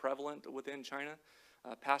are prevalent within China.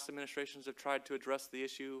 Past administrations have tried to address the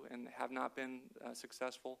issue and have not been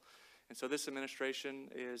successful. And so this administration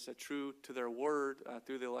is true to their word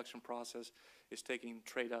through the election process, is taking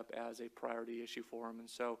trade up as a priority issue for them. And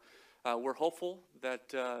so we're hopeful that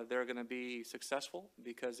they're going to be successful,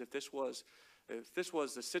 because if this was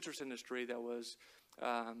the citrus industry that was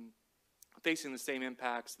facing the same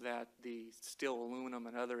impacts that the steel, aluminum,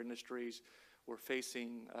 and other industries were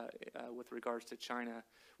facing with regards to China,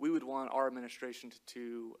 we would want our administration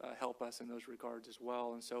to help us in those regards as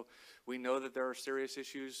well. And so we know that there are serious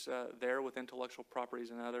issues there with intellectual properties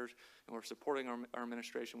and others, and we're supporting our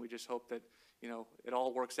administration. We just hope that, you know, it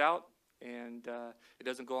all works out and it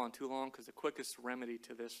doesn't go on too long, because the quickest remedy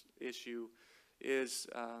to this issue is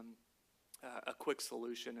a quick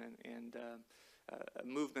solution and a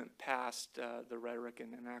movement past the rhetoric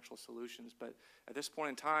and actual solutions. But at this point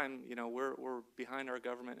in time, you know, we're behind our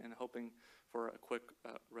government and hoping for a quick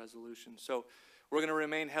resolution. So we're going to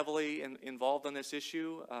remain heavily involved in this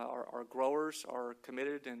issue. Our growers are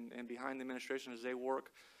committed and behind the administration as they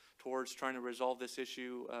work towards trying to resolve this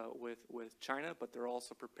issue with China, but they're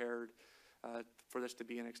also prepared for this to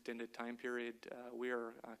be an extended time period. We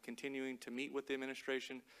are continuing to meet with the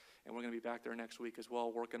administration, and we're going to be back there next week as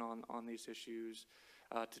well, working on these issues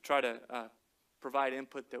to try to provide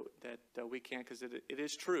input that we can, because it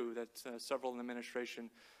is true that several in the administration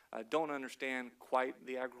don't understand quite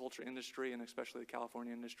the agriculture industry, and especially the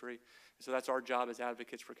California industry. And so that's our job as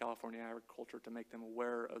advocates for California agriculture, to make them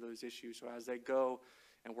aware of those issues. So as they go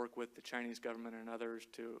and work with the Chinese government and others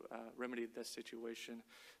to remedy this situation,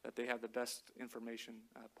 that they have the best information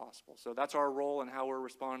possible. So that's our role and how we're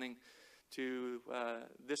responding to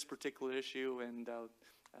this particular issue. And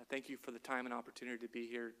thank you for the time and opportunity to be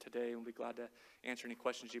here today, and we'll be glad to answer any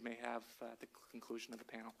questions you may have at the conclusion of the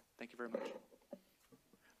panel. Thank you very much.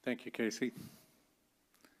 Thank you, Casey.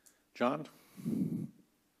 John? Good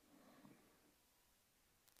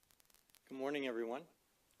morning, everyone.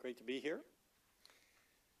 Great to be here.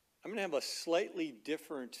 I'm going to have a slightly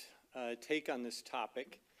different take on this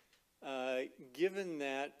topic. given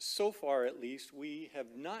that so far at least we have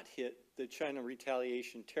not hit the China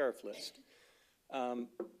retaliation tariff list.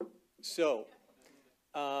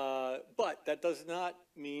 But that does not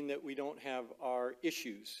mean that we don't have our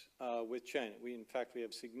issues with China. In fact, we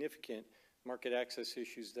have significant market access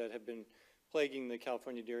issues that have been plaguing the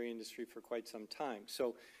California dairy industry for quite some time.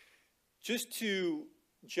 So just to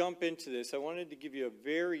jump into this, I wanted to give you a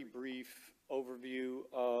very brief overview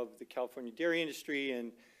of the California dairy industry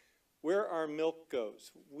and where our milk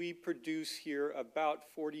goes. We produce here about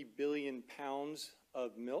 40 billion pounds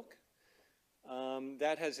of milk.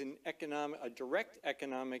 That has a direct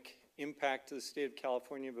economic impact to the state of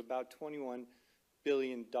California of about $21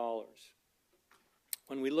 billion.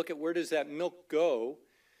 When we look at where does that milk go,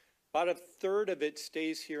 about a third of it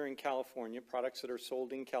stays here in California, products that are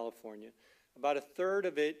sold in California. About a third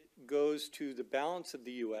of it goes to the balance of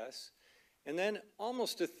the U.S., and then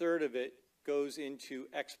almost a third of it goes into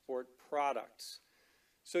export products.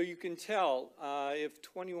 So you can tell if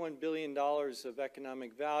 $21 billion of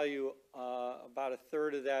economic value, about a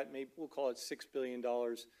third of that, maybe we'll call it $6 billion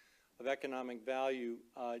of economic value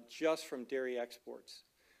just from dairy exports.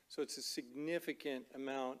 So it's a significant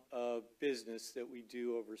amount of business that we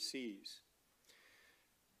do overseas.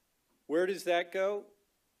 Where does that go?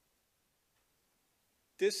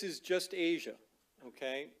 This is just Asia,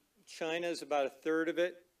 okay? China is about a third of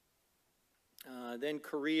it. Then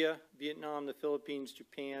Korea, Vietnam, the Philippines,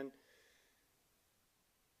 Japan.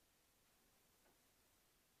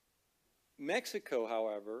 Mexico,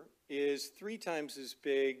 however, is 3 times as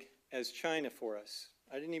big as China for us.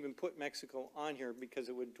 I didn't even put Mexico on here because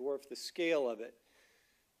it would dwarf the scale of it.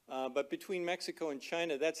 But between Mexico and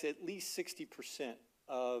China, that's at least 60%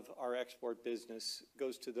 of our export business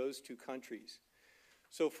goes to those 2 countries.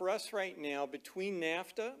 So for us right now, between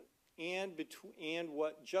NAFTA and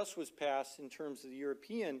what just was passed in terms of the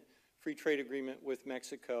European Free Trade Agreement with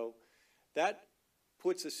Mexico, that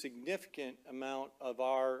puts a significant amount of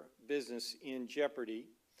our business in jeopardy.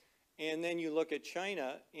 And then you look at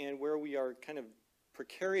China and where we are kind of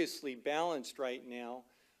precariously balanced right now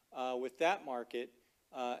with that market.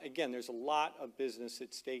 Again, there's a lot of business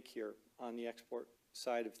at stake here on the export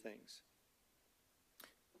side of things.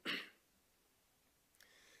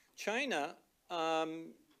 China,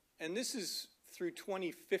 and this is through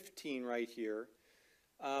 2015 right here,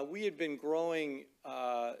 we had been growing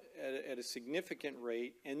at a significant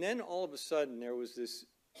rate, and then all of a sudden there was this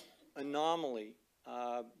anomaly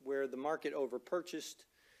where the market overpurchased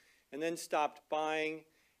and then stopped buying,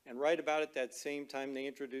 and right about at that same time they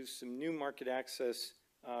introduced some new market access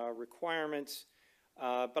requirements.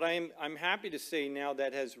 But I'm happy to say now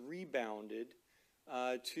that has rebounded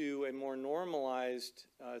to a more normalized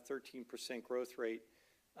 13% growth rate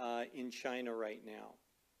in China right now.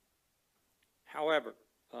 However,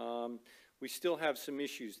 we still have some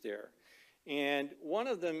issues there. And one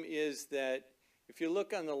of them is that if you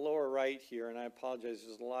look on the lower right here, and I apologize,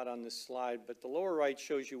 there's a lot on this slide, but the lower right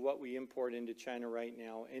shows you what we import into China right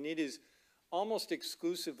now, and it is almost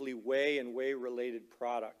exclusively whey and whey-related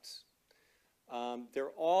products. They're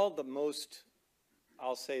all the most,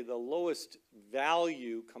 I'll say, the lowest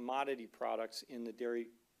value commodity products in the dairy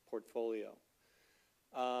portfolio,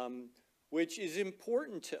 which is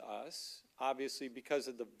important to us, obviously, because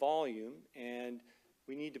of the volume, and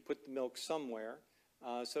we need to put the milk somewhere.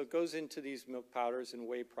 So it goes into these milk powders and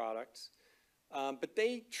whey products. But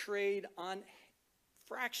they trade on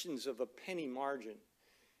fractions of a penny margin.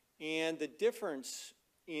 And the difference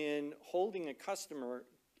in holding a customer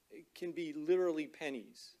can be literally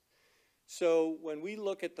pennies. So when we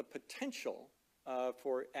look at the potential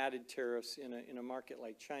for added tariffs in a market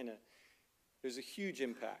like China, there's a huge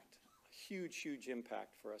impact, a huge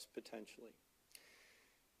impact for us potentially.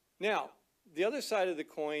 Now, the other side of the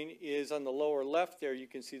coin is on the lower left there. You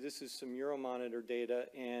can see this is some Euromonitor data,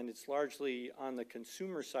 and it's largely on the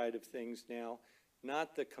consumer side of things now,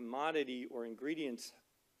 not the commodity or ingredients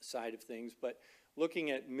side of things, but looking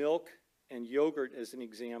at milk and yogurt as an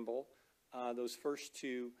example, those first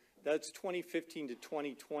 2, that's 2015 to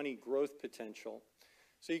 2020 growth potential.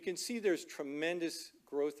 So you can see there's tremendous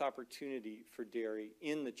growth opportunity for dairy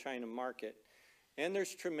in the China market, and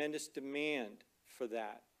there's tremendous demand for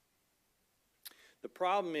that. The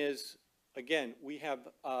problem is, again, we have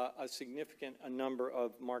a significant number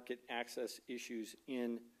of market access issues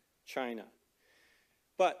in China.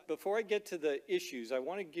 But before I get to the issues, I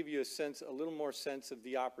want to give you a little more sense of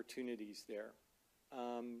the opportunities there.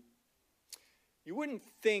 You wouldn't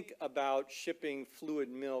think about shipping fluid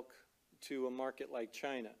milk to a market like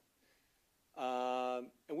China.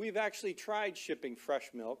 And we've actually tried shipping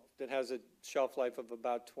fresh milk that has a shelf life of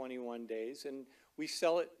about 21 days, and we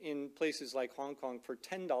sell it in places like Hong Kong for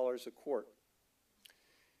 $10 a quart.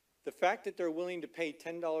 The fact that they're willing to pay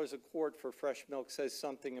 $10 a quart for fresh milk says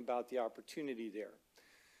something about the opportunity there.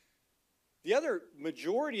 The other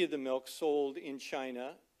majority of the milk sold in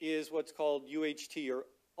China is what's called UHT, or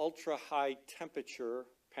ultra-high temperature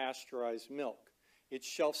pasteurized milk. It's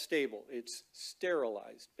shelf-stable. It's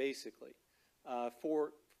sterilized, basically,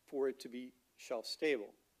 for it to be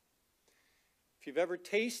shelf-stable. If you've ever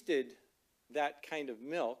tasted that kind of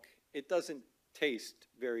milk, it doesn't taste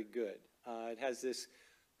very good. It has this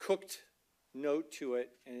cooked note to it,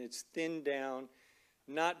 and it's thinned down,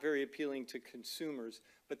 not very appealing to consumers.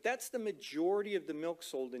 But that's the majority of the milk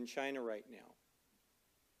sold in China right now.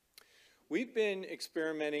 We've been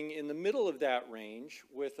experimenting in the middle of that range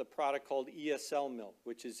with a product called ESL milk,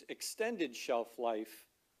 which is extended shelf life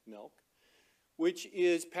milk, which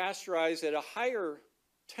is pasteurized at a higher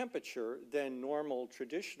temperature than normal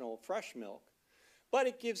traditional fresh milk, but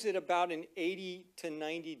it gives it about an 80 to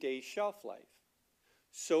 90 day shelf life.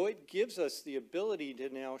 So it gives us the ability to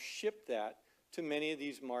now ship that to many of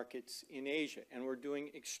these markets in Asia. And we're doing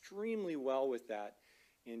extremely well with that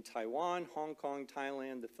in Taiwan, Hong Kong,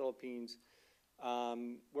 Thailand, the Philippines,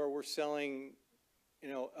 where we're selling,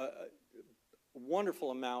 a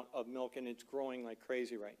wonderful amount of milk, and it's growing like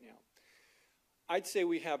crazy right now. I'd say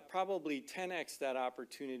we have probably 10x that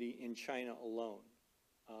opportunity in China alone.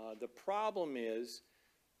 The problem is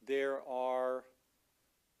there are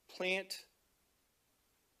plant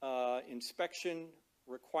inspection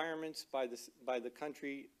requirements by the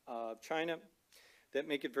country of China that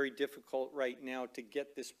make it very difficult right now to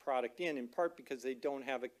get this product in part because they don't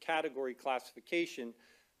have a category classification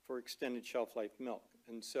for extended shelf life milk.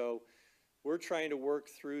 And so we're trying to work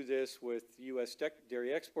through this with the U.S.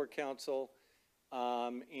 Dairy Export Council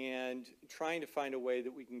and trying to find a way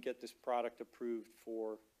that we can get this product approved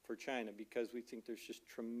for China, because we think there's just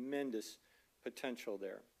tremendous potential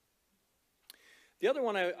there. The other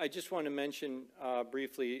one I just want to mention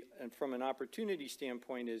briefly, and from an opportunity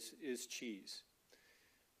standpoint, is cheese.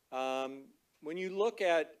 When you look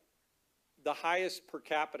at the highest per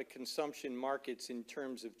capita consumption markets in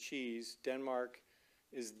terms of cheese, Denmark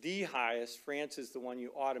is the highest. France is the one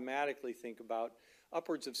you automatically think about,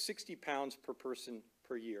 upwards of 60 pounds per person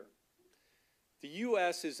per year. The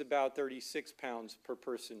U.S. is about 36 pounds per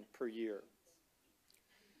person per year.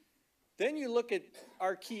 Then you look at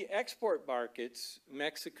our key export markets,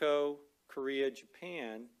 Mexico, Korea,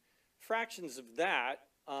 Japan, fractions of that,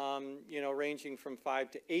 ranging from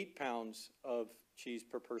 5 to 8 pounds of cheese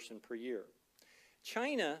per person per year.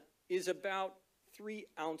 China is about 3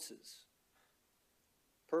 ounces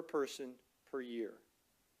per person per year.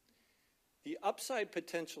 The upside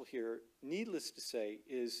potential here, needless to say,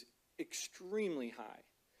 is extremely high.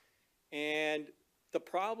 And the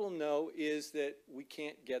problem, though, is that we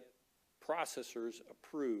can't get processors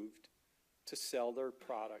approved to sell their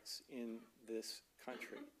products in this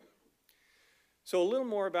country. So a little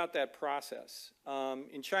more about that process.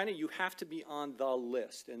 In China, you have to be on the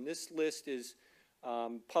list, and this list is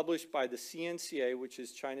published by the CNCA, which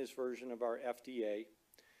is China's version of our FDA.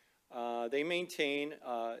 They maintain,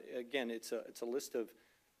 again, it's a list of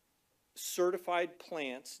certified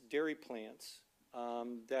plants, dairy plants,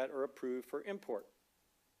 that are approved for import.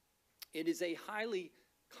 It is a highly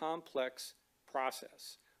complex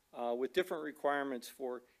process with different requirements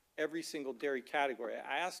for every single dairy category.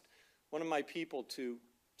 I asked one of my people to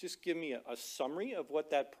just give me a summary of what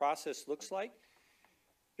that process looks like.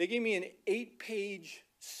 They gave me an 8-page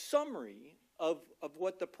summary of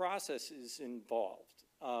what the process is involved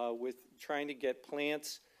with trying to get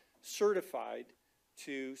plants certified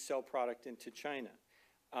to sell product into China.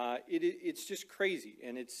 It's just crazy,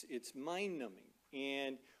 and it's mind-numbing.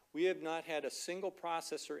 And we have not had a single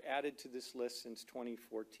processor added to this list since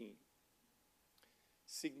 2014.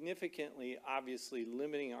 Significantly, obviously,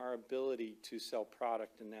 limiting our ability to sell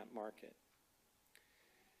product in that market.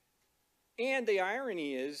 And the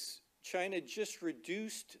irony is, China just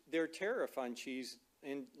reduced their tariff on cheese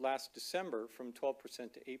in last December from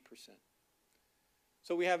 12% to 8%.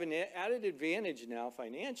 So we have an added advantage now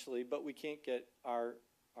financially, but we can't get our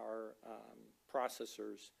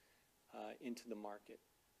processors into the market.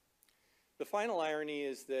 The final irony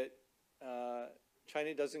is that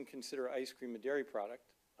China doesn't consider ice cream a dairy product,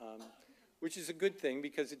 which is a good thing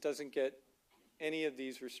because it doesn't get any of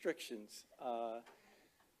these restrictions.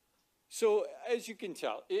 So as you can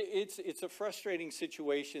tell, it's a frustrating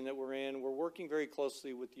situation that we're in. We're working very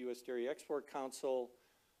closely with the U.S. Dairy Export Council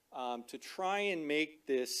to try and make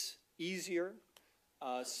this easier,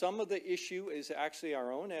 Some of the issue is actually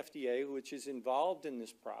our own FDA, which is involved in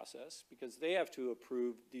this process because they have to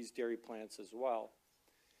approve these dairy plants as well.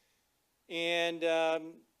 And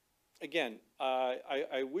again,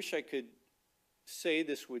 I wish I could say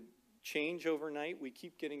this would change overnight. We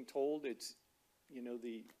keep getting told it's, you know,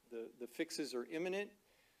 the fixes are imminent,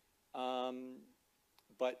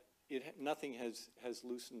 but nothing has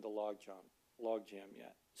loosened the logjam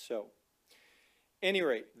yet. So, any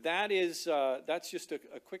rate, that's just a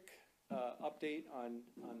quick update on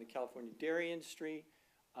the California dairy industry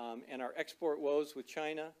and our export woes with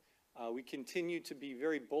China. We continue to be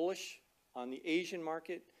very bullish on the Asian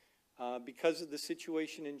market. Because of the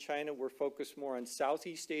situation in China, we're focused more on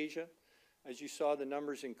Southeast Asia. As you saw, the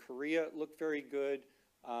numbers in Korea look very good.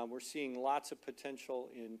 We're seeing lots of potential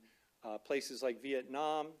in places like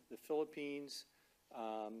Vietnam, the Philippines,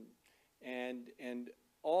 and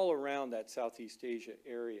all around that Southeast Asia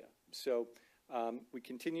area. So we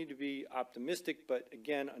continue to be optimistic, but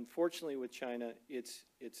again, unfortunately with China, it's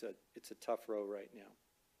a tough row right now.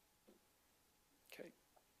 Okay.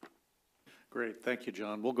 Great, thank you,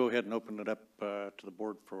 John. We'll go ahead and open it up to the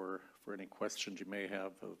board for any questions you may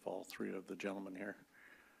have of all three of the gentlemen here.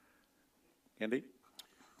 Andy?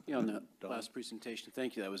 Yeah, on the last presentation,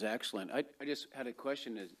 thank you, that was excellent. I just had a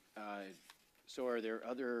question. So are there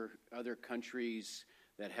other countries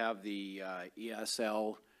that have the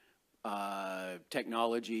ESL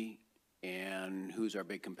technology, and who's our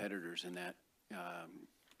big competitors in that?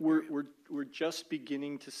 We're just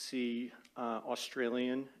beginning to see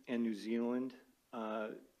Australian and New Zealand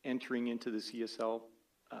entering into this ESL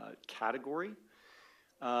category.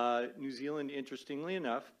 New Zealand, interestingly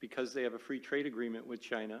enough, because they have a free trade agreement with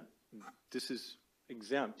China, this is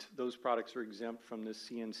exempt. Those products are exempt from the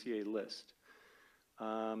CNCA list.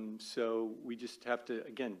 So we just have to,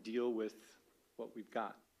 again, deal with what we've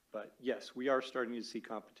got. But yes, we are starting to see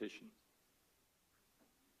competition.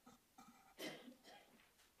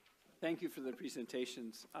 Thank you for the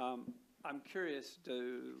presentations. I'm curious,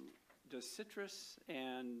 does citrus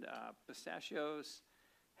and pistachios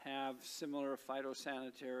have similar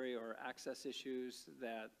phytosanitary or access issues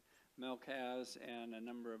that milk has and a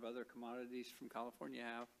number of other commodities from California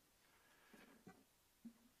have?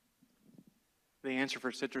 The answer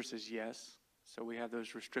for citrus is yes. So we have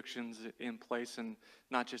those restrictions in place, and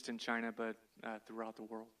not just in China, but throughout the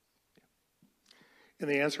world. And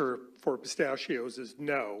the answer for pistachios is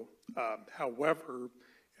no. However,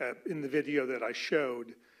 in the video that I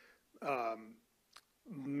showed,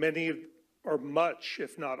 many or much,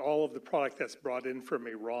 if not all of the product that's brought in from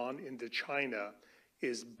Iran into China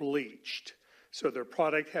is bleached. So their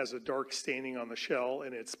product has a dark staining on the shell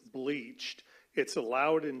and it's bleached. It's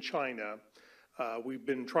allowed in China. We've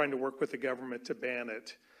been trying to work with the government to ban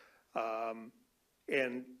it.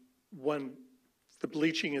 And when the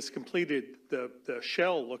bleaching is completed, the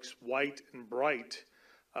shell looks white and bright,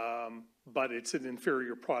 but it's an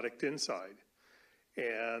inferior product inside.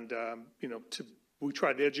 And, you know, we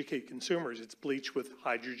try to educate consumers. It's bleached with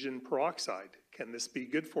hydrogen peroxide. Can this be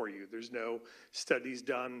good for you? There's no studies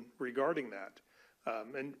done regarding that.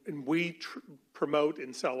 And we promote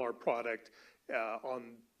and sell our product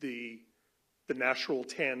on the natural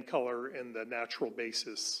tan color and the natural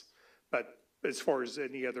basis. But as far as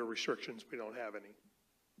any other restrictions, we don't have any.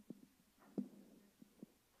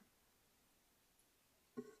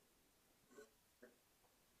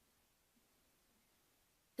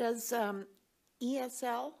 Does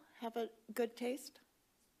ESL have a good taste?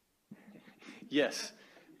 Yes.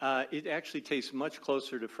 It actually tastes much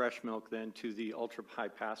closer to fresh milk than to the ultra-high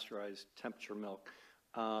pasteurized temperature milk.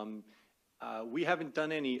 We haven't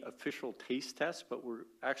done any official taste tests, but we're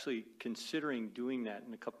actually considering doing that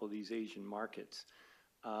in a couple of these Asian markets.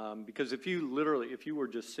 Because if you were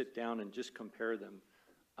just sit down and just compare them,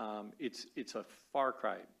 it's a far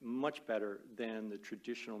cry, much better than the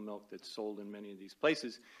traditional milk that's sold in many of these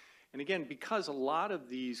places. And again, because a lot of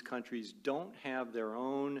these countries don't have their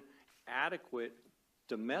own adequate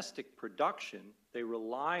domestic production, they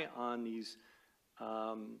rely on these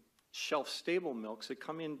shelf-stable milks that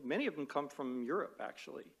come in. Many of them come from Europe,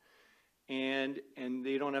 actually, and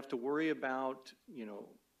they don't have to worry about, you know,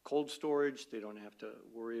 cold storage. They don't have to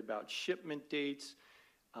worry about shipment dates.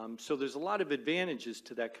 So there's a lot of advantages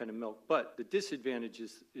to that kind of milk, but the disadvantage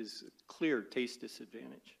is a clear taste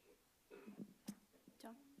disadvantage.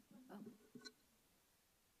 John?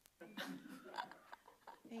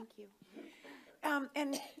 Thank you.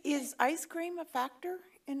 And is ice cream a factor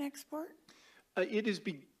in export? It is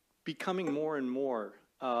becoming more and more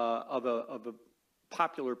of a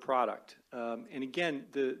popular product. And again,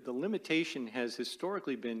 the limitation has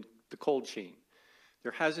historically been the cold chain.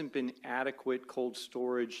 There hasn't been adequate cold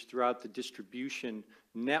storage throughout the distribution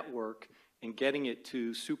network and getting it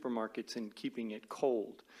to supermarkets and keeping it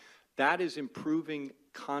cold. That is improving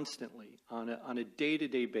constantly on a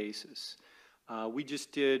day-to-day basis. We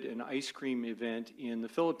just did an ice cream event in the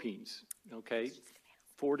Philippines, okay?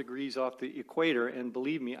 4 degrees off the equator, and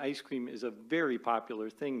believe me, ice cream is a very popular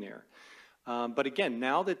thing there. But again,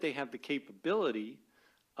 now that they have the capability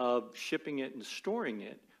of shipping it and storing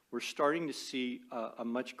it, we're starting to see a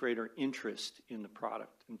much greater interest in the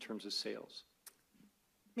product in terms of sales.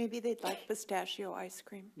 Maybe they'd like pistachio ice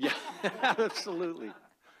cream. Yeah, absolutely.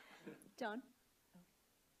 Don?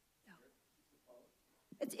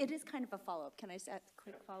 It is kind of a follow-up. Can I ask a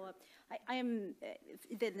quick follow-up?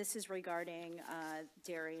 This is regarding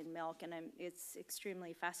dairy and milk, and it's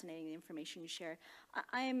extremely fascinating, the information you share.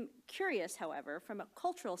 I'm curious, however, from a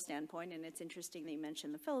cultural standpoint, and it's interesting that you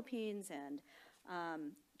mentioned the Philippines and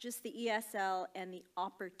just the ESL and the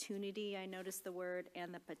opportunity, I noticed the word,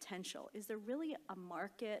 and the potential. Is there really a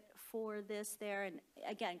market for this there? And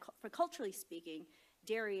again, for culturally speaking,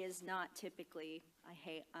 dairy is not typically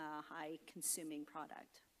a high-consuming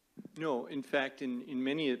product. No, in fact, in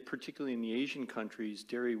many, particularly in the Asian countries,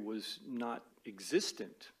 dairy was not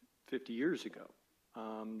existent 50 years ago.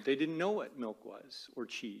 They didn't know what milk was, or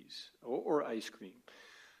cheese, or ice cream.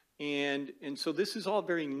 And so this is all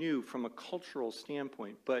very new from a cultural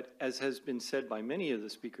standpoint, but as has been said by many of the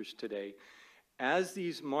speakers today, as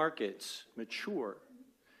these markets mature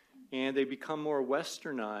and they become more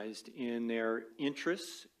westernized in their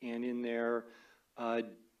interests and in their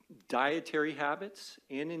dietary habits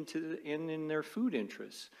and in their food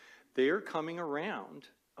interests, they are coming around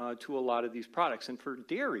to a lot of these products. And for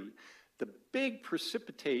dairy, the big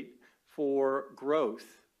precipitate for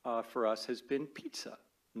growth for us has been pizza.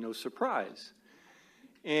 No surprise.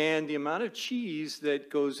 And the amount of cheese that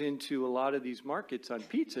goes into a lot of these markets on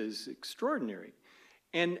pizza is extraordinary.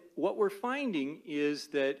 And what we're finding is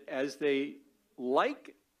that as they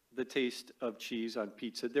like the taste of cheese on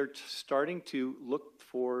pizza, they're starting to look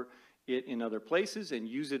for it in other places and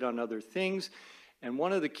use it on other things. And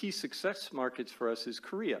one of the key success markets for us is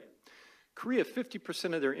Korea. Korea,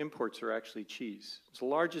 50% of their imports are actually cheese. It's the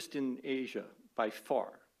largest in Asia by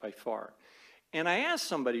far, by far. And I asked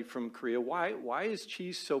somebody from Korea, why is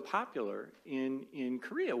cheese so popular in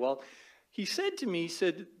Korea? Well, he said to me, he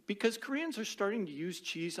said, because Koreans are starting to use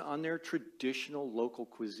cheese on their traditional local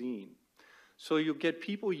cuisine. So you'll get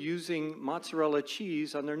people using mozzarella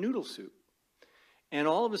cheese on their noodle soup. And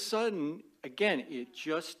all of a sudden, again, it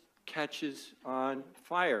just catches on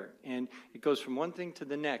fire. And it goes from one thing to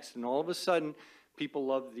the next. And all of a sudden, people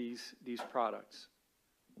love these products.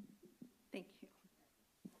 Thank you.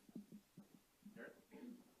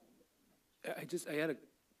 I had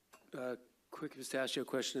a quick pistachio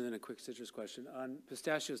question and then a quick citrus question. On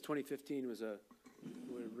pistachios, 2015 was a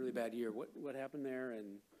really bad year. What happened there,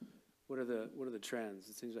 and what are the trends?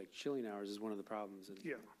 It seems like chilling hours is one of the problems. And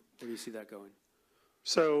yeah. Where do you see that going?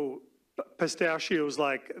 So pistachios,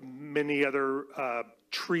 like many other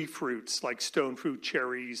tree fruits, like stone fruit,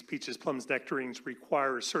 cherries, peaches, plums, nectarines,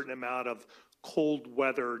 require a certain amount of cold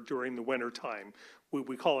weather during the wintertime.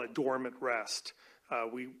 We call it dormant rest.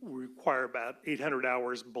 We require about 800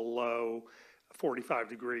 hours below 45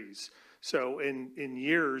 degrees. So in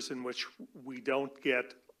years in which we don't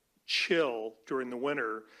get chill during the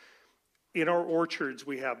winter, in our orchards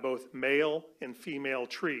we have both male and female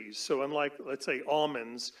trees. So unlike, let's say,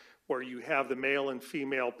 almonds, where you have the male and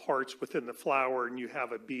female parts within the flower and you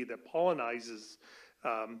have a bee that pollinizes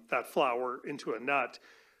that flower into a nut,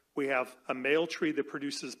 we have a male tree that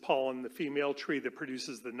produces pollen, the female tree that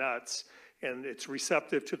produces the nuts, and it's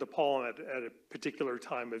receptive to the pollen at a particular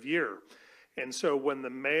time of year. And so when the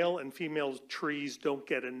male and female trees don't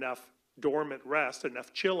get enough dormant rest,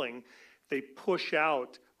 enough chilling, they push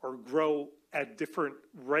out or grow at different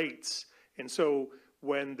rates. And so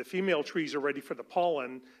when the female trees are ready for the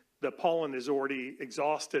pollen is already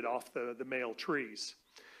exhausted off the male trees.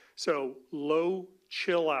 So low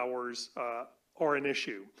chill hours are an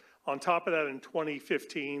issue. On top of that, in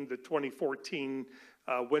 2015, the 2014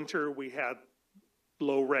 winter, we had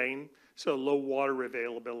low rain, so low water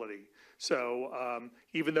availability. So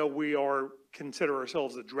even though we consider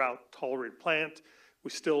ourselves a drought-tolerant plant, we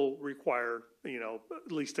still require,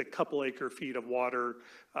 at least a couple acre-feet of water,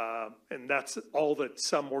 and that's all that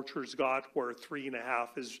some orchards got, where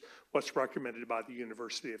 3.5 is what's recommended by the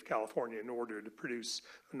University of California in order to produce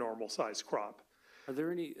a normal-sized crop. Are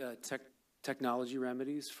there any technology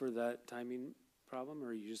remedies for that timing problem,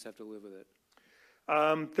 or you just have to live with it?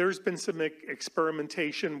 There's been some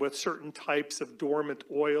experimentation with certain types of dormant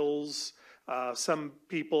oils Some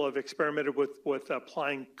people have experimented with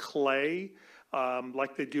applying clay,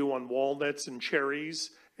 like they do on walnuts and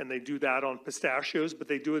cherries, and they do that on pistachios, but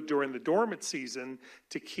they do it during the dormant season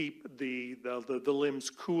to keep the limbs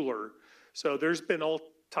cooler. So there's been all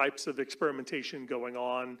types of experimentation going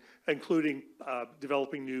on, including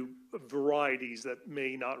developing new varieties that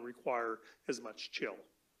may not require as much chill.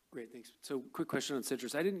 Great, thanks. So quick question on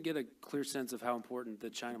citrus. I didn't get a clear sense of how important the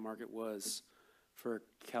China market was for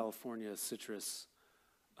California citrus.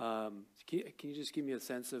 Can you just give me a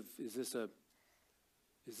sense of, is this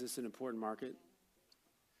an important market?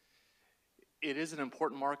 It is an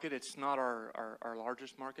important market. It's not our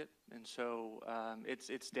largest market, and so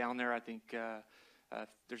it's down there. I think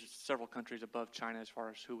there's several countries above China as far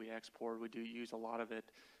as who we export. We do use a lot of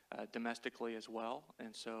it domestically as well,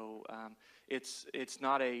 and so it's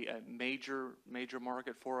not a major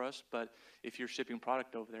market for us. But if you're shipping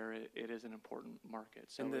product over there, it is an important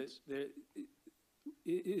market. So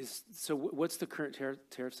so what's the current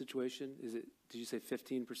tariff situation? Is it? Did you say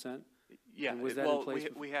 15%? Yeah, was that well, in place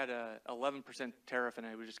we had a 11% tariff,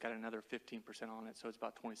 and we just got another 15% on it, so it's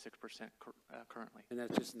about 26% currently. And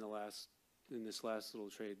that's just in this last little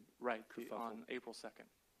trade, right? kerfuffle. On April 2nd.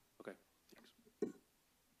 Okay.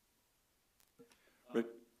 Thanks.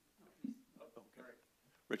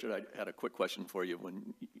 Richard, I had a quick question for you.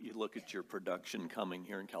 When you look at your production coming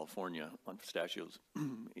here in California on pistachios,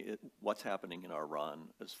 what's happening in Iran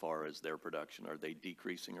as far as their production? Are they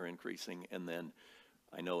decreasing or increasing? And then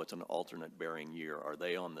I know it's an alternate bearing year. Are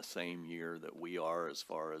they on the same year that we are as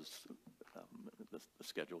far as the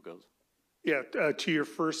schedule goes? Yeah, to your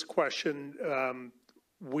first question,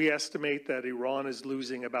 we estimate that Iran is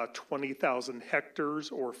losing about 20,000 hectares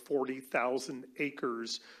or 40,000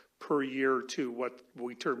 acres per year to what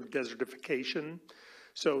we term desertification.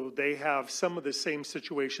 So they have some of the same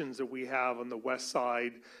situations that we have on the west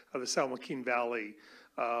side of the San Joaquin Valley.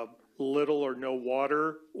 Little or no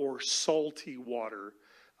water or salty water.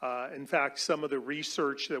 In fact, some of the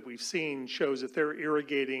research that we've seen shows that they're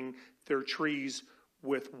irrigating their trees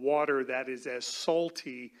with water that is as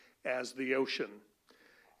salty as the ocean.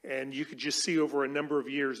 And you could just see over a number of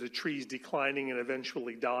years the trees declining and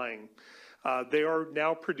eventually dying. They are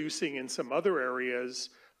now producing in some other areas,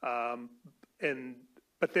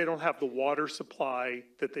 but they don't have the water supply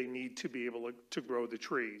that they need to be able to grow the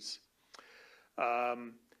trees.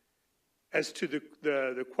 As to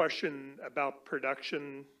the question about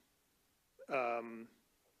production,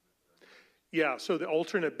 yeah, so the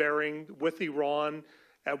alternate bearing with Iran,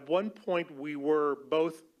 at one point we were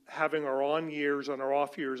both having our on years and our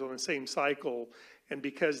off years on the same cycle, and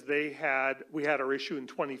because we had our issue in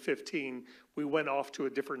 2015, we went off to a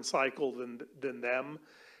different cycle than them,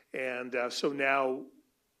 and so now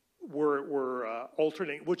we're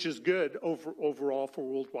alternating, which is good overall for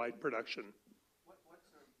worldwide production.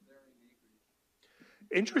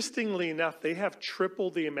 Interestingly enough, they have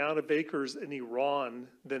triple the amount of acres in Iran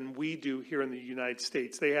than we do here in the United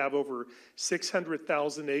States. They have over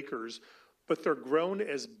 600,000 acres, but they're grown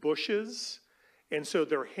as bushes, and so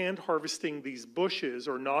they're hand harvesting these bushes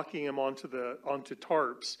or knocking them onto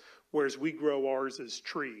tarps, whereas we grow ours as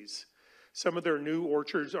trees. Some of their new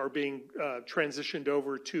orchards are being transitioned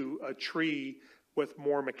over to a tree with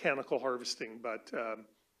more mechanical harvesting, but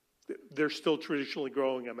they're still traditionally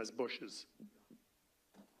growing them as bushes.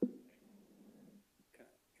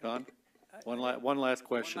 Don, one last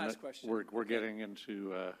question. One last question. We're getting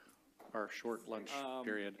into our short lunch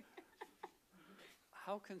period.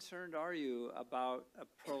 How concerned are you about a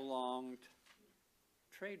prolonged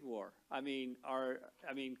trade war? I mean,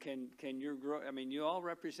 can your you all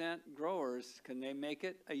represent growers. Can they make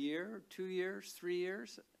it a year, 2 years, 3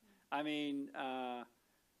 years? I mean, I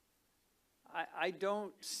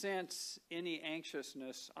don't sense any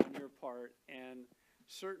anxiousness on your part, and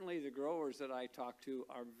certainly the growers that I talk to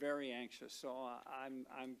are very anxious. So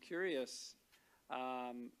I'm curious,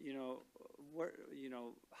 how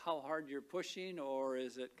hard you're pushing, or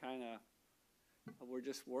is it kind of we're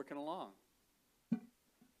just working along?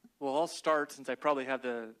 Well, I'll start since I probably have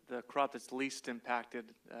the crop that's least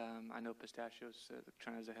impacted. I know pistachios,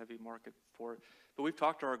 China's a heavy market for it, but we've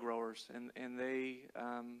talked to our growers, and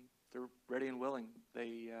they're ready and willing.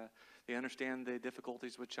 They understand the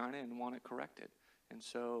difficulties with China and want it corrected. And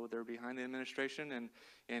so they're behind the administration.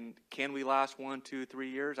 And can we last 1, 2, 3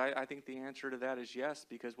 years? I think the answer to that is yes,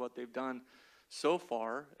 because what they've done so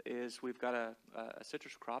far is we've got a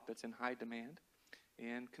citrus crop that's in high demand,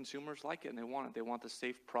 and consumers like it and they want it. They want the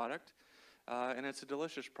safe product, and it's a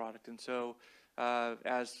delicious product. And so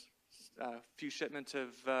as a few shipments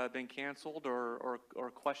have been canceled or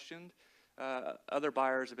questioned, other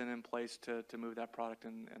buyers have been in place to move that product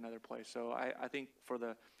in another place. So I think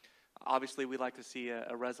obviously we'd like to see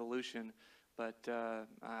a resolution, but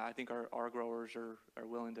I think our growers are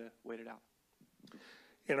willing to wait it out.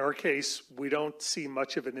 In our case, we don't see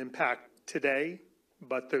much of an impact today,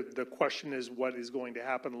 but the question is what is going to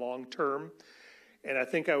happen long term. And I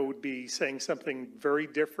think I would be saying something very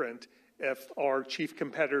different if our chief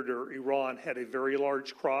competitor, Iran, had a very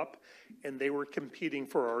large crop and they were competing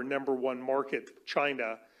for our #1 market,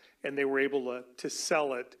 China, and they were able to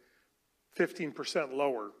sell it 15%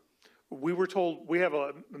 lower. We were told, we have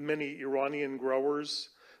many Iranian growers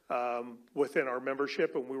within our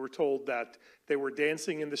membership, and we were told that they were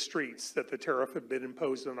dancing in the streets that the tariff had been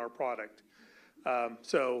imposed on our product.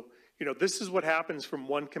 So, you know, this is what happens from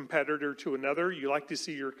one competitor to another. You like to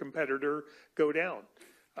see your competitor go down.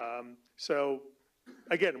 So,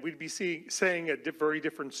 again, we'd be saying a very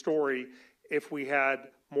different story if we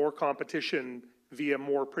had more competition via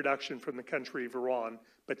more production from the country of Iran,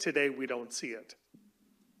 but today we don't see it.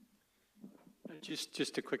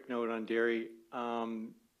 Just a quick note on dairy.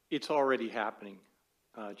 It's already happening,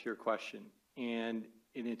 to your question, and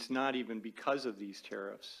it's not even because of these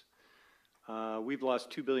tariffs. We've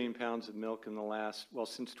lost 2 billion pounds of milk in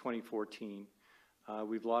since 2014.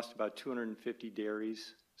 We've lost about 250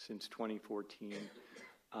 dairies since 2014.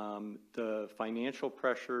 The financial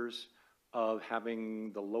pressures of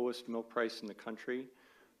having the lowest milk price in the country,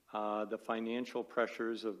 the financial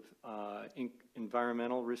pressures of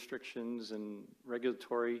environmental restrictions and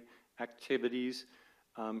regulatory activities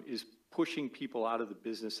is pushing people out of the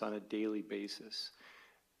business on a daily basis.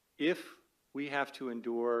 If we have to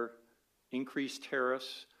endure increased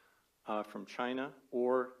tariffs from China,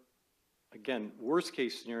 or again, worst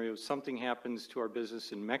case scenario, something happens to our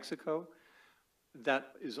business in Mexico,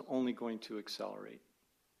 that is only going to accelerate.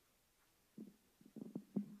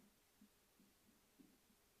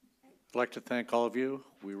 I'd like to thank all of you.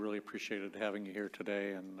 We really appreciated having you here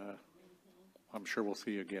today, and I'm sure we'll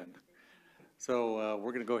see you again. So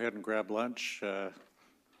we're going to go ahead and grab lunch.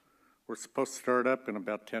 We're supposed to start up in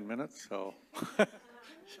about 10 minutes, so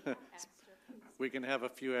we can have a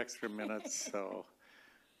few extra minutes. So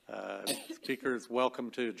speakers,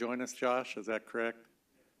 welcome to join us. Josh, is that correct?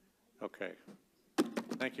 Okay.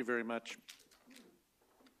 Thank you very much.